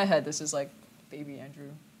 So in my head, this is like baby Andrew.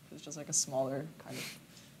 It's just like a smaller kind of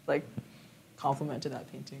like compliment to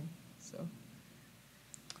that painting. So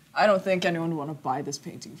I don't think anyone would want to buy this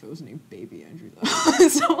painting if it was named Baby Andrew though.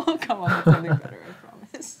 So I'll come up with something better, I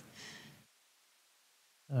promise.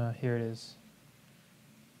 Here it is.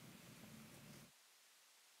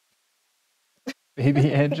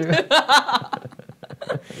 Baby Andrew.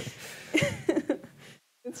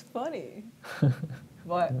 It's funny,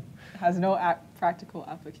 but has no practical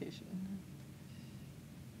application.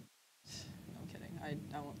 No, I'm kidding.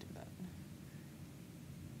 I won't do that.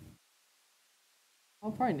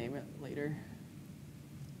 I'll probably name it later.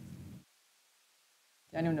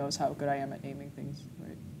 Daniel knows how good I am at naming things,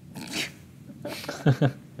 right?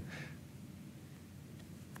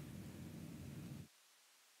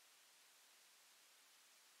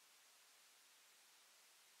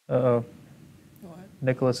 Uh-oh. What?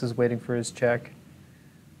 Nicholas is waiting for his check.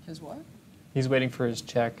 His what? He's waiting for his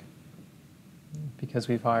check because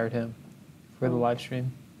we've hired him for the live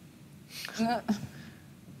stream.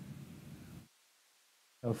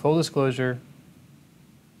 No, full disclosure,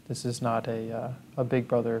 this is not a Big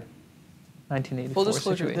Brother 1984 Full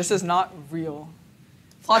disclosure, situation. this is not real.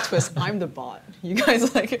 Plot twist, I'm the bot. You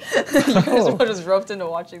guys like, you guys were just roped into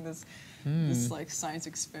watching this like science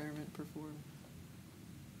experiment perform.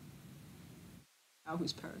 Now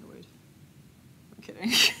who's paranoid? I'm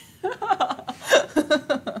kidding.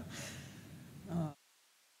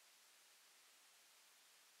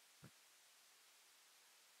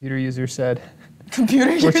 Computer user said,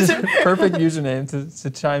 Computer which is user. a perfect username to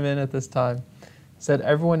chime in at this time. Said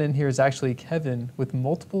everyone in here is actually Kevin with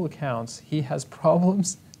multiple accounts. He has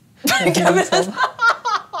problems. Kevin has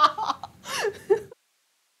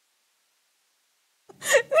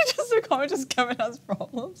just a comment, just Kevin has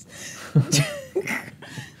problems.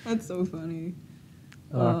 That's so funny.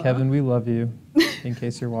 Kevin, we love you, in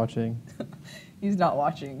case you're watching. He's not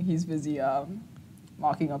watching. He's busy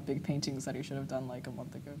mocking up big paintings that he should have done like a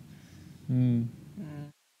month ago.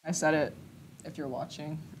 I said it, if you're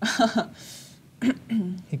watching.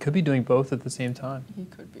 He could be doing both at the same time. He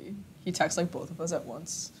could be. He texts like both of us at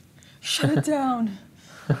once. Shut it down.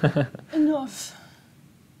 Enough.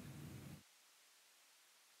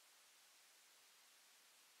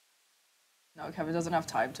 No, Kevin doesn't have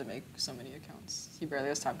time to make so many accounts. He barely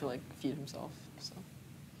has time to like feed himself, so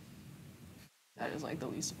that is like the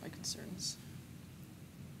least of my concerns.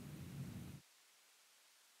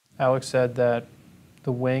 Alex said that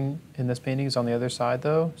the wing in this painting is on the other side,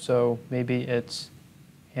 though, so maybe it's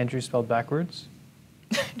Andrew spelled backwards.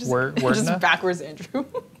 Just backwards Andrew.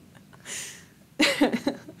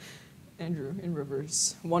 Andrew in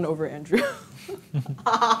reverse. 1 over Andrew.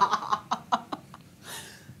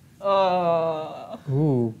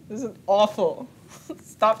 Ooh. This is awful.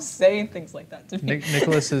 Stop saying things like that to me.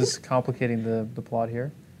 Nicholas is complicating the plot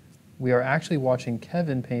here. We are actually watching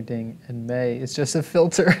Kevin painting, and May is just a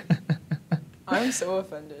filter. I'm so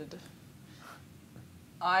offended.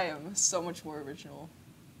 I am so much more original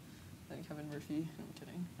than Kevin Murphy. I'm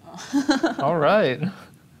kidding. All right.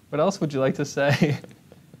 What else would you like to say?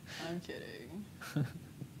 I'm kidding.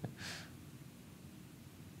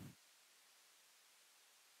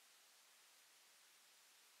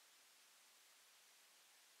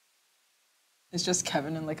 It's just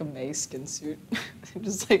Kevin in like a May skin suit.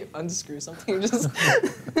 Just like unscrew something. Just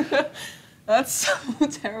that's so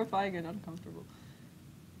terrifying and uncomfortable.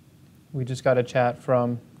 We just got a chat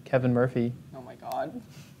from Kevin Murphy. Oh my god.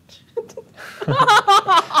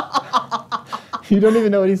 You don't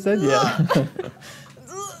even know what he said yet.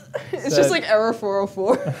 It's just like error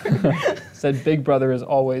 404. Said Big Brother is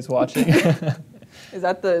always watching. Is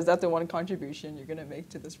that the one contribution you're gonna make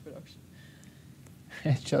to this production?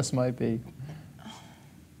 It just might be.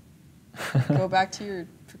 Go back to your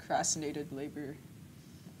procrastinated labor.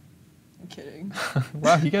 I'm kidding.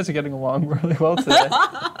 Wow, you guys are getting along really well today.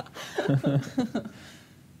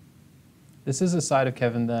 This is a side of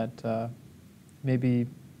Kevin that maybe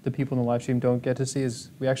the people in the live stream don't get to see, is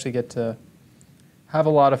we actually get to have a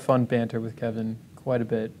lot of fun banter with Kevin quite a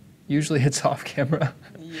bit. Usually it's off camera.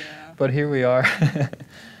 Yeah. But here we are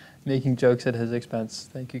making jokes at his expense.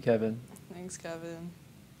 Thank you, Kevin. Thanks, Kevin.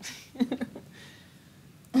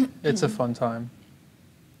 It's a fun time.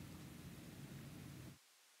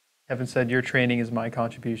 Kevin said, your training is my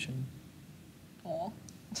contribution. Aw.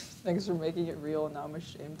 Thanks for making it real, and now I'm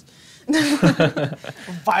ashamed.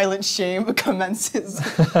 Violent shame commences.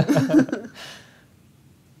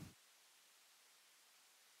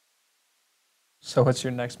 So what's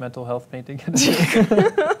your next mental health painting going to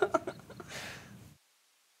be?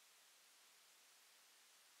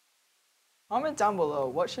 Comment down below,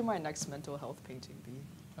 what should my next mental health painting be?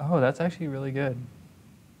 Oh, that's actually really good.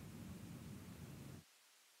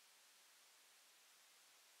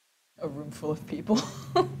 A room full of people.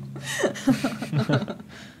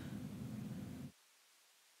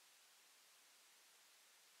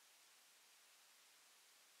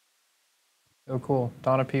 Oh, cool.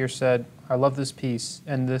 Donna Pierce said, I love this piece,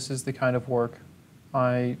 and this is the kind of work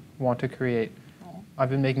I want to create. Oh. I've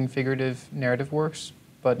been making figurative narrative works,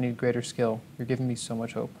 but need greater skill. You're giving me so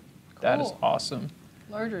much hope. Cool. That is awesome.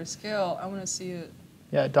 Larger scale. I want to see it.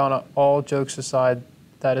 Yeah, Donna, all jokes aside,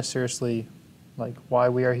 that is seriously like why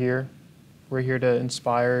we are here. We're here to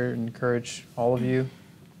inspire and encourage all of you.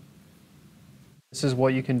 This is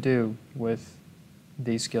what you can do with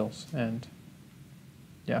these skills. And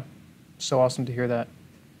yeah, so awesome to hear that.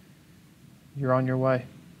 You're on your way.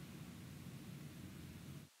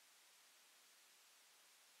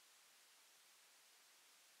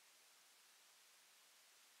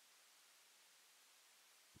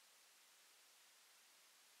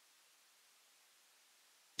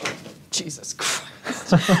 Jesus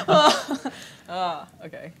Christ.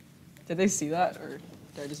 Okay. Did they see that, or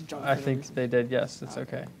did I just jump? I think they did, yes, it's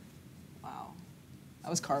okay. Wow. That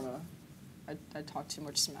was karma. I talked too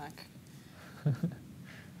much smack.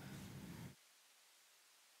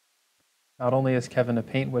 Not only is Kevin a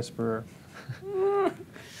paint whisperer.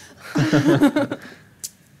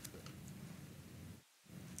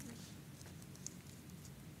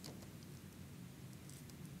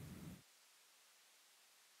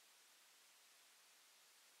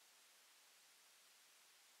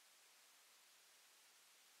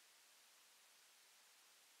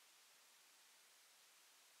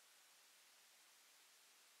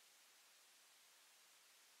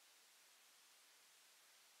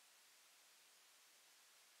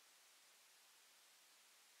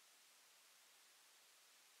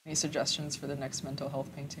 Any suggestions for the next mental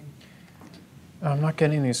health painting? I'm not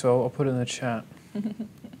getting these, so I'll put it in the chat.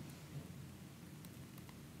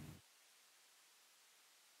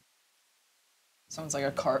 Sounds like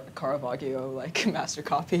a Caravaggio like master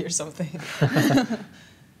copy or something.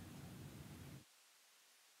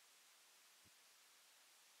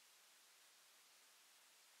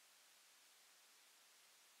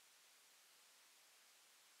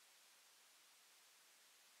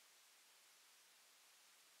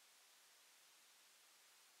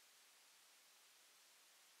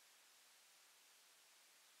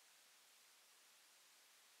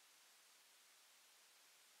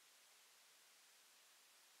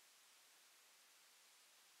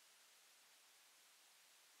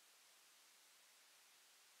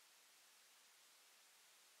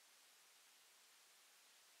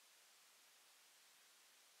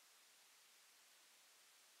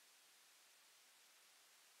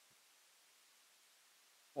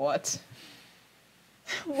 What?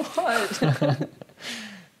 What?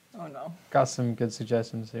 Oh no. Got some good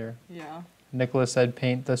suggestions here. Yeah. Nicholas said,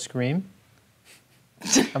 paint the scream.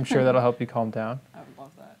 I'm sure that'll help you calm down. I would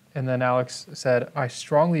love that. And then Alex said, I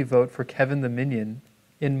strongly vote for Kevin the Minion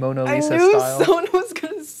in Mona Lisa I knew style. someone was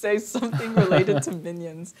going to say something related to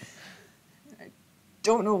Minions. I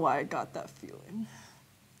don't know why I got that feeling.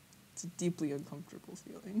 It's a deeply uncomfortable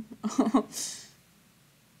feeling.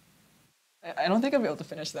 I don't think I'll be able to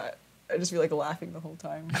finish that. I'd just be like laughing the whole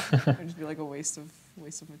time. It'd just be like a waste of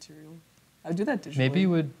material. I'd do that digitally. Maybe it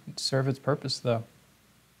would serve its purpose, though.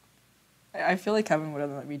 I feel like Kevin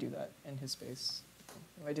wouldn't let me do that in his space.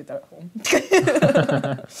 If I did that at home.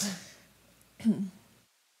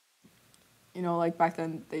 You know, like back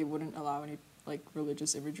then they wouldn't allow any like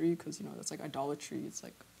religious imagery because, you know, that's like idolatry. It's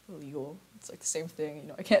like illegal. It's like the same thing. You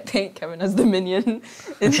know, I can't paint Kevin as the minion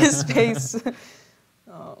in his space.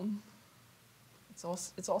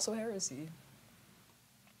 It's also heresy.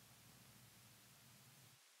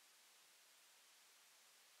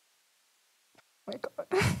 my God.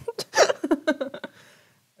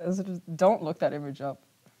 Don't look that image up.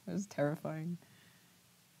 It's terrifying.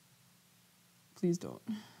 Please don't.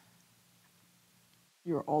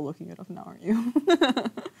 You're all looking it up now, aren't you?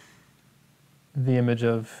 The image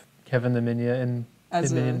of Kevin the Minya in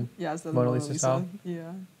As Minion as the Mona Lisa style.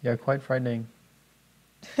 Yeah. Yeah, quite frightening.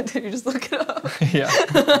 Did you just look it up? Yeah.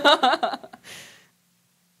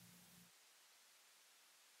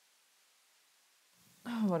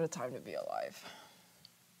 Oh, what a time to be alive.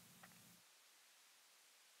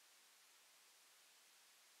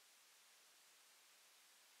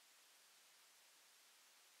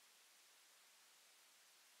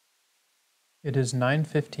 It is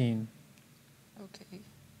 9:15. Okay.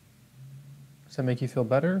 Does that make you feel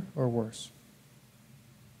better or worse?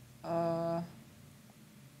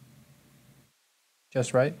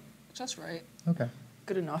 Just right? Just right. Okay.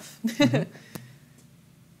 Good enough.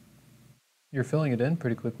 You're filling it in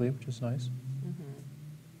pretty quickly, which is nice.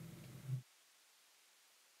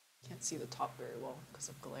 Can't see the top very well because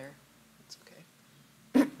of glare. It's okay.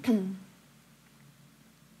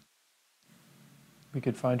 We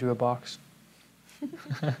could find you a box.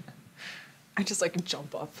 I just like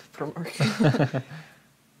jump up from work.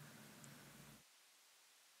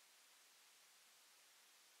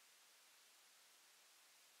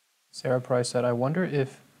 Sarah Price said, I wonder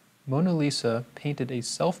if Mona Lisa painted a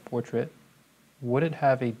self-portrait, would it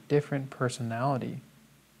have a different personality?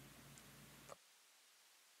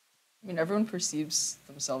 I mean, everyone perceives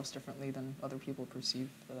themselves differently than other people perceive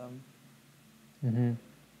them. Mm-hmm.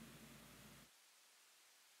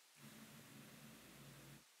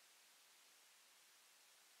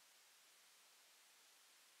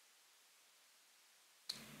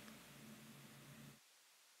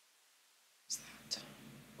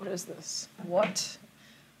 What is this? What?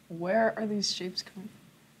 Where are these shapes coming from?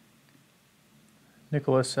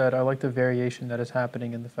 Nicholas said, I like the variation that is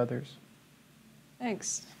happening in the feathers.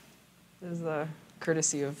 Thanks. This is the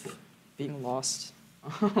courtesy of being lost.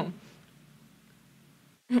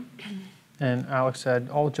 And Alex said,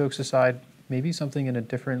 all jokes aside, maybe something in a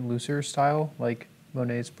different, looser style, like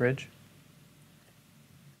Monet's bridge.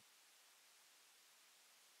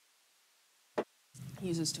 He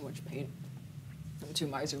uses too much paint. I'm too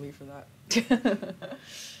miserly for that.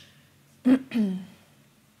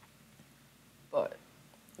 But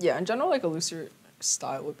yeah, in general, like a looser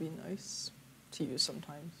style would be nice to use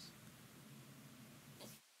sometimes.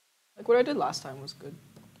 Like what I did last time was good,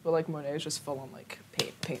 but like Monet is just full on like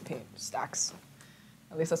paint, stacks.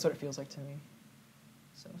 At least that's what it feels like to me.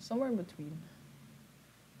 So somewhere in between.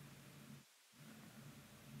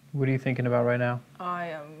 What are you thinking about right now?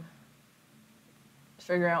 I am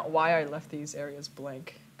figuring out why I left these areas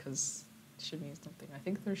blank, because it should mean something. I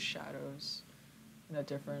think there's shadows in a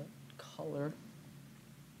different color.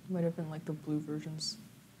 It might have been like the blue versions.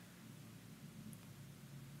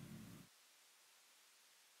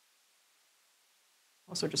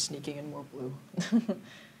 Also just sneaking in more blue.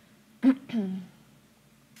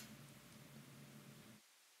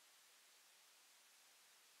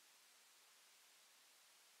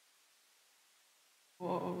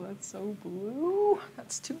 Whoa, that's so blue.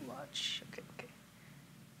 That's too much. Okay.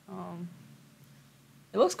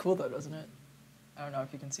 It looks cool though, doesn't it? I don't know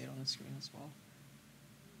if you can see it on the screen as well.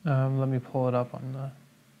 Let me pull it up on the...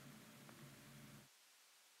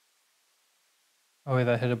 Oh, wait,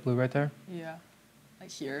 that hit a blue right there? Yeah, like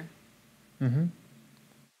here. Mm-hmm.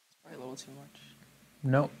 It's probably a little too much.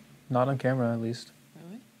 Nope, not on camera at least.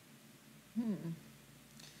 Really?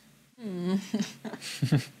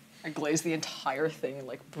 I glaze the entire thing in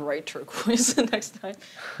like bright turquoise the next time.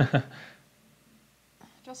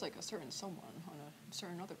 Just like a certain someone on a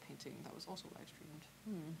certain other painting that was also live streamed.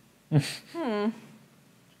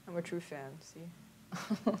 I'm a true fan, see?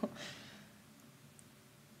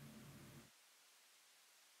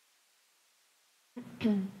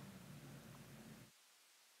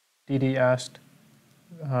 Dee Dee asked,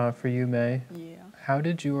 for you, May, Yeah. how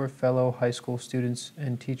did your fellow high school students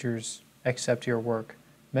and teachers accept your work?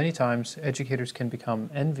 Many times, educators can become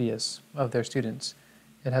envious of their students.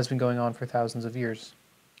 It has been going on for thousands of years.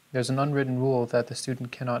 There's an unwritten rule that the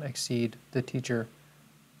student cannot exceed the teacher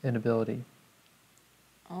in ability.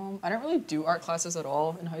 I didn't really do art classes at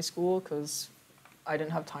all in high school because I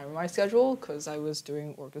didn't have time in my schedule because I was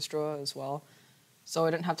doing orchestra as well. So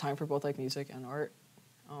I didn't have time for both like music and art.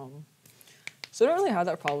 So I don't really have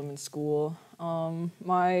that problem in school.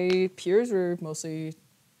 My peers were mostly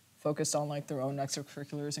focused on like their own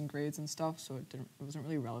extracurriculars and grades and stuff, so it wasn't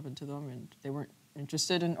really relevant to them, and they weren't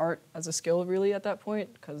interested in art as a skill really at that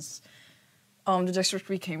point because The district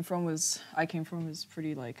I came from was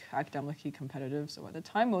pretty like academically competitive. So at the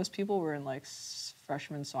time, most people were in like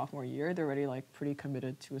freshman, sophomore year. They're already like pretty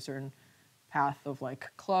committed to a certain path of like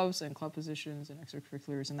clubs and club positions and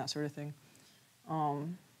extracurriculars and that sort of thing.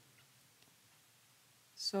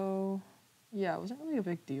 So yeah, it wasn't really a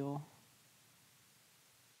big deal.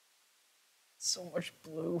 So much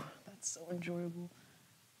blue. That's so enjoyable.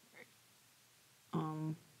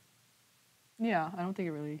 Yeah, I don't think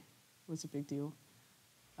it really was a big deal,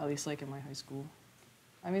 at least like in my high school.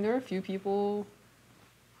 I mean, there were a few people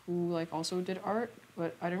who like also did art,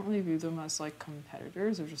 but I didn't really view them as like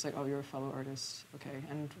competitors. It was just like, oh, you're a fellow artist, okay.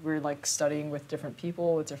 And we're like studying with different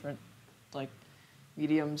people with different like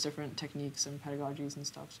mediums, different techniques and pedagogies and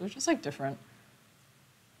stuff. So it's just like different.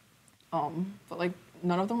 But like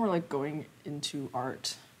none of them were like going into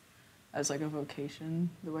art as like a vocation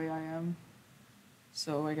the way I am.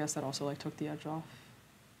 So I guess that also like took the edge off.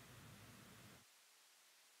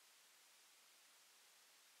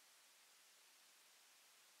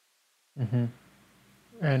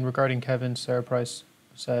 And regarding Kevin, Sarah Price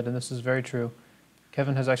said, and this is very true,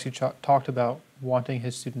 Kevin has actually talked about wanting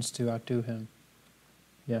his students to outdo him.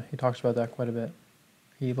 Yeah, he talks about that quite a bit.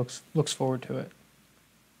 He looks forward to it.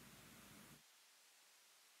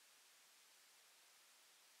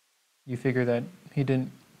 You figure that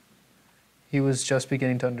he was just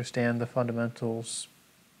beginning to understand the fundamentals.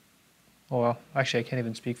 Well, actually, I can't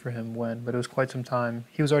even speak for him when, but it was quite some time.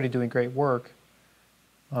 He was already doing great work,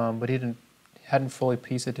 but he hadn't fully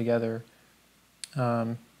pieced it together.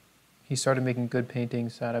 He started making good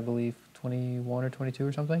paintings at, I believe, 21 or 22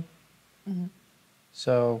 or something. Mm-hmm.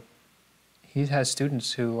 So he has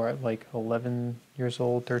students who are like 11 years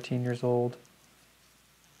old, 13 years old,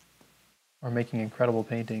 are making incredible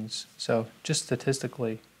paintings. So just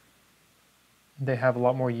statistically, they have a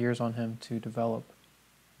lot more years on him to develop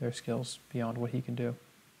their skills beyond what he can do.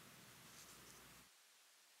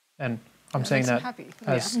 And I'm saying that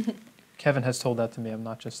as Kevin has told that to me. I'm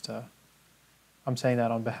not just, I'm saying that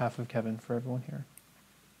on behalf of Kevin for everyone here.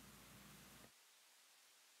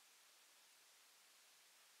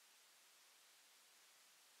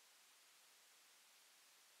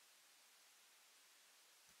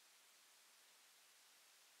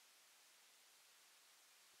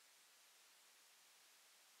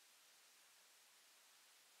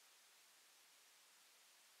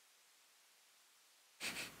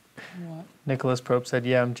 What? Nicholas Probe said,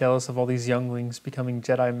 yeah, I'm jealous of all these younglings becoming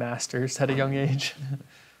Jedi Masters at a young age.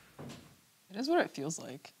 It is what it feels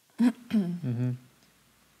like. Mm-hmm.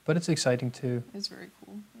 But it's exciting too. It's very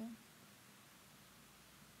cool, yeah.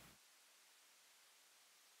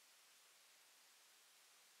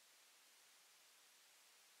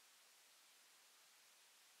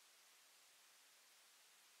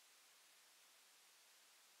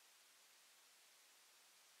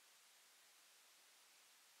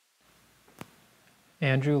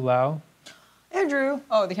 Andrew Lau. Andrew!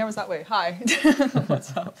 Oh, the camera's that way. Hi.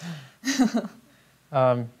 What's up?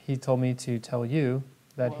 He told me to tell you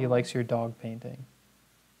that he Whoa. likes your dog painting.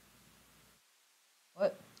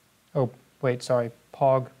 What? Oh, wait, sorry.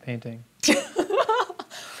 Pog painting.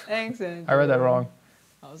 Thanks, Andrew. I read that wrong.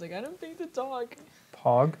 I was like, I didn't paint the dog.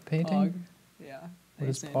 Pog painting? Pog. Yeah. What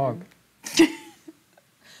is Thanks, Pog?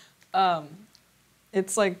 Andrew.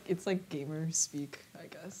 It's like gamer speak, I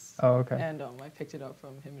guess. Oh, okay. And I picked it up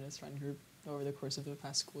from him and his friend group over the course of the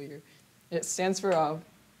past school year. It stands for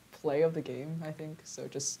play of the game, I think. So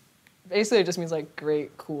just basically it just means like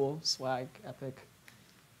great, cool, swag, epic.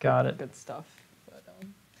 Got it. Good stuff. But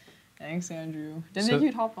thanks, Andrew. Didn't think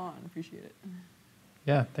you'd hop on. Appreciate it.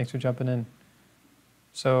 Yeah, thanks for jumping in.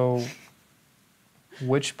 So,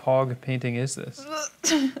 which Pog painting is this?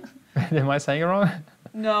 Am I saying it wrong?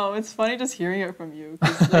 No, it's funny just hearing it from you.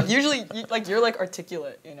 'Cause, like, usually, you're like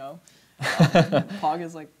articulate, you know. Pog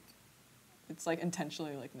is like, it's like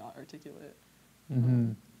intentionally like not articulate.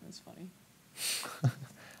 Mm-hmm. It's funny.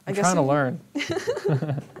 I'm trying to learn.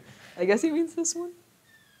 I guess he means this one.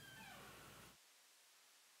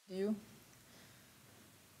 Do you?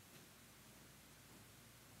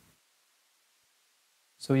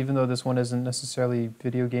 So even though this one isn't necessarily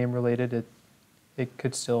video game related, it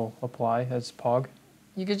could still apply as Pog.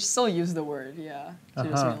 You could still use the word, yeah. To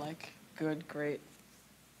just mean like good, great,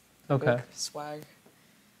 okay, swag.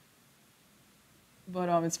 But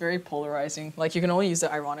it's very polarizing. Like you can only use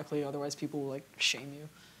it ironically, otherwise people will like shame you.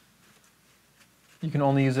 You can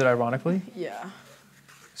only use it ironically? Yeah.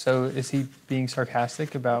 So is he being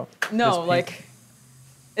sarcastic about? No, like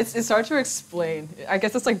it's hard to explain. I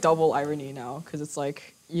guess it's like double irony now because it's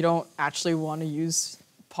like you don't actually want to use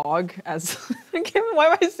pog as why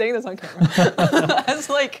am I saying this on camera? As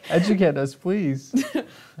like Educate us, please.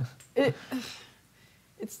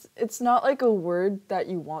 it's not like a word that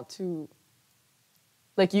you want to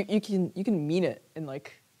like you can mean it in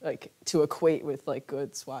like to equate with like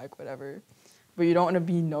good swag, whatever. But you don't want to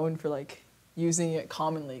be known for like using it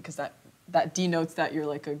commonly because that denotes that you're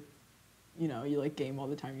like you like game all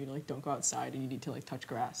the time, you like don't go outside and you need to like touch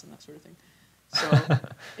grass and that sort of thing. So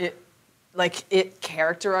it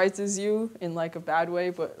characterizes you in like a bad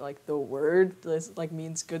way, but like the word like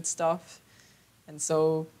means good stuff. And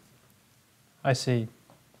so I see.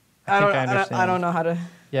 I understand. don't know how to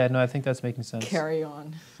Yeah, no, I think that's making sense. carry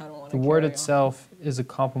on. I don't want to The word itself is a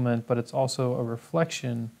compliment, but it's also a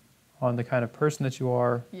reflection on the kind of person that you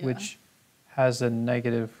are, which has a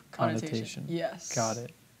negative connotation. Yes. Got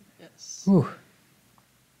it. Yes. Whew.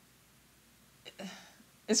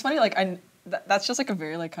 It's funny, like that's just like a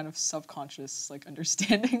very like kind of subconscious like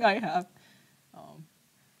understanding I have at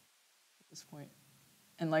this point.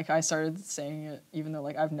 And like I started saying it even though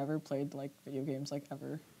like I've never played like video games like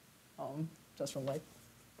ever, just from like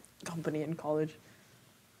company in college.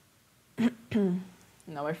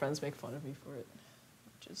 Now my friends make fun of me for it,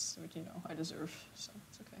 which you know I deserve, so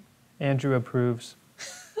it's okay. Andrew approves.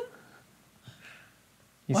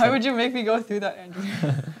 Why would you make me go through that, Andrew?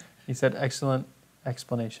 He said, excellent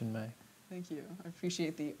explanation, May. Thank you. I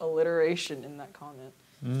appreciate the alliteration in that comment.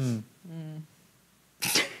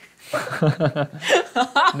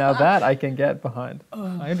 Now that I can get behind.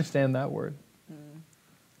 I understand that word.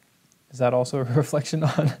 Is that also a reflection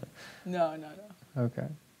on? No. Okay.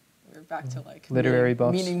 We're back to like literary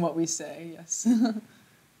buffs. Meaning what we say, yes.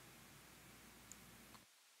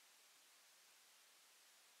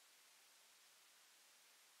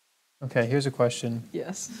 Okay, here's a question.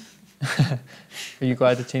 Yes. Are you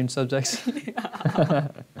glad to change subjects?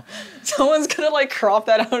 Someone's gonna like crop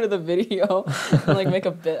that out of the video and like make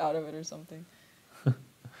a bit out of it or something.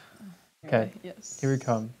 Okay, yes. Here we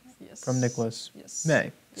come. Yes. From Nicholas. Yes.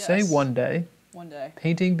 May, Yes. say one day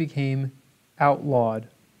painting became outlawed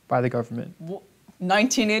by the government.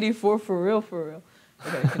 1984 for real.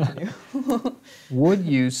 Okay, continue. Would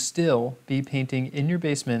you still be painting in your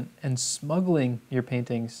basement and smuggling your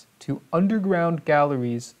paintings to underground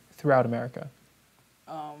galleries throughout America?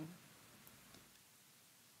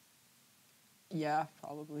 Yeah,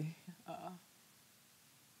 probably.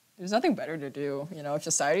 There's nothing better to do, you know. If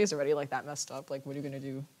society is already like that messed up, like what are you gonna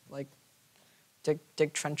do? Like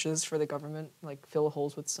dig trenches for the government, like fill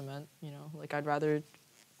holes with cement, you know? Like I'd rather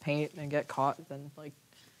paint and get caught than like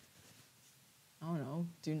I don't know,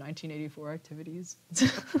 do 1984 activities.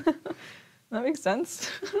 That makes sense.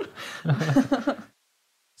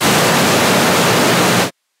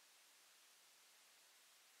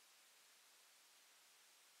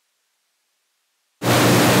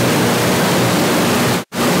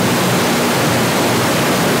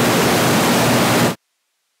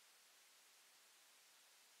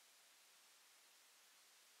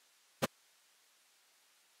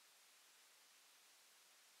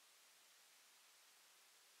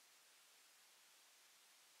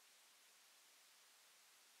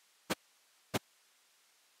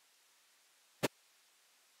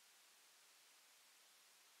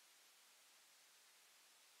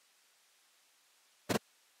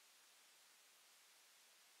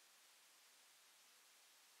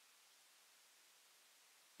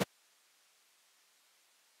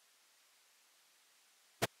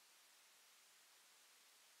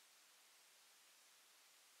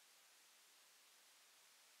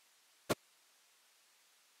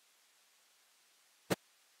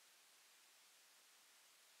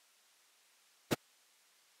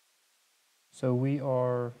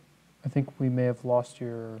 So I think we may have lost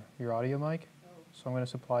your audio mic, so I'm going to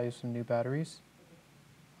supply you some new batteries.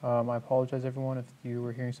 I apologize, everyone, if you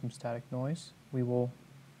were hearing some static noise. We will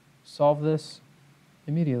solve this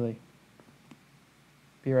immediately.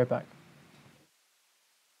 Be right back.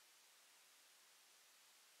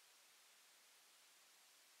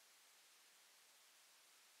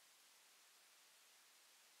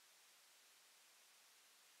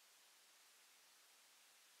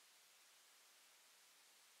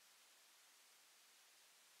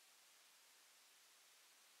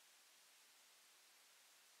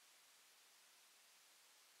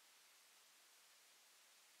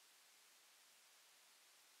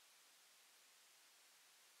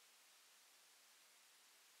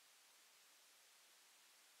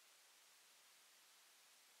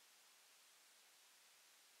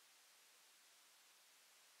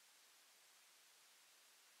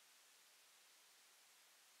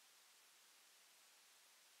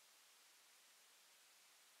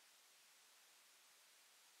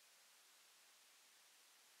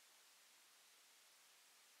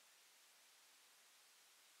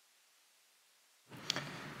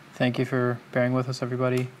 Thank you for bearing with us,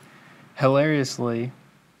 everybody. Hilariously,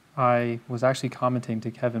 I was actually commenting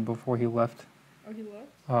to Kevin before he left. Oh, he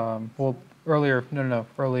left? Well, earlier, no.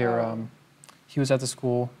 Earlier, Oh. he was at the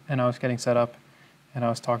school, and I was getting set up, and I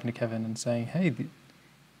was talking to Kevin and saying, hey,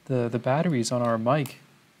 the batteries on our mic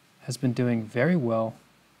has been doing very well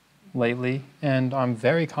lately, and I'm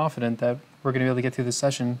very confident that we're going to be able to get through this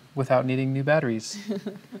session without needing new batteries.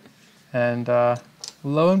 And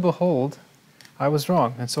lo and behold, I was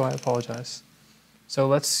wrong, and so I apologize. So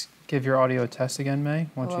let's give your audio a test again, May.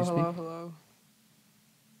 Why don't you speak? Hello.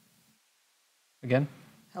 Again?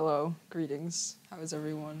 Hello, greetings. How is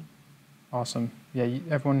everyone? Awesome. Yeah,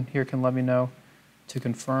 everyone here can let me know to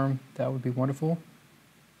confirm. That would be wonderful.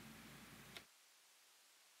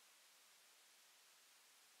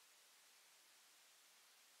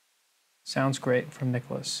 Sounds great from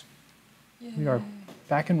Nicholas. Yay. We are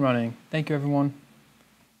back and running. Thank you, everyone.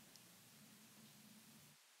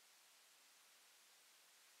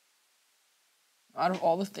 Out of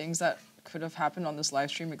all the things that could have happened on this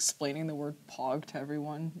live stream, explaining the word pog to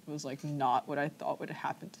everyone was like not what I thought would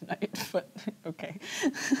happen tonight, but okay.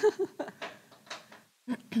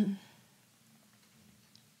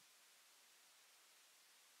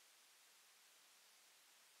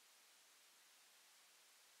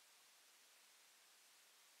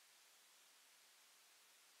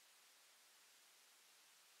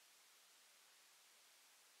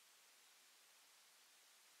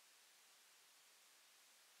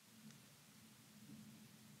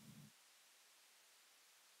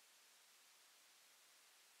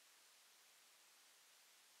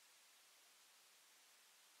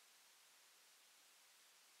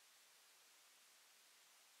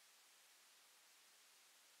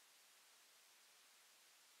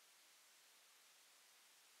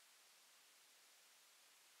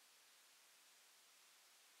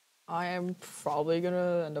 I am probably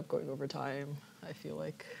gonna end up going over time, I feel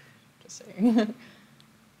like. Just saying.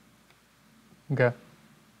 Okay.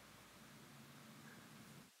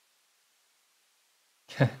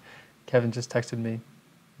 Kevin just texted me.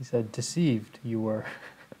 He said, deceived you were.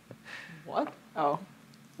 What? Oh.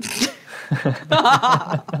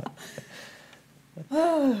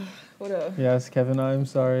 What a Yes, Kevin, I'm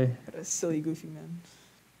sorry. silly, goofy man.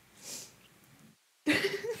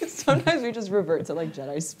 Sometimes we just revert to like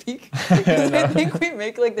Jedi speak. Because I think we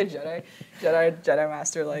make like the Jedi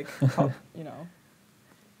Master like, you know,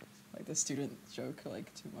 like the student joke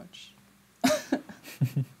like too much.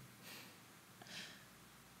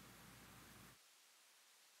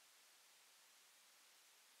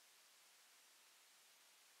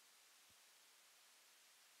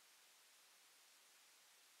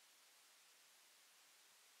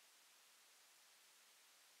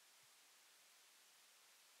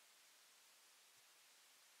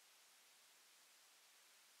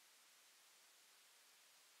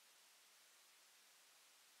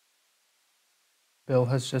 Bill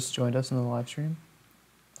has just joined us in the live stream.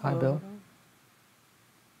 Hi, Bill. Hello.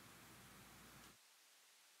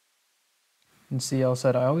 And CL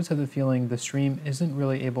said, I always have the feeling the stream isn't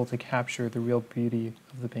really able to capture the real beauty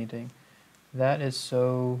of the painting. That is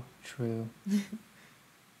so true. You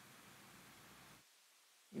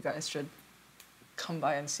guys should come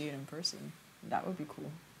by and see it in person. That would be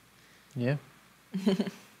cool. Yeah.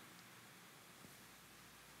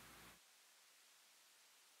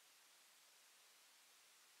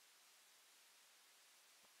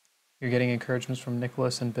 You're getting encouragements from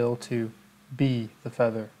Nicholas and Bill to be the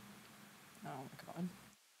feather. Oh my god.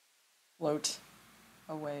 Float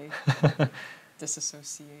away.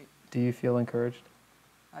 Disassociate. Do you feel encouraged?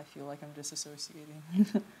 I feel like I'm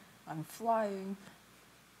disassociating. I'm flying.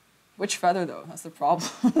 Which feather though? That's the problem.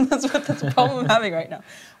 that's the problem I'm having right now.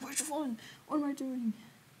 Which one? What am I doing?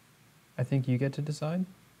 I think you get to decide.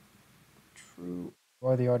 True. You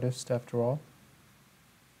are the artist after all.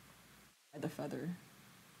 The feather.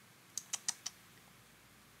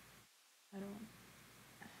 I don't.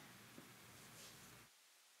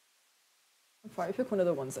 I'll probably pick one of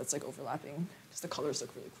the ones that's like overlapping, because the colors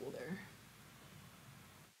look really cool there.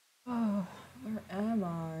 Oh, where am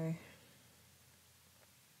I?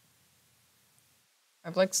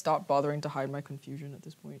 I've like stopped bothering to hide my confusion at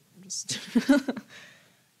this point. I'm just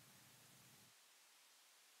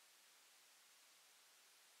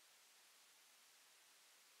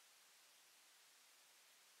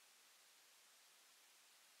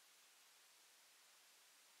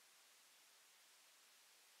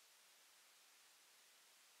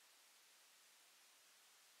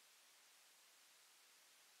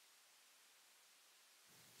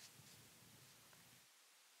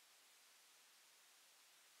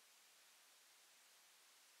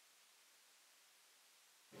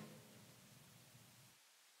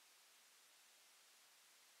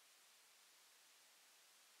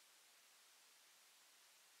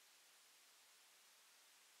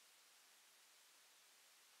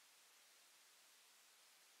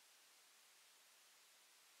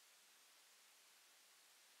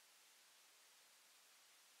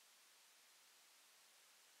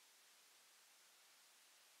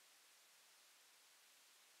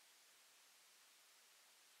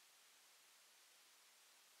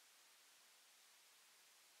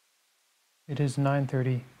It is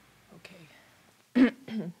 9:30. Okay.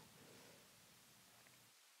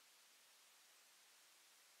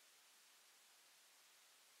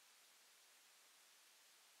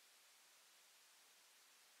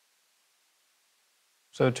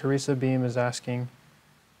 So Teresa Beam is asking,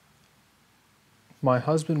 my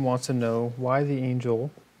husband wants to know why the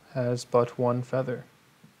angel has but one feather.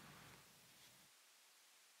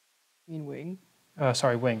 You mean wing?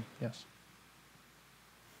 Sorry, wing, yes.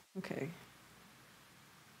 Okay.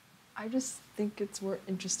 I just think it's more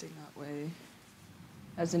interesting that way,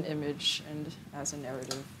 as an image and as a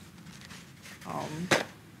narrative.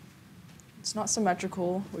 It's not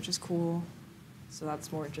symmetrical, which is cool, so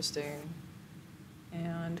that's more interesting.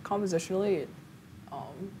 And compositionally,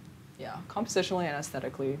 compositionally and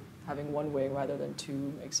aesthetically, having one wing rather than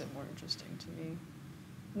two makes it more interesting to me.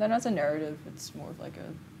 And then as a narrative, it's more of like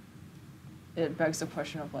it begs the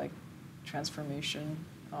question of like transformation.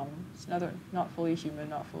 It's not fully human,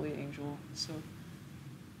 not fully angel, so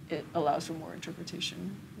it allows for more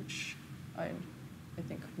interpretation, which I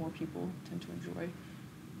think more people tend to enjoy,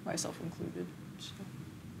 myself included. So.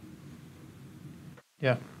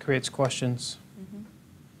 Yeah, creates questions. Mm-hmm.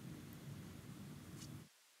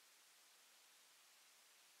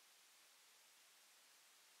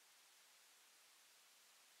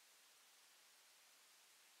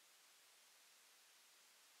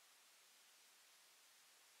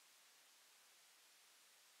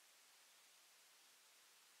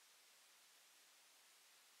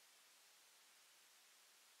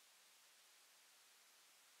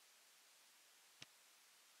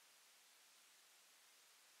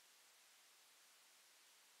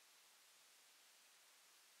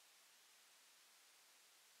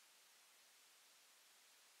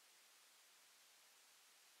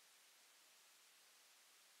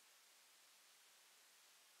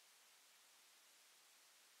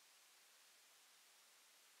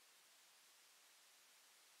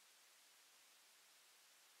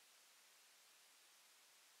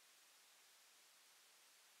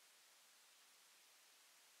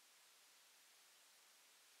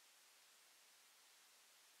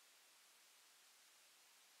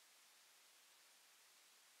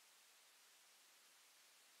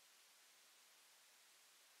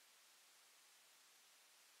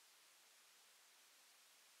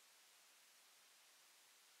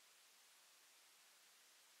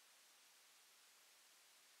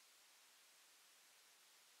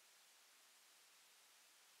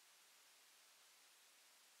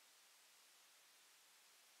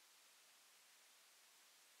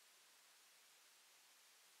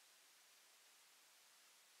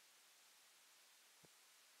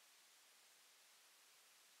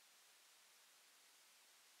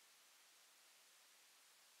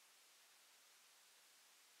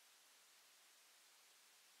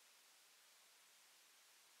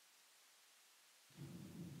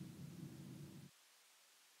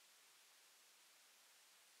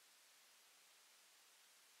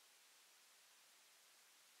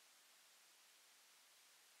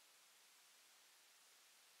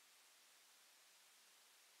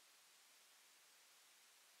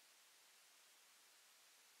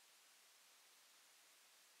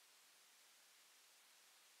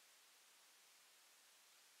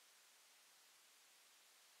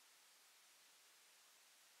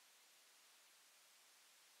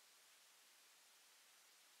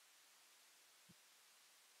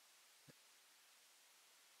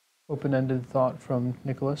 Open-ended thought from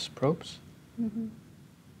Nicholas Propes. Mm-hmm.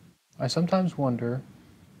 I sometimes wonder,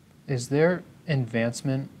 is there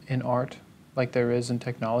advancement in art like there is in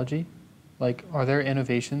technology? Like, are there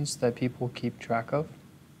innovations that people keep track of?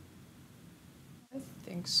 I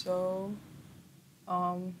think so.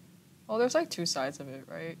 Well, there's like two sides of it,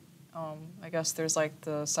 right? I guess there's like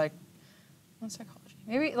not psychology,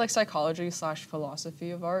 maybe like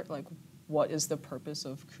psychology/philosophy of art. Like, what is the purpose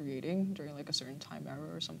of creating during like a certain time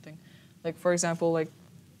era or something? Like, for example, like,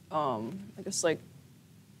 I guess like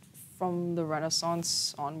from the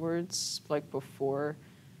Renaissance onwards, like before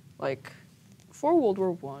World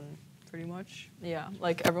War One, pretty much. Yeah,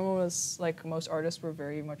 like everyone was like most artists were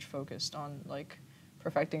very much focused on like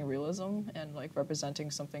perfecting realism and like representing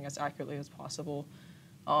something as accurately as possible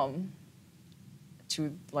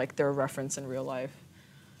to like their reference in real life.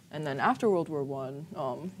 And then after World War One,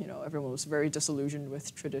 everyone was very disillusioned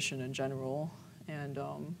with tradition in general, and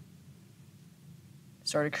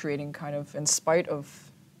started creating kind of in spite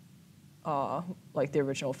of like the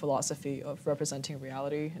original philosophy of representing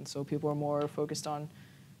reality. And so people were more focused on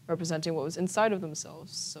representing what was inside of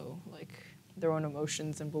themselves. So like their own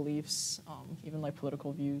emotions and beliefs, even like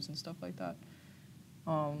political views and stuff like that.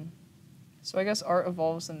 So I guess art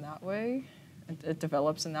evolves in that way. it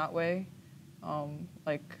develops in that way,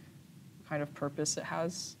 like kind of purpose it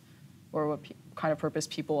has, or what kind of purpose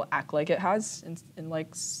people act like it has in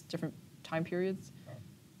like different time periods.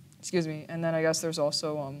 Excuse me. And then I guess there's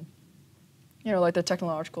also like the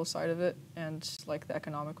technological side of it and like the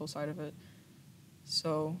economical side of it.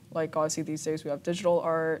 So like obviously these days we have digital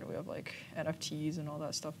art, we have like NFTs and all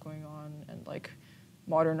that stuff going on, and like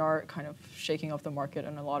modern art kind of shaking up the market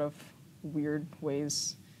in a lot of weird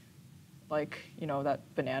ways. Like,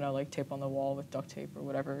 that banana like tape on the wall with duct tape or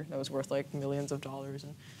whatever that was worth like millions of dollars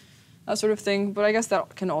and that sort of thing. But I guess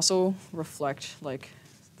that can also reflect like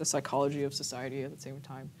the psychology of society at the same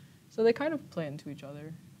time. So they kind of play into each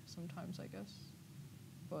other sometimes, I guess.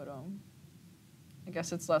 But I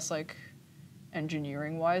guess it's less like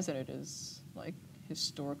engineering wise than it is like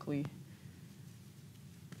historically.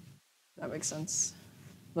 That makes sense.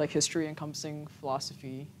 Like history encompassing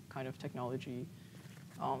philosophy, kind of technology,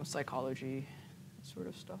 psychology, sort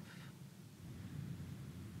of stuff.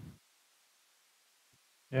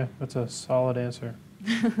 Yeah, that's a solid answer.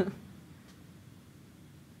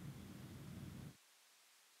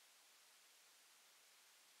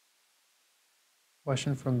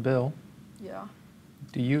 Question from Bill. Yeah.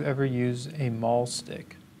 Do you ever use a maul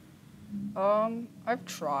stick? I've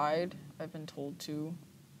tried. I've been told to.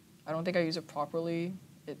 I don't think I use it properly.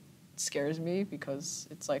 It scares me because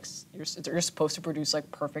it's like you're supposed to produce like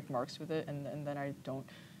perfect marks with it, and then I don't,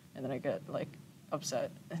 and then I get like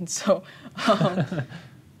upset, and so.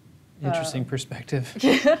 Interesting perspective.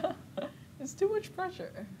 Yeah, it's too much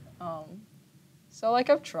pressure. So like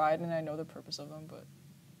I've tried and I know the purpose of them,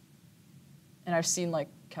 and I've seen like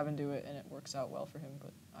Kevin do it and it works out well for him,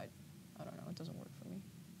 but I don't know, it doesn't work for me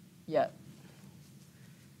yet.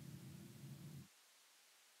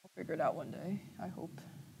 I'll figure it out one day, I hope.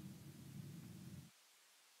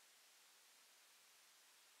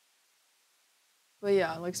 But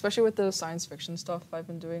yeah, like especially with the science fiction stuff I've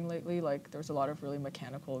been doing lately, like there's a lot of really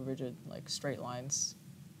mechanical, rigid, like straight lines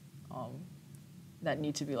that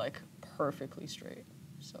need to be like perfectly straight.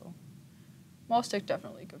 So maul stick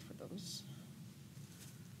definitely good for those.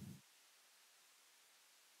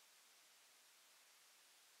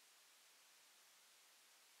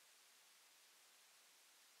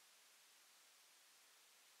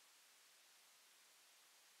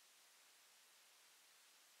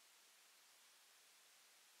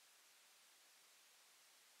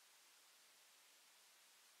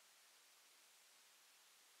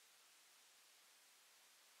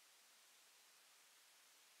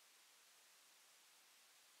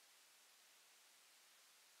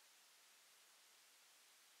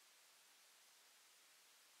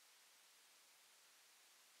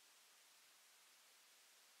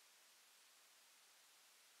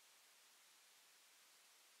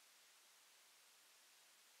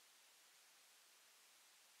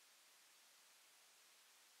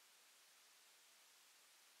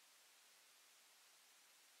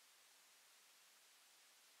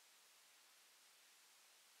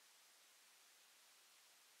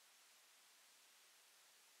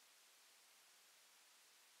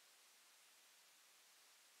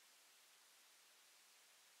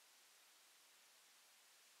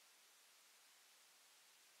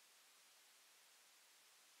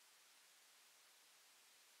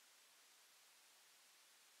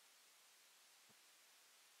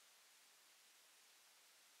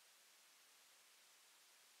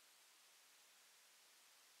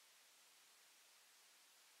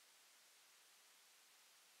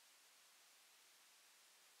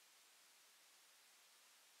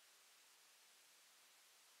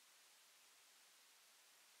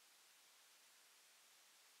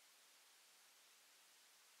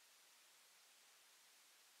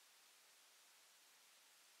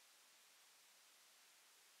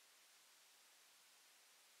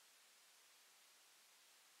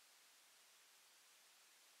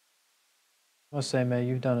 I must say, May,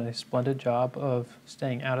 you've done a splendid job of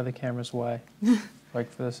staying out of the camera's way, like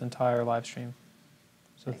for this entire live stream.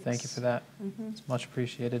 So thank you for that. Mm-hmm. It's much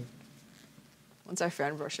appreciated. Once I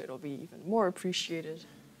fan brush it, it'll be even more appreciated.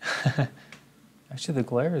 Actually, the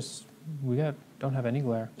glare is, don't have any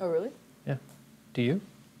glare. Oh, really? Yeah. Do you?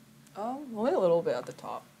 Only a little bit at the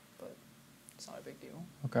top, but it's not a big deal.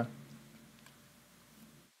 Okay.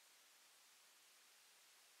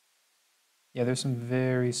 Yeah, there's some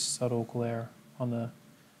very subtle glare on the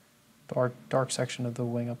dark section of the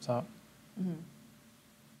wing up top. Mm-hmm.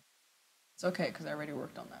 It's okay, because I already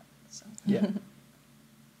worked on that. So. Yeah.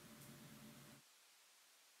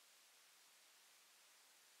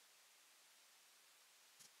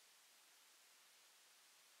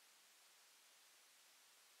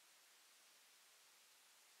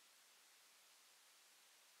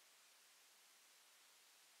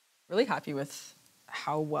 really happy with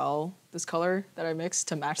how well this color that I mixed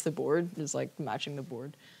to match the board is like matching the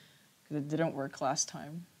board. Because it didn't work last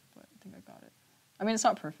time, but I think I got it. I mean, it's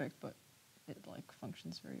not perfect, but it like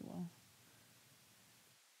functions very well.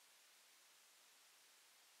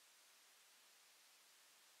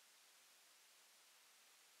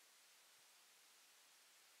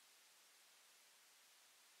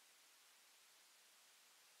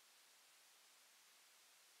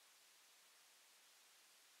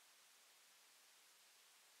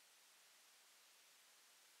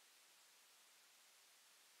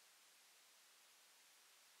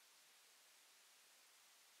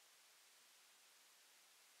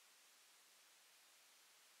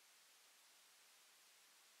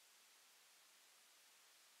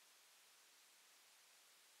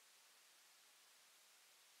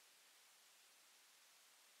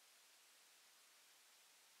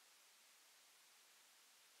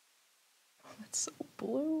 It's so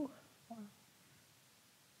blue. Wow.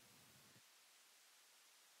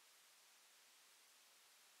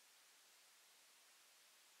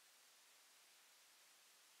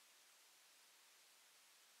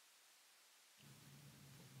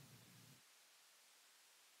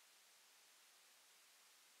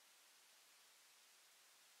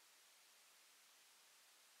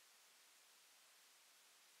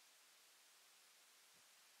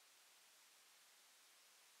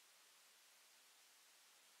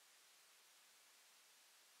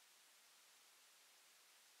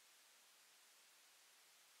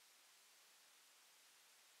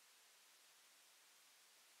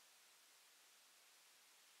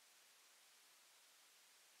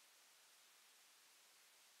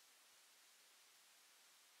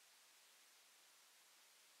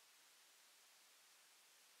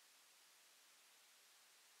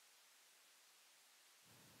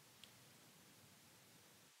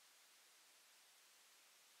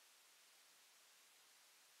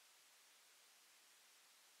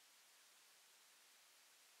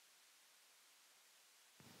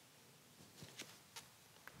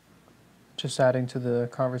 Just adding to the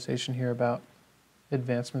conversation here about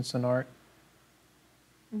advancements in art.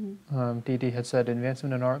 Dee Dee had said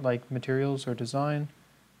advancement in art like materials or design,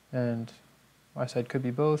 and I said could be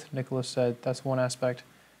both. Nicholas said that's one aspect.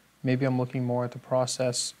 Maybe I'm looking more at the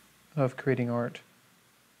process of creating art.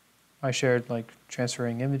 I shared like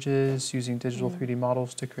transferring images, using digital 3D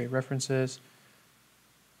models to create references.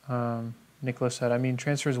 Nicholas said, I mean,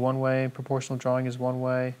 transfer is one way, proportional drawing is one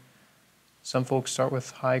way. Some folks start with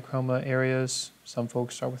high chroma areas, some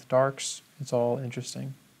folks start with darks. It's all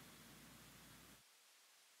interesting.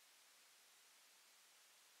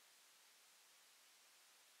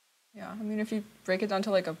 Yeah, I mean, if you break it down to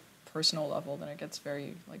like a personal level, then it gets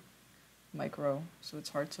very like micro, so it's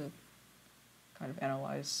hard to kind of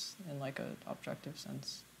analyze in like an objective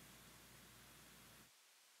sense.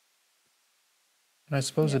 And I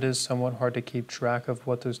suppose Yeah. it is somewhat hard to keep track of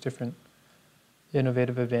what those different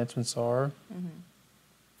innovative advancements are.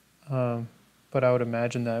 But I would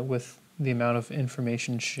imagine that with the amount of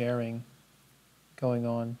information sharing going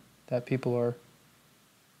on, that people are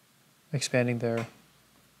expanding their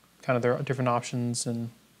different options and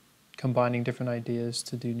combining different ideas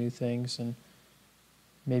to do new things, and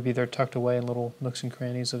maybe they're tucked away in little nooks and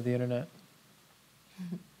crannies of the internet.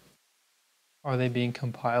 Are they being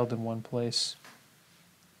compiled in one place?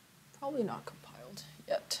 Probably not compiled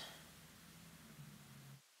yet.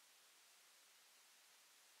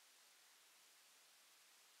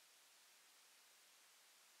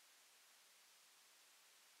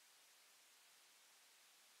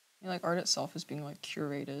 I mean, like art itself is being like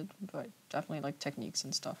curated, but definitely like techniques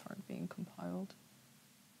and stuff aren't being compiled.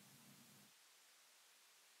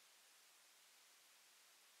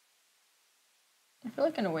 I feel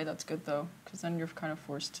like in a way that's good though, because then you're kind of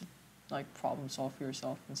forced to like problem solve for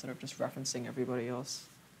yourself instead of just referencing everybody else,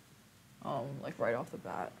 like right off the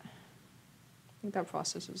bat. I think that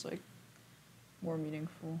process is like more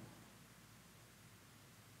meaningful.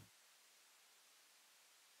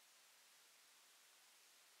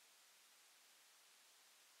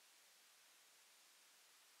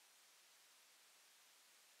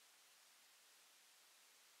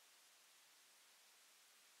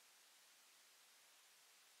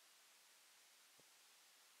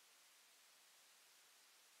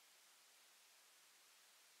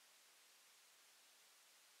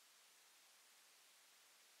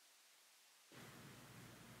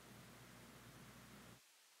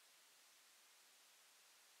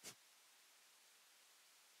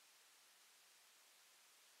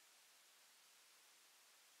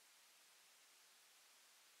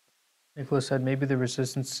 Nicholas said maybe the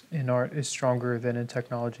resistance in art is stronger than in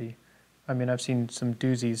technology. I mean, I've seen some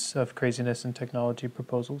doozies of craziness in technology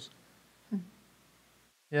proposals.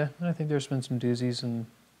 Yeah, and I think there's been some doozies in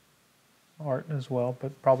art as well,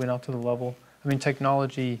 but probably not to the level. I mean,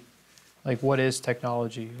 technology, like what is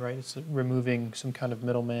technology, right? It's removing some kind of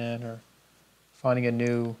middleman or finding a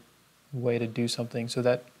new way to do something. So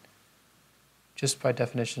that, just by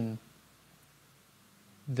definition,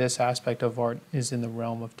 this aspect of art is in the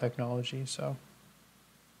realm of technology, so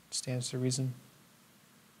it stands to reason.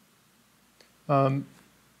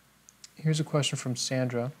 Here's a question from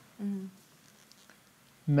Sandra. Mm-hmm.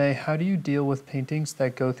 May, how do you deal with paintings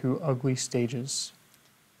that go through ugly stages?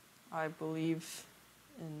 I believe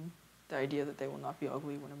in the idea that they will not be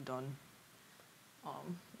ugly when I'm done.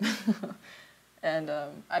 And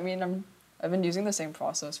I mean, I've been using the same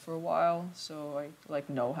process for a while, so I like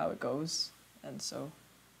know how it goes, and so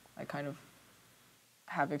I kind of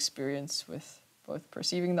have experience with both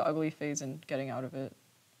perceiving the ugly phase and getting out of it.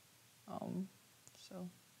 So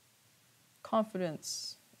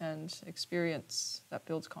confidence and experience that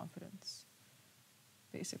builds confidence,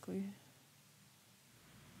 basically.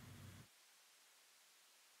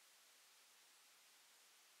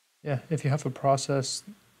 Yeah, if you have a process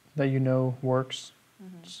that you know works,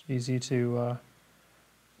 Mm-hmm. it's easy to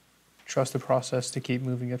trust the process to keep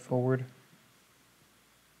moving it forward.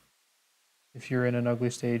 If you're in an ugly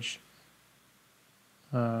stage,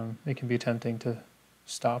 it can be tempting to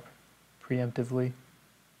stop preemptively.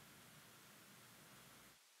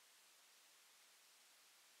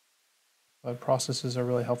 But processes are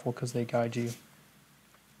really helpful because they guide you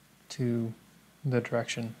to the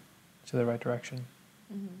direction, to the right direction.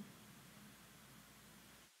 Mm-hmm.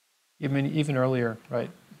 I mean, even earlier, right?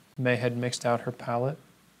 May had mixed out her palette,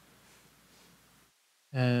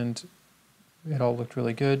 and it all looked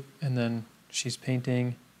really good. And then she's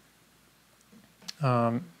painting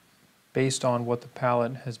based on what the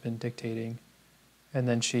palette has been dictating. And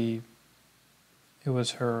then it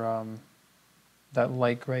was her, that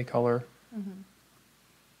light gray color. Mm-hmm.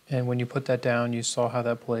 And when you put that down, you saw how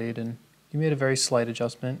that played, and you made a very slight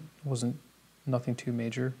adjustment. It wasn't nothing too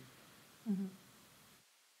major. Mm-hmm.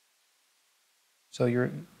 So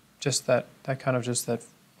you're just that kind of just that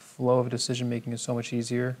flow of decision making is so much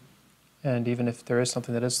easier. And even if there is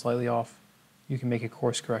something that is slightly off, you can make a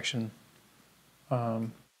course correction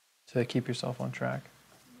to keep yourself on track.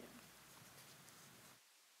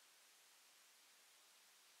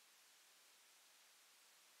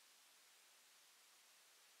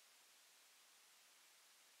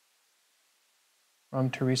 From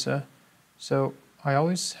Teresa. So I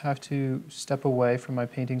always have to step away from my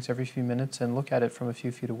paintings every few minutes and look at it from a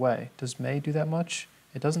few feet away. Does May do that much?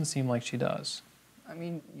 It doesn't seem like she does. I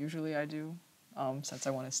mean, usually I do. Since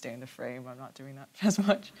I want to stay in the frame, I'm not doing that as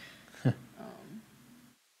much.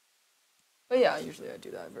 But yeah, usually I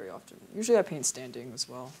do that very often. Usually I paint standing as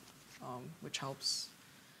well, which helps.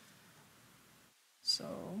 So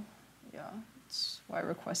yeah, that's why I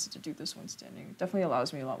requested to do this one standing. It definitely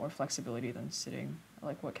allows me a lot more flexibility than sitting,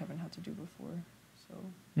 like what Kevin had to do before. So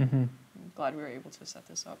I'm glad we were able to set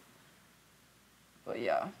this up. But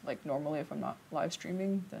yeah, like normally if I'm not live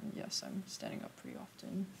streaming, then yes, I'm standing up pretty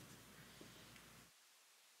often.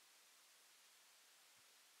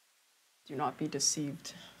 Do not be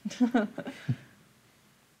deceived.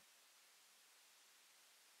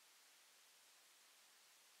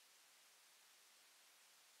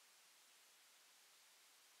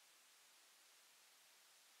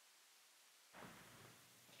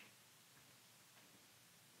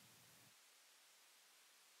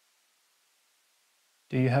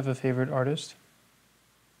 Do you have a favorite artist?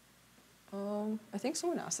 I think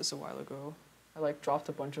someone asked this a while ago. I like dropped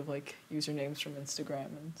a bunch of like usernames from Instagram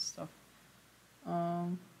and stuff.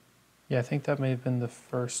 Yeah, I think that may have been the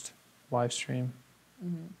first live stream.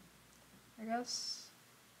 I guess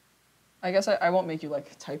I won't make you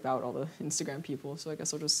like type out all the Instagram people, so I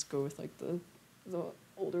guess I'll just go with like the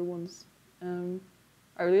older ones.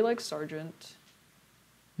 I really like Sargent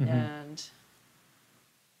and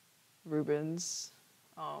Rubens.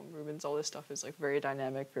 Rubens, all this stuff is like very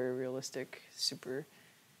dynamic, very realistic, super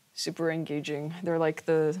engaging. They're like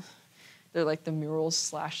the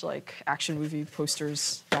murals / like action movie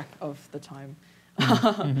posters back of the time.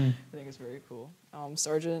 I think it's very cool.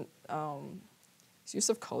 Sargent, his use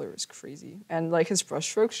of color is crazy, and like his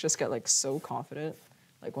brushstrokes just get like so confident.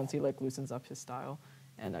 Like once he like loosens up his style,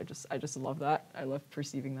 and I just love that. I love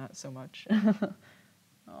perceiving that so much.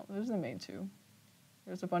 Those are the main two.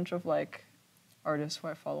 There's a bunch of like artists who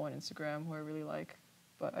I follow on Instagram who I really like,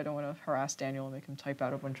 but I don't want to harass Daniel and make him type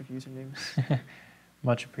out a bunch of usernames.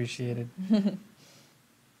 Much appreciated.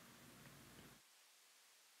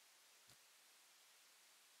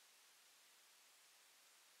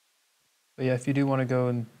 But yeah, if you do want to go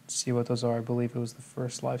and see what those are, I believe it was the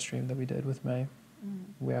first live stream that we did with May.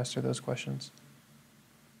 We asked her those questions.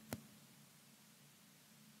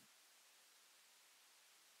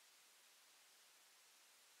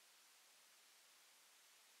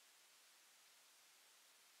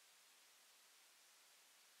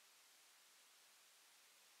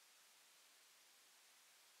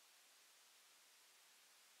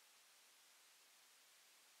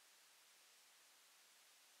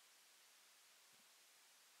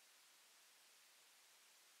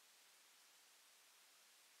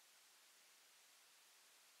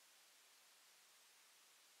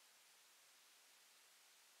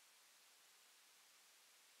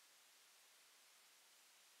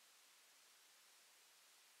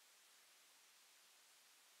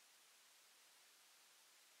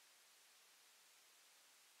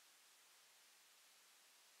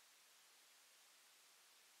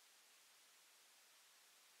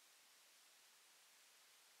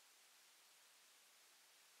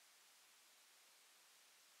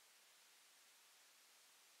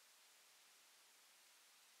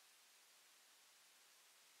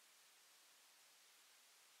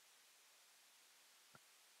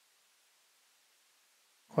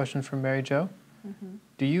 Question from Mary Jo.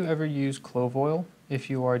 Do you ever use clove oil if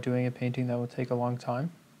you are doing a painting that will take a long time?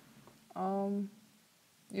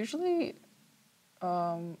 Usually,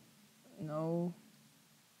 no,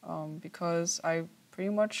 because I've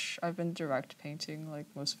been direct painting like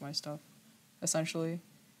most of my stuff, essentially.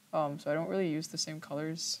 So I don't really use the same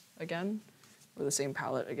colors again, or the same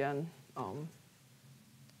palette again.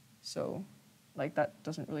 So like that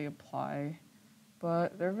doesn't really apply.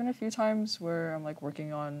 But there have been a few times where I'm like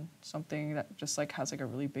working on something that just like has like a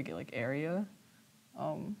really big like area.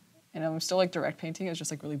 And I'm still like direct painting, it's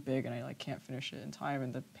just like really big and I like can't finish it in time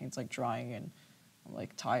and the paint's like drying and I'm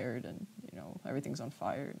like tired and you know everything's on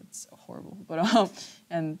fire and it's horrible. But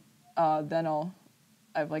then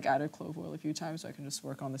I've like added clove oil a few times so I can just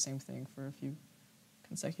work on the same thing for a few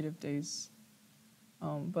consecutive days.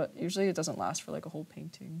 But usually it doesn't last for like a whole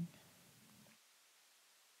painting.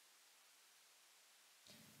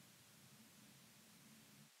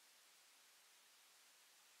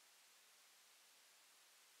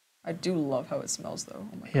 I do love how it smells though.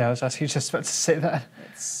 Oh my Yeah, I God. was actually just about to say that.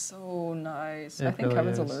 It's so nice. It I think really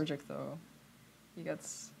Kevin's is. allergic though. He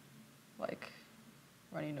gets like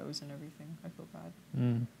runny nose and everything. I feel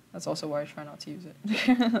bad. That's also why I try not to use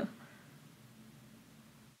it.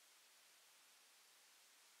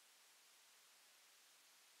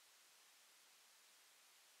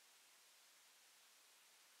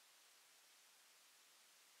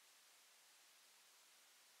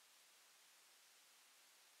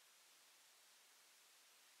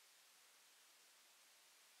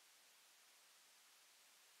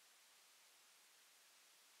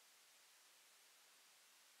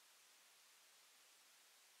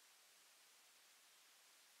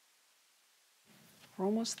 We're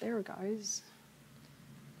almost there, guys.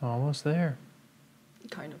 Almost there.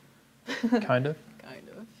 Kind of. Kind of. Kind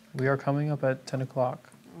of. We are coming up at 10 o'clock.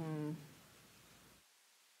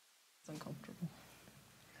 It's uncomfortable.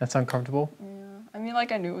 That's uncomfortable? Yeah. I mean,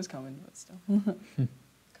 like, I knew it was coming, but still.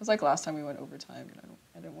 Because, like, last time we went overtime, and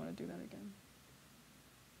I didn't want to do that again.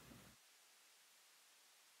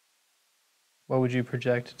 What would you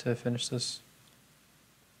project to finish this?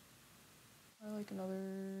 Like,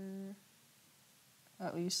 another...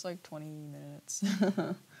 at least, like, 20 minutes.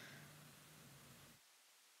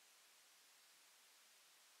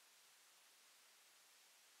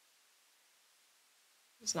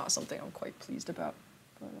 It's not something I'm quite pleased about,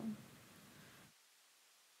 but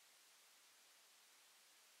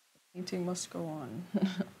painting must go on.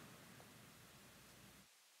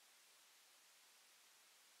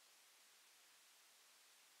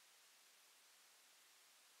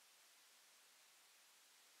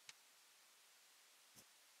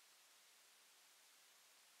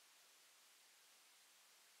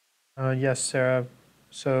 Yes, Sarah.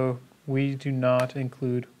 So we do not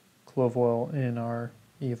include clove oil in our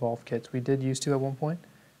Evolve kits. We did used to at one point,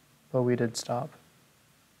 but we did stop.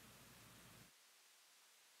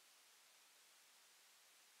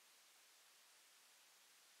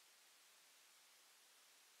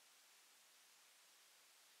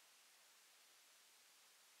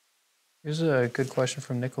 Here's a good question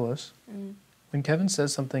from Nicholas. When Kevin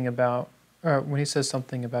says something about, or when he says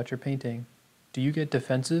something about your painting, do you get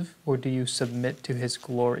defensive or do you submit to his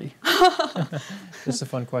glory? This is a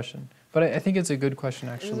fun question, but I think it's a good question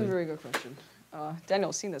actually. This is a very good question.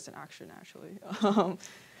 Daniel's seen this in action actually.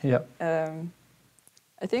 Yep.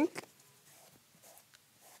 I think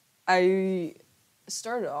I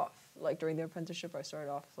started off like during the apprenticeship, I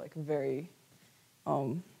started off like very,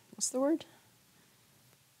 what's the word?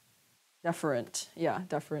 Deferent. Yeah,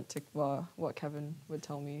 deferent to what Kevin would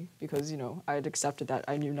tell me because, you know, I had accepted that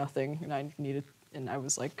I knew nothing and I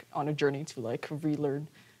was like on a journey to like relearn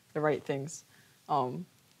the right things.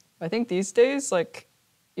 I think these days, like,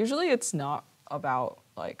 usually it's not about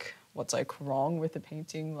like what's like wrong with the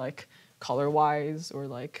painting, like color-wise or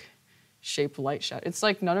like shape, light, shadow. It's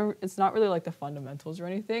like it's not really like the fundamentals or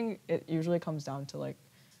anything. It usually comes down to like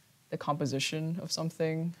the composition of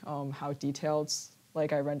something, how detailed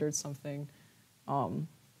like I rendered something, and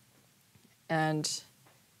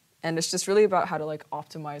it's just really about how to like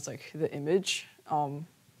optimize like the image,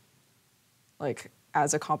 like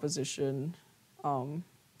as a composition,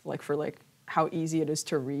 like for like how easy it is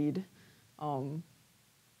to read, and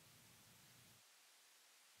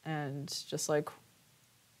just like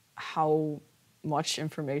how much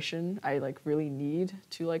information I like really need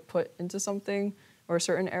to like put into something or a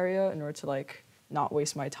certain area in order to like not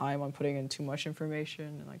waste my time on putting in too much information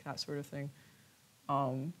and like that sort of thing.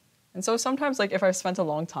 And so sometimes like if I've spent a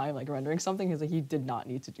long time like rendering something, he's like, you did not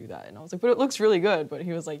need to do that. And I was like, but it looks really good. But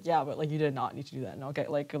he was like, yeah, but like you did not need to do that. And I'll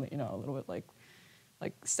get like, you know, a little bit like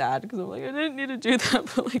sad because I'm like, I didn't need to do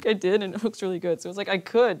that, but like I did and it looks really good. So it's like I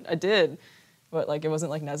did, but like it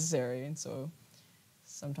wasn't like necessary. And so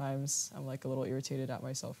sometimes I'm like a little irritated at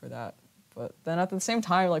myself for that. But then at the same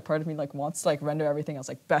time, like part of me like wants to like render everything as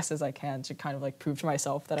like best as I can to kind of like prove to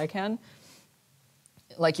myself that I can,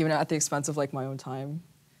 like even at the expense of like my own time.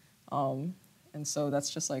 And so that's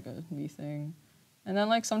just like a me thing. And then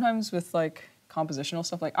like sometimes with like compositional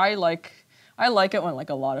stuff, like I like it when like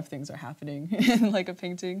a lot of things are happening in like a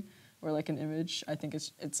painting or like an image. I think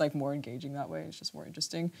it's like more engaging that way. It's just more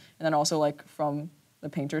interesting. And then also like from the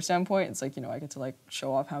painter standpoint, it's like, you know, I get to like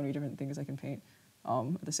show off how many different things I can paint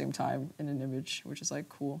at the same time in an image, which is like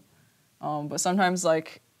cool. But sometimes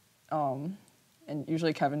like, and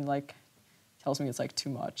usually Kevin like tells me it's like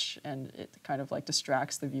too much and it kind of like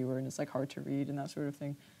distracts the viewer and it's like hard to read and that sort of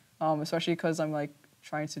thing. Especially because I'm like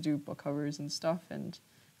trying to do book covers and stuff and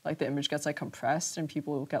like the image gets like compressed and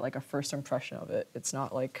people will get like a first impression of it. It's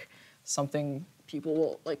not like something people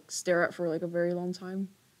will like stare at for like a very long time.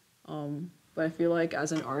 But I feel like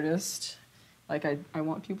as an artist, like I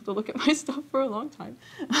want people to look at my stuff for a long time.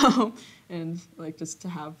 And like just to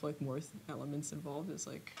have like more elements involved is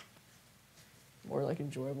like more like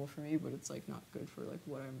enjoyable for me, but it's like not good for like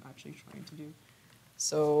what I'm actually trying to do.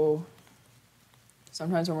 So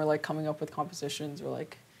sometimes when we're like coming up with compositions or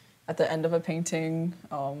like at the end of a painting,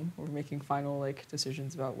 we're making final like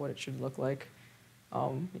decisions about what it should look like.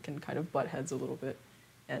 We can kind of butt heads a little bit.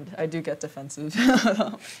 And I do get defensive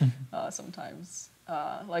sometimes.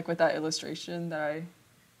 Like with that illustration that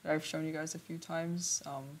I've shown you guys a few times.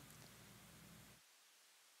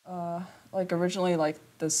 Like originally, like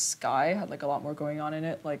the sky had like a lot more going on in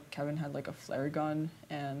it. Like Kevin had like a flare gun,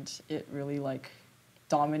 and it really like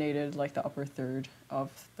dominated like the upper third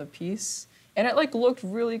of the piece, and it like looked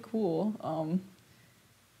really cool.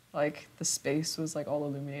 Like the space was like all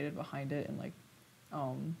illuminated behind it, and like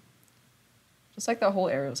just like that whole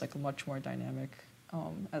area was like much more dynamic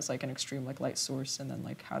as like an extreme like light source, and then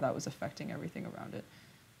like how that was affecting everything around it.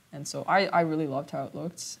 And so I really loved how it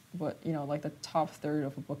looked, but you know, like the top third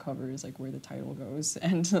of a book cover is like where the title goes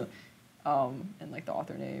and like the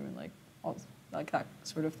author name and like all like that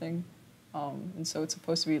sort of thing. And so it's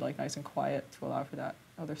supposed to be like nice and quiet to allow for that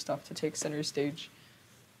other stuff to take center stage.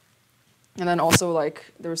 And then also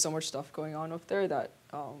like there was so much stuff going on up there that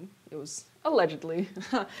it was allegedly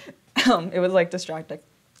it was like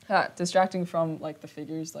distracting from like the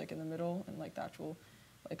figures like in the middle and like the actual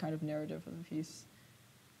like kind of narrative of the piece.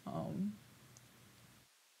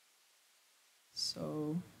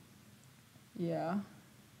 So yeah,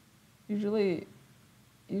 usually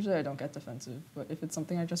I don't get defensive, but if it's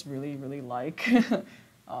something I just really, really like,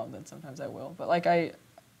 then sometimes I will. But like I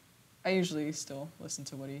usually still listen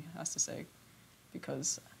to what he has to say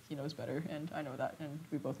because he knows better and I know that and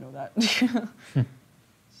we both know that.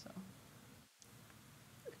 So.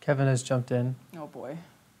 Kevin has jumped in. Oh boy.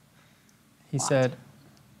 He said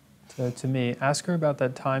to me, ask her about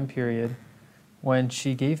that time period when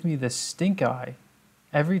she gave me the stink eye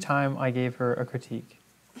every time I gave her a critique.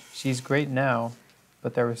 She's great now,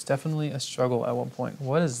 but there was definitely a struggle at one point.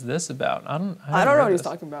 What is this about? I don't know what he's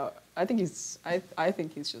talking about. I think he's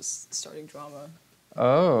just starting drama.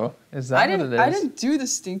 Oh, is that what it is? I didn't do the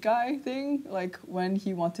stink eye thing like when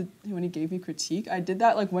he gave me critique. I did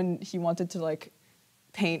that like when he wanted to like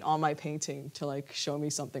paint on my painting to like show me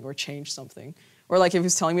something or change something. Or like if he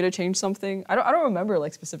was telling me to change something. I don't remember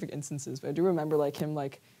like specific instances, but I do remember like him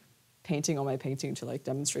like painting on my painting to like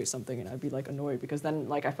demonstrate something, and I'd be like annoyed because then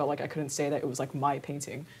like I felt like I couldn't say that it was like my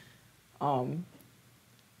painting. So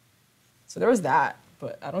there was that,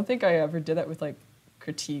 but I don't think I ever did that with like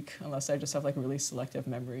critique unless I just have like really selective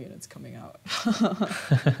memory and it's coming out.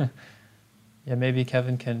 Yeah, maybe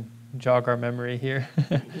Kevin can jog our memory here.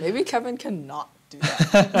 Maybe Kevin cannot do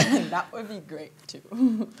that. That would be great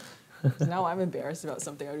too. Now I'm embarrassed about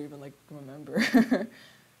something I don't even like remember.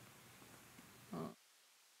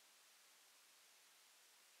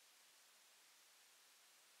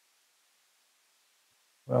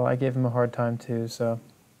 Well, I gave him a hard time too, so.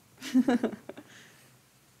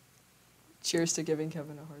 Cheers to giving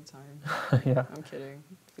Kevin a hard time. Yeah. I'm kidding.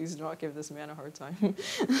 Please do not give this man a hard time.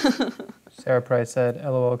 Sarah Price said,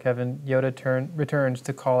 LOL, Kevin, Yoda returns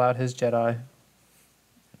to call out his Jedi.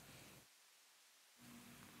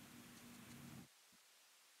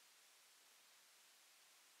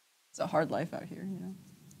 It's a hard life out here, you know?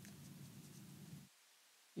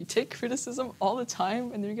 You take criticism all the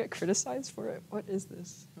time and then you get criticized for it? What is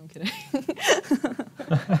this? I'm kidding.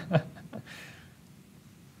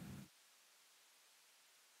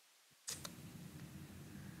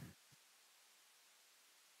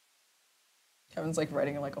 Kevin's like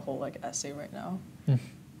writing like a whole like essay right now.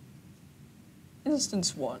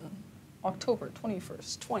 Instance 1, October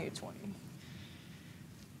 21st, 2020.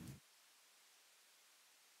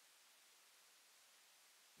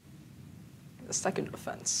 The second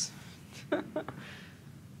offense.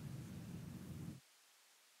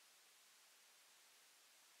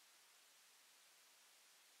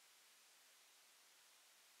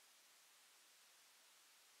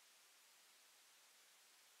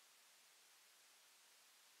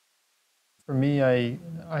 For me, I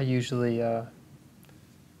usually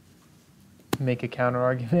make a counter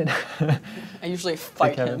argument. I usually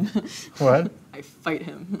fight him. What? I fight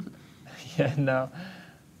him. Yeah, no.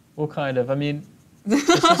 Well, kind of. I mean, it's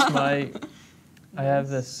just I have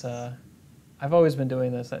this, I've always been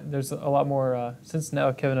doing this. There's a lot more, since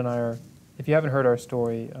now Kevin and I are, if you haven't heard our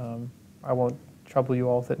story, I won't trouble you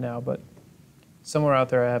all with it now, but somewhere out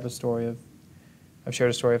there I have a story of, I've shared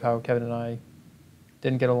a story of how Kevin and I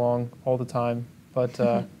didn't get along all the time, but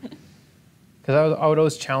because I would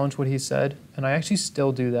always challenge what he said, and I actually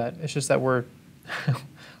still do that. It's just that we're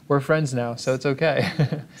friends now, so it's okay.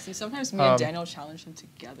 See, sometimes me and Daniel challenge him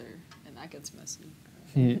together, and that gets messy.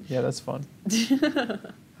 Yeah, that's fun.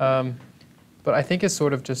 But I think it's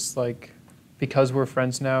sort of just like, because we're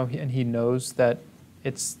friends now, and he knows that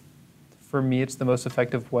it's, for me, it's the most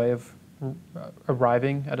effective way of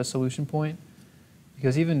arriving at a solution point.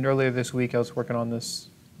 Because even earlier this week, I was working on this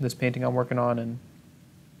painting I'm working on, and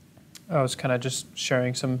I was kind of just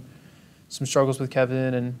sharing some struggles with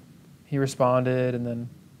Kevin, and he responded, and then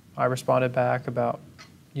I responded back about,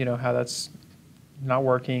 how that's not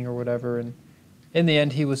working or whatever. And in the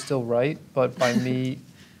end, he was still right, but by me,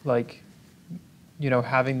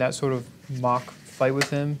 having that sort of mock fight with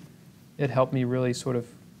him, it helped me really sort of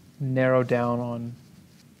narrow down on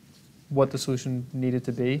what the solution needed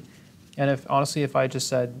to be. And honestly, if I just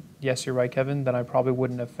said, yes, you're right, Kevin, then I probably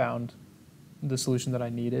wouldn't have found the solution that I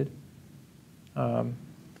needed.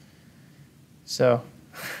 So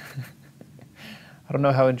I don't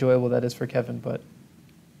know how enjoyable that is for Kevin, but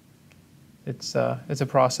it's a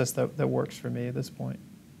process that works for me at this point.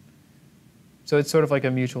 So it's sort of like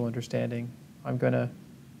a mutual understanding. I'm gonna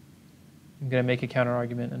make a counter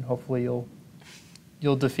argument, and hopefully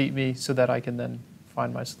you'll defeat me so that I can then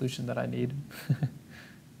find my solution that I need.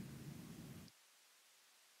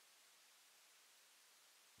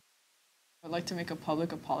 I'd like to make a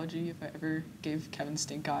public apology if I ever gave Kevin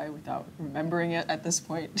stink eye without remembering it at this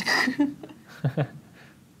point. There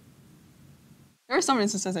are some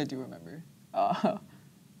instances I do remember. I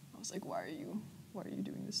was like, why are you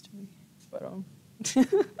doing this to me? But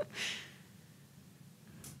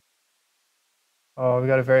Oh, we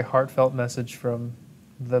got a very heartfelt message from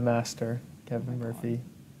the master, Kevin Murphy. God.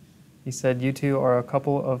 He said, "You two are a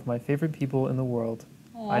couple of my favorite people in the world.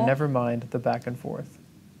 Aww. I never mind the back and forth."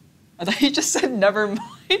 I thought you just said never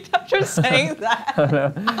mind after saying that. Oh, no.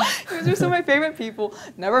 These are some of my favorite people.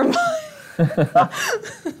 Never mind.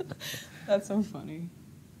 That's so funny.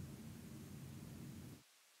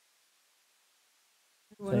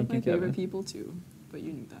 One of my favorite people too, but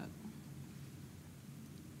you knew that.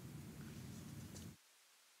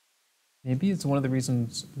 Maybe it's one of the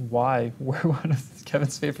reasons why we're one of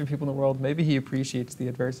Kevin's favorite people in the world. Maybe he appreciates the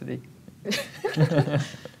adversity.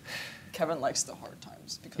 Kevin likes the hard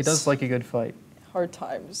times because He does like a good fight. hard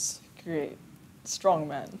times create strong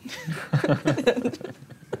men.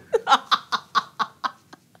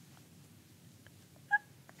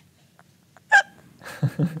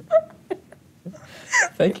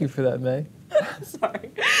 Thank you for that, May.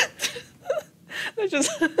 Sorry. That's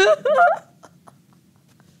just.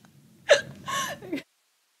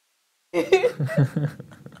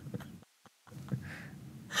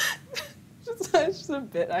 It's just a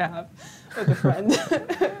bit I have with a friend,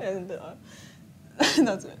 and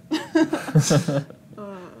that's it.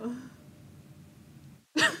 All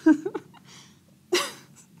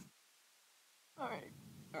right.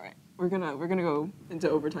 We're gonna go into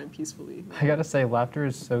overtime peacefully. I gotta say, laughter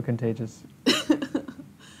is so contagious.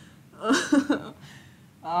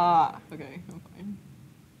 Okay, I'm fine.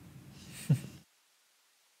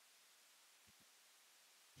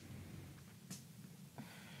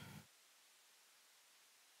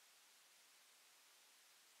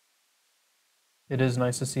 It is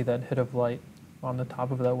nice to see that hit of light on the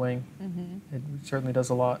top of that wing. Mm-hmm. It certainly does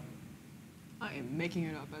a lot. I am making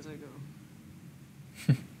it up as I go.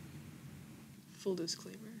 Full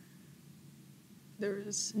disclaimer. There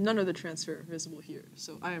is none of the transfer visible here,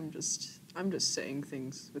 so I'm just saying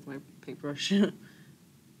things with my paintbrush. The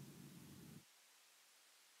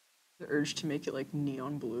urge to make it like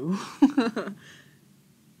neon blue.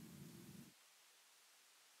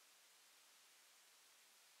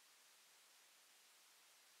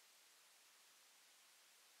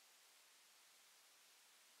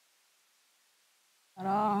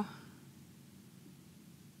 Ta-da!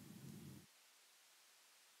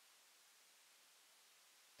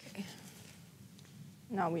 Okay.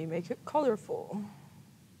 Now we make it colorful.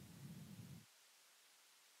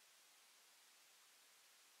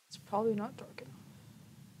 It's probably not dark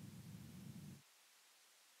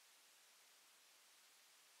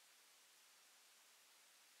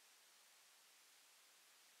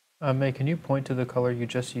enough. May, can you point to the color you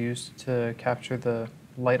just used to capture the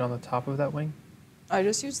light on the top of that wing? I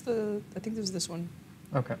just used I think there's this one.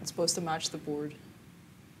 Okay. It's supposed to match the board.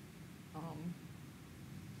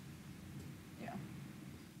 Yeah.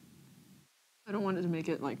 I don't want it to make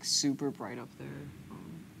it like super bright up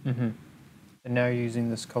there. Mm-hmm. And now you're using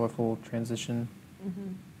this colorful transition.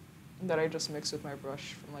 Mm-hmm. That I just mix with my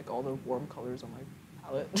brush from like all the warm colors on my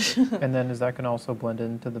palette. And then is that going to also blend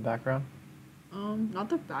into the background? Not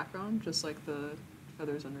the background, just like the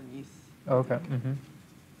feathers underneath. Oh, okay. Mm-hmm.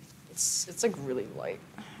 It's like really light.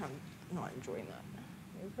 I'm not enjoying that.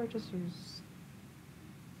 Maybe if I just use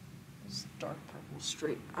this dark purple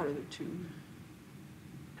straight out of the tube.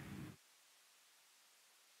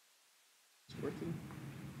 It's working.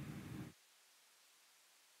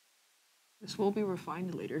 This will be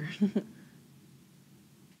refined later.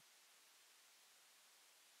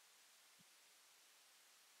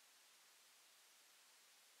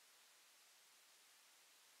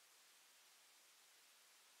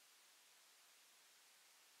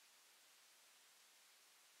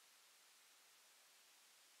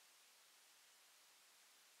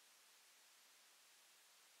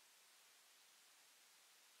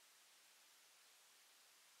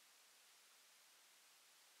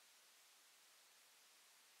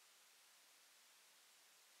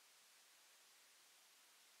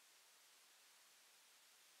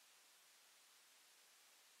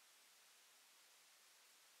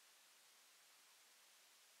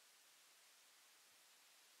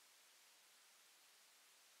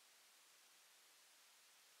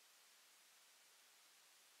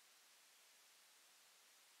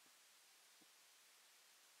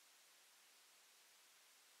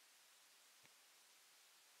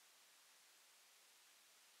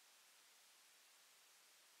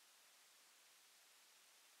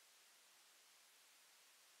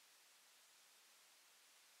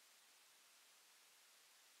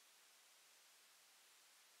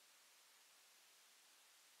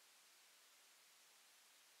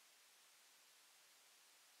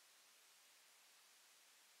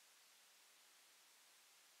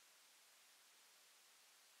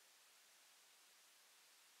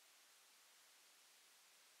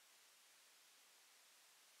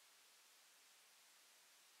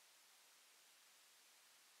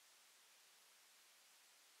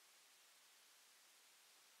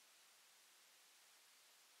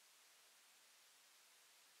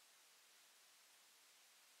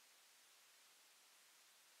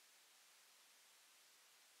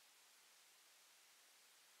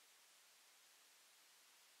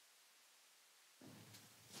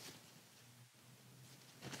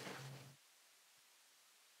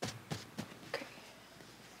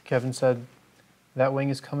 Kevin said, that wing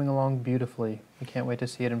is coming along beautifully. I can't wait to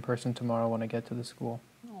see it in person tomorrow when I get to the school.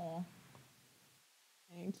 Aw.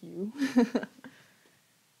 Thank you.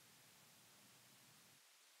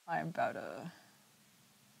 I am about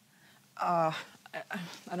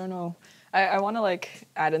I don't know. I want to like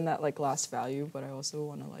add in that like last value, but I also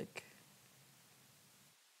want to like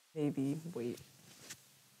maybe wait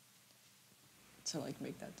to like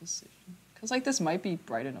make that decision. Cause like this might be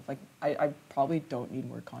bright enough. Like I probably don't need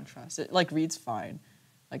more contrast. It like reads fine.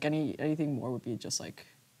 Like anything more would be just like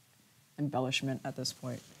embellishment at this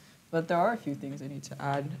point. But there are a few things I need to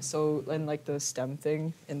add. So in like the stem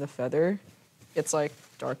thing in the feather, it's like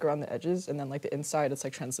dark around the edges, and then like the inside it's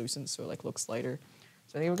like translucent, so it like looks lighter.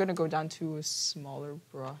 So I think we're gonna go down to a smaller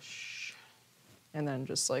brush, and then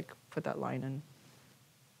just like put that line in.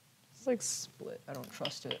 It's like split. I don't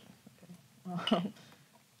trust it. Okay.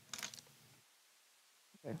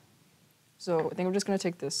 Okay. So I think we're just gonna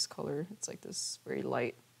take this color. It's like this very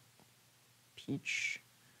light peach.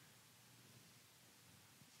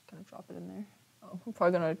 Gonna drop it in there. Oh, I'm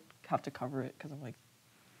probably gonna have to cover it because I'm like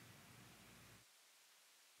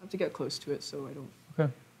I have to get close to it so I don't.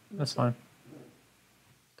 Okay, that's fine.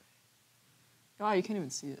 Oh, you can't even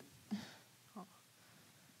see it. Oh.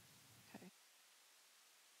 Okay.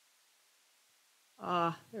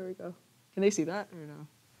 Ah, there we go. Can they see that or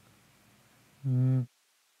no?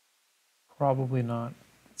 Probably not.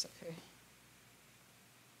 That's okay.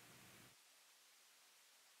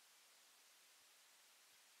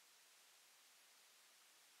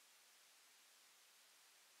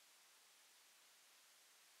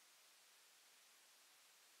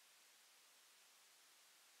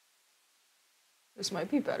 This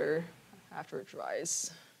might be better after it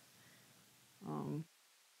dries.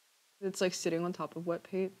 It's like sitting on top of wet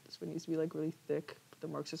paint. This one needs to be like really thick, but the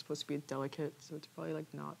marks are supposed to be delicate, so it's probably like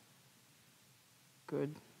not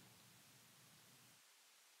good.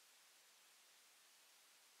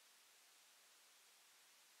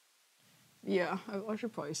 Yeah, I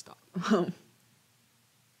should probably stop. Probably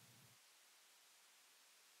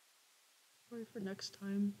for next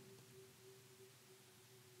time.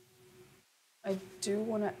 I do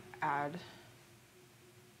want to add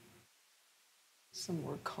some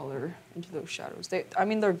more color into those shadows. I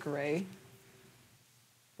mean, they're gray,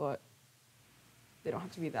 but they don't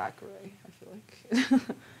have to be that gray, I feel like.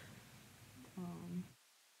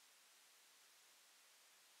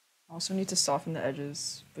 I also need to soften the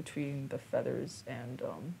edges between the feathers and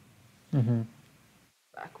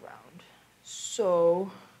background.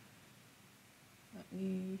 So,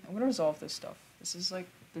 I'm gonna resolve this stuff. This is like,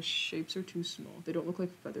 the shapes are too small. They don't look like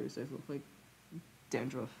feathers, they look like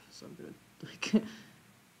dandruff, so I'm gonna like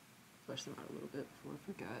flesh them out a little bit before I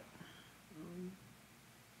forget.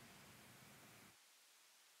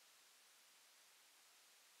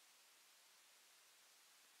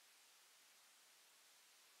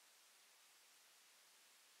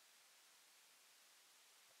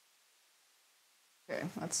 Okay,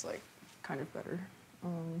 that's like kind of better.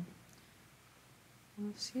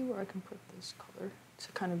 Let's see where I can put this color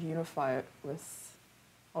to kind of unify it with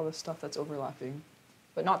all the stuff that's overlapping,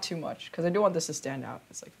 but not too much, because I do want this to stand out.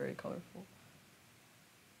 It's like very colorful.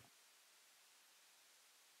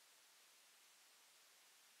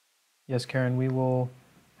 Yes, Karen, we will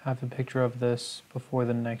have a picture of this before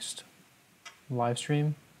the next live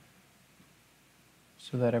stream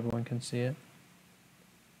so that everyone can see it.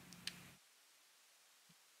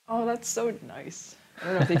 Oh, that's so nice. I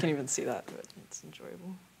don't know if they can even see that, but it's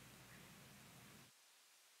enjoyable.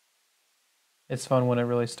 It's fun when it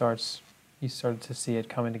really starts. You start to see it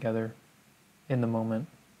coming together in the moment.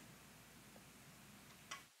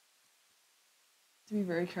 To be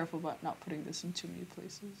very careful about not putting this in too many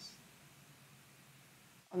places.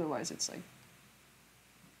 Otherwise, it's like,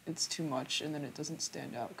 it's too much and then it doesn't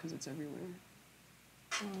stand out because it's everywhere.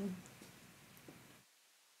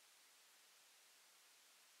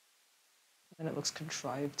 And it looks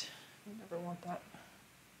contrived. I never want that.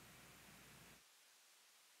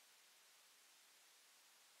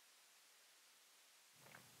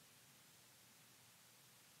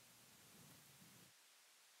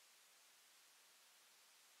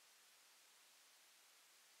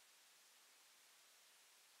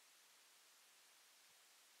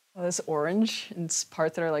 Oh, this orange and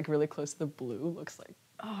parts that are like really close to the blue looks like,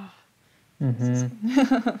 oh.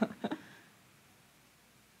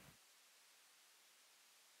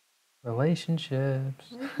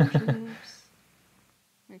 Relationships. Relationships.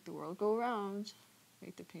 Make the world go round.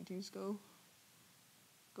 Make the paintings go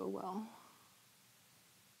well.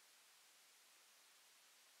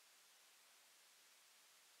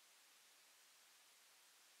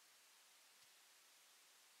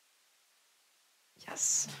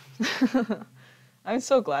 Yes. I'm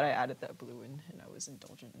so glad I added that blue in and I was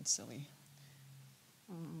indulgent and silly.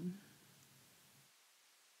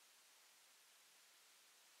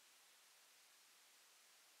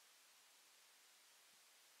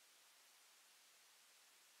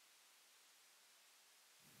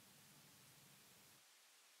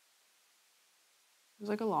 There's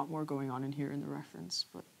like a lot more going on in here in the reference,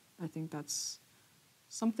 but I think that's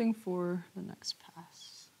something for the next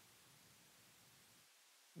pass.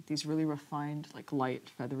 These really refined, like light,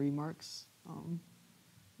 feathery marks. I'm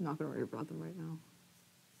not gonna worry about them right now.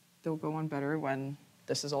 They'll go on better when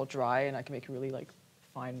this is all dry and I can make really like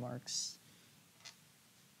fine marks.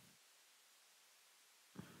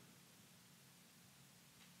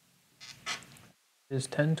 It is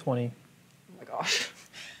 10:20. Oh my gosh,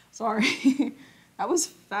 sorry. That was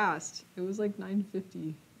fast. It was like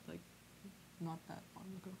 9:50, like not that long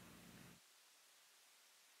ago.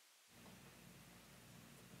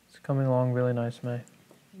 It's coming along really nice, May.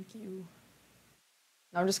 Thank you.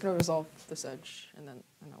 Now I'm just gonna resolve this edge and then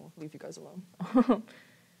I'll leave you guys alone. Let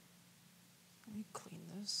me clean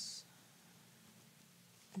this.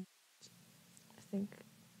 I think.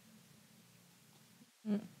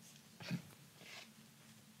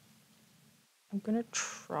 I'm gonna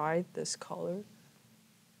try this color,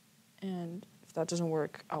 and if that doesn't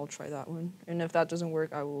work, I'll try that one. And if that doesn't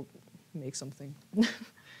work, I will make something. Okay.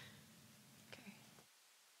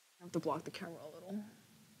 I have to block the camera a little.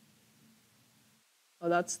 Oh,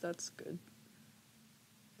 that's good.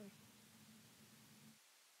 Okay.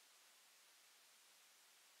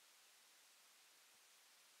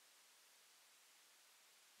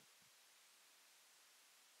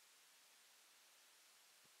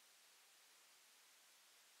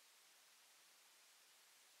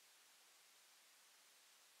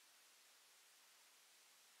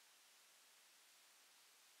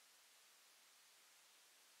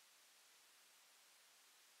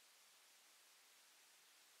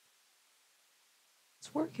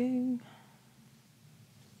 It's working.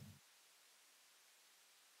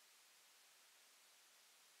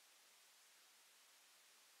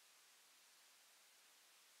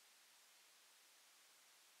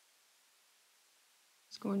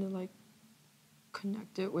 It's going to like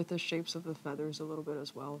connect it with the shapes of the feathers a little bit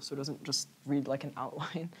as well, so it doesn't just read like an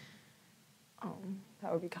outline.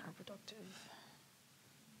 That would be counterproductive.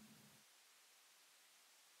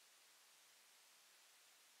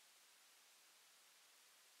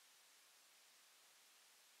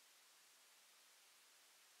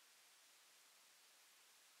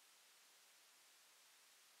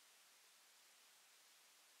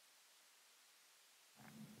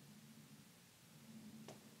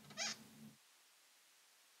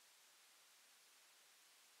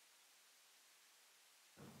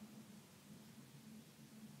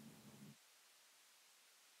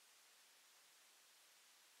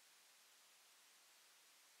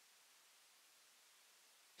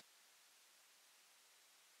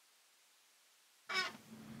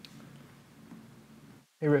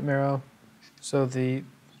 Hey, Rip Marrow. So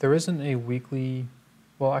there isn't a weekly,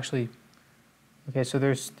 well, actually, okay. So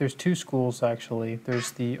there's two schools actually.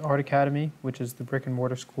 There's the Art Academy, which is the brick and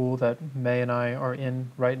mortar school that May and I are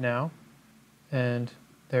in right now, and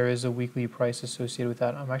there is a weekly price associated with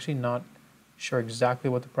that. I'm actually not sure exactly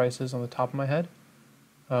what the price is on the top of my head,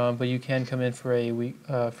 but you can come in for a week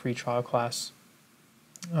free trial class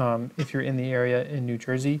if you're in the area in New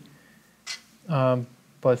Jersey.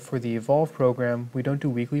 But for the Evolve program, we don't do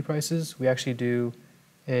weekly prices. We actually do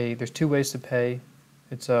there's two ways to pay.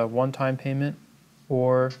 It's a one-time payment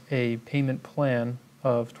or a payment plan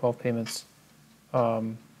of 12 payments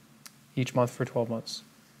each month for 12 months.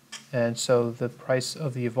 And so the price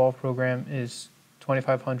of the Evolve program is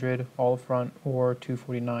 $2,500 all upfront or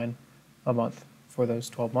 $249 a month for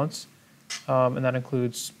those 12 months. And that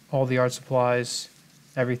includes all the art supplies,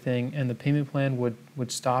 everything, and the payment plan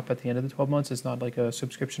would stop at the end of the 12 months. It's not like a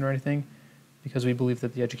subscription or anything, because we believe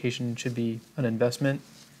that the education should be an investment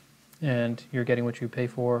and you're getting what you pay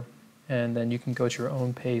for, and then you can go at your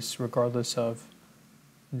own pace regardless of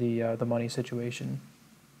the money situation.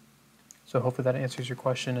 So hopefully that answers your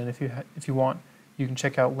question, and if you want, you can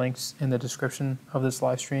check out links in the description of this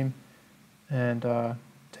live stream and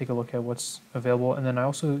take a look at what's available. And then I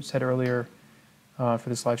also said earlier for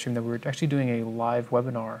this live stream that we're actually doing a live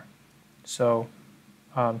webinar. So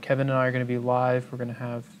Kevin and I are going to be live. We're going to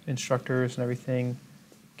have instructors and everything,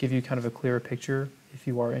 give you kind of a clearer picture if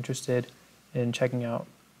you are interested in checking out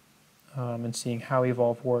and seeing how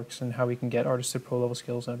Evolve works and how we can get artists to pro level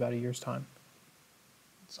skills in about a year's time.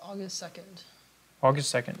 It's August 2nd.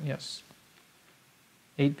 August 2nd, yes.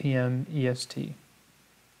 8 p.m. EST.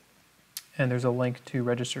 And there's a link to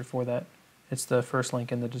register for that. It's the first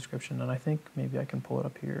link in the description, and I think maybe I can pull it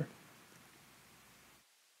up here.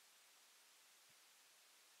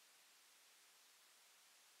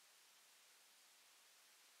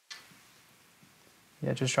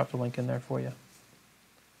 Yeah, just drop the link in there for you.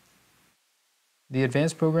 The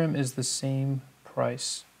advanced program is the same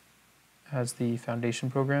price as the foundation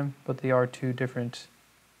program, but they are two different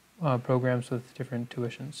programs with different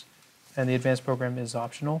tuitions. And the advanced program is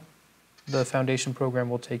optional. The foundation program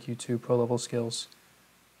will take you to pro-level skills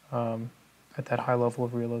at that high level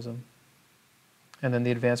of realism. And then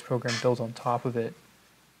the advanced program builds on top of it.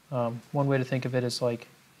 One way to think of it is like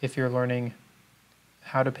if you're learning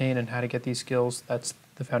how to paint and how to get these skills, that's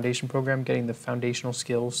the foundation program, getting the foundational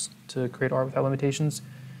skills to create art without limitations.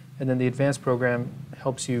 And then the advanced program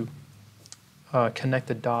helps you connect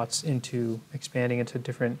the dots into expanding into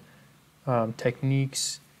different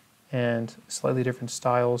techniques and slightly different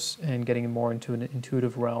styles and getting more into an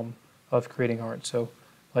intuitive realm of creating art. So,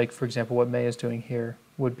 like, for example, what May is doing here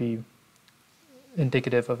would be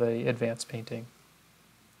indicative of an advanced painting.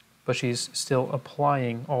 But she's still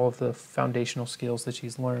applying all of the foundational skills that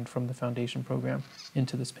she's learned from the foundation program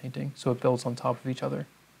into this painting. So it builds on top of each other.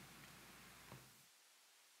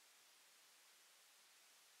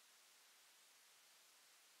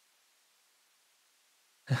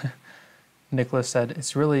 Nicholas said,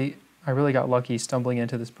 I really got lucky stumbling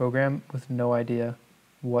into this program with no idea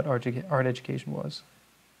what art education was.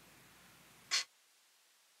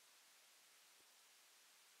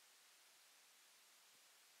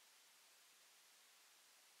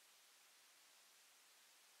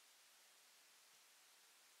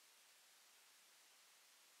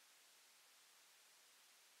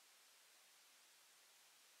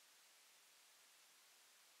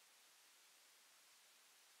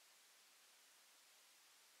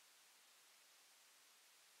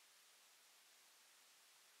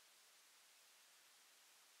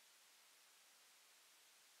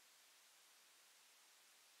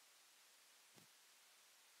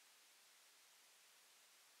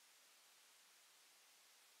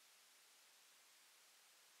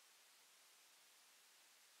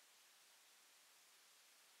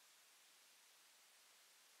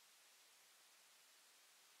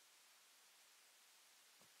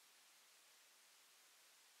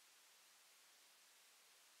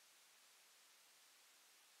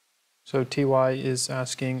 So TY is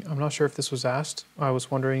asking, I'm not sure if this was asked. I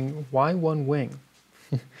was wondering, why one wing?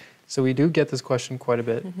 So we do get this question quite a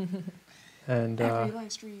bit. And every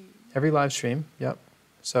live stream. Every live stream, yep.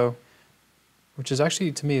 So, which is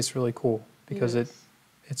actually, to me, it's really cool because Yes.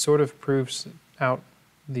 it sort of proves out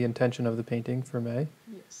the intention of the painting for May.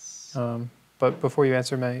 Yes. But before you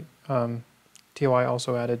answer, May, TY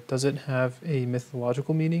also added, does it have a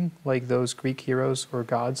mythological meaning like those Greek heroes or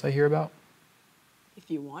gods I hear about? If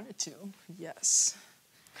you wanted to, yes.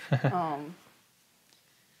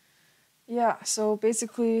 Yeah, so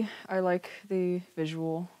basically I like the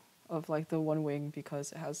visual of like the one wing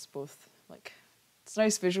because it has both like, it's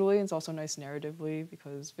nice visually and it's also nice narratively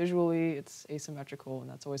because visually it's asymmetrical and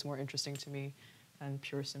that's always more interesting to me than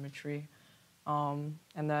pure symmetry. And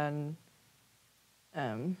then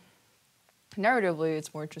narratively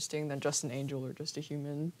it's more interesting than just an angel or just a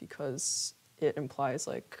human because it implies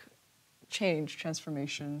like change,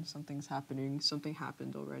 transformation, something's happening, something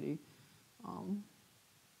happened already.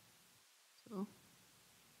 So,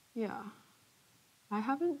 yeah. I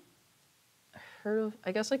haven't heard of,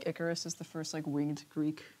 I guess like Icarus is the first like winged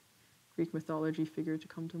Greek mythology figure to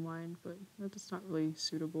come to mind, but that's not really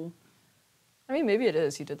suitable. I mean, maybe it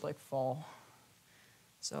is. He did like fall.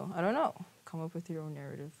 So, I don't know. Come up with your own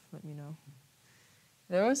narrative. Let me know.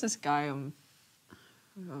 There was this guy,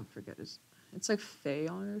 I forget his, it's like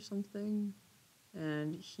Phaon or something.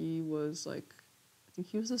 And he was like, I think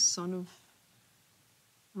he was the son of,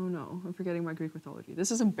 oh no, I'm forgetting my Greek mythology.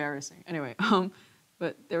 This is embarrassing. Anyway,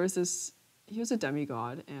 but there was this, he was a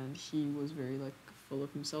demigod and he was very like full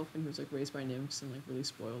of himself and he was like raised by nymphs and like really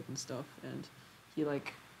spoiled and stuff. And he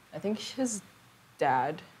like, I think his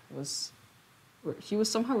dad was, or he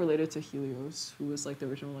was somehow related to Helios, who was like the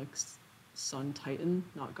original like sun titan,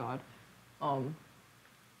 not god.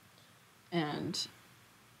 And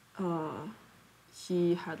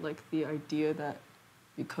he had like the idea that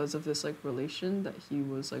because of this like relation that he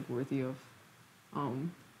was like worthy of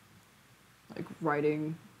like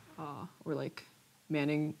riding or like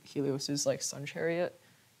manning Helios's like sun chariot,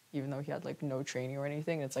 even though he had like no training or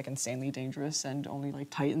anything. It's like insanely dangerous and only like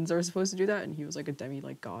titans are supposed to do that, and he was like a demi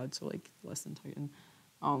like god, so like less than titan,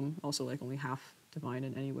 also like only half divine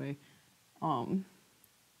in any way.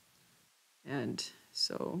 And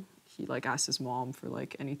so he like asked his mom for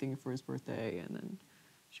like anything for his birthday, and then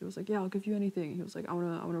she was like, "Yeah, I'll give you anything." He was like, "I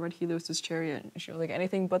wanna ride Helios's chariot." And she was like,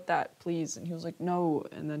 "Anything but that, please." And he was like, "No."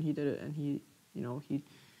 And then he did it, and he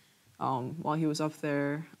while he was up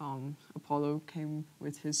there, Apollo came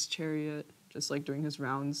with his chariot, just like doing his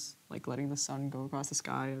rounds, like letting the sun go across the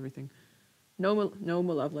sky, everything. no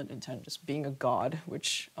malevolent intent, just being a god,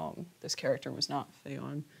 which this character was not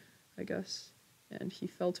Phaon, I guess. And he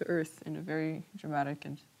fell to earth in a very dramatic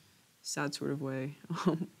and sad sort of way.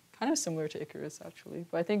 Kind of similar to Icarus, actually.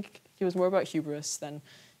 But I think he was more about hubris than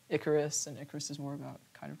Icarus, and Icarus is more about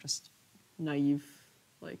kind of just naive,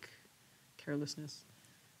 like, carelessness.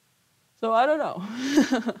 So I don't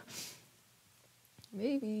know.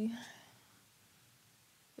 Maybe.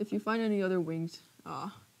 If you find any other winged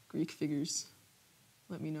Greek figures,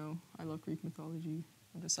 let me know. I love Greek mythology.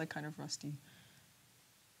 I'm just like kind of rusty.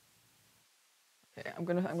 Okay, I'm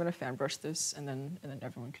gonna fan brush this, and then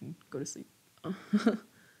everyone can go to sleep.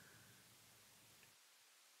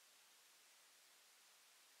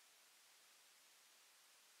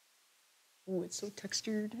 Ooh, it's so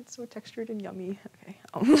textured. It's so textured and yummy. Okay.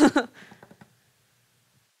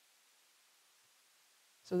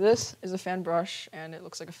 So this is a fan brush, and it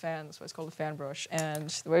looks like a fan. That's why it's called a fan brush. And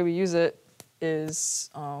the way we use it is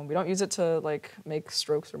we don't use it to like make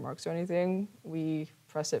strokes or marks or anything. We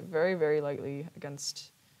press it very, very lightly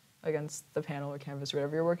against the panel or canvas or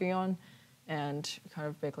whatever you're working on, and kind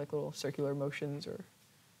of make like little circular motions or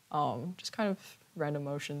just kind of random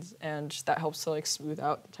motions, and that helps to like smooth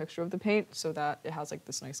out the texture of the paint so that it has like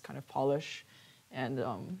this nice kind of polish, and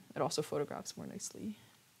it also photographs more nicely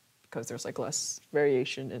because there's like less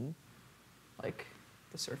variation in like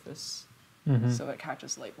the surface, so it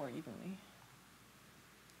catches light more evenly.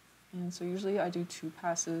 And so usually I do 2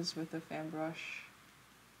 passes with the fan brush.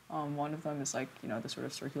 One of them is like, you know, the sort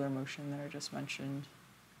of circular motion that I just mentioned.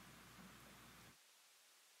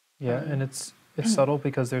 Yeah, and it's subtle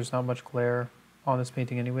because there's not much glare on this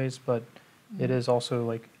painting anyways, but it is also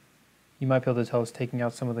like, you might be able to tell it's taking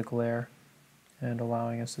out some of the glare and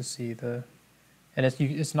allowing us to see the, and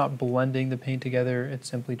it's not blending the paint together, it's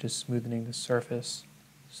simply just smoothing the surface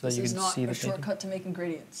so that you can see the painting. This is not a shortcut to making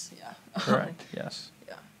gradients, yeah. Correct, yes.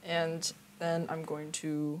 Yeah, and then I'm going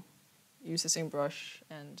to use the same brush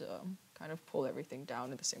and kind of pull everything down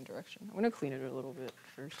in the same direction. I'm going to clean it a little bit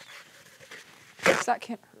first, because that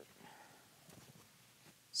can't hurt.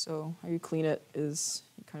 So how you clean it is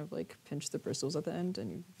you kind of like pinch the bristles at the end and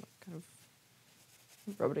you kind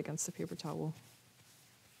of rub it against the paper towel.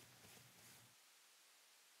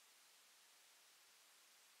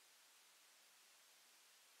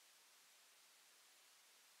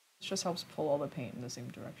 This just helps pull all the paint in the same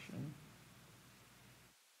direction.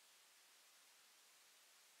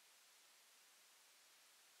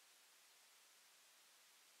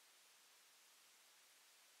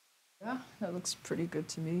 Yeah, that looks pretty good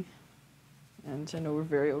to me. And I know we're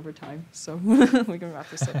very over time, so we can wrap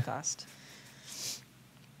this up fast.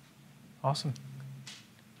 Awesome.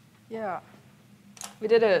 Yeah, we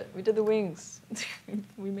did it. We did the wings.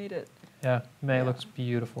 We made it. Yeah, May looks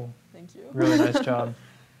beautiful. Thank you. Really nice job.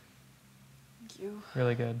 Thank you.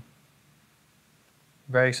 Really good.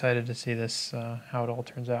 Very excited to see this, how it all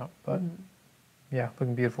turns out. But yeah,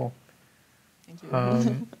 looking beautiful. Thank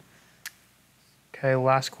you. Okay,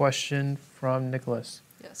 last question from Nicholas.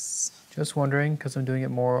 Yes. Just wondering, because I'm doing it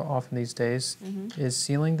more often these days, is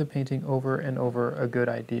sealing the painting over and over a good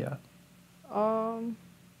idea?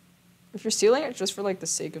 If you're sealing it just for like the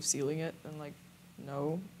sake of sealing it, then like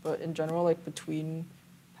no. But in general, like between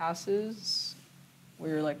passes,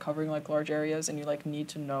 where you're like covering like large areas and you like need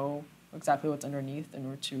to know exactly what's underneath in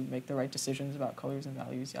order to make the right decisions about colors and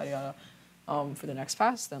values, yada yada, for the next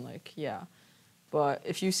pass, then like yeah. But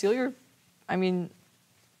if you seal your, I mean,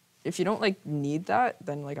 if you don't like need that,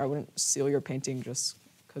 then like I wouldn't seal your painting just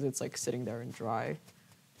because it's like sitting there and dry.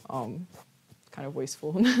 Kind of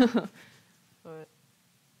wasteful. But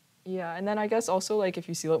yeah, and then I guess also like if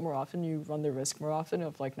you seal it more often, you run the risk more often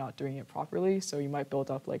of like not doing it properly. So you might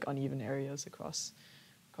build up like uneven areas across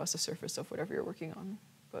the surface of whatever you're working on.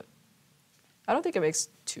 But I don't think it makes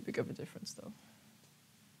too big of a difference though.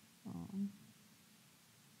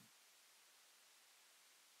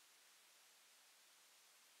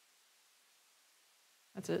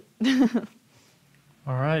 That's it.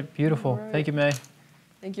 All right, beautiful. All right. Thank you, May.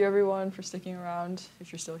 Thank you everyone for sticking around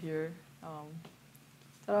if you're still here.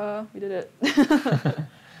 Ta-da, we did it.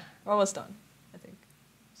 We're almost done, I think.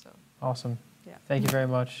 So Awesome. yeah. Thank you very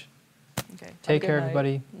much. Okay. Take care,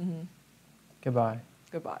 everybody. Goodbye.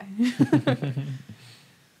 Goodbye.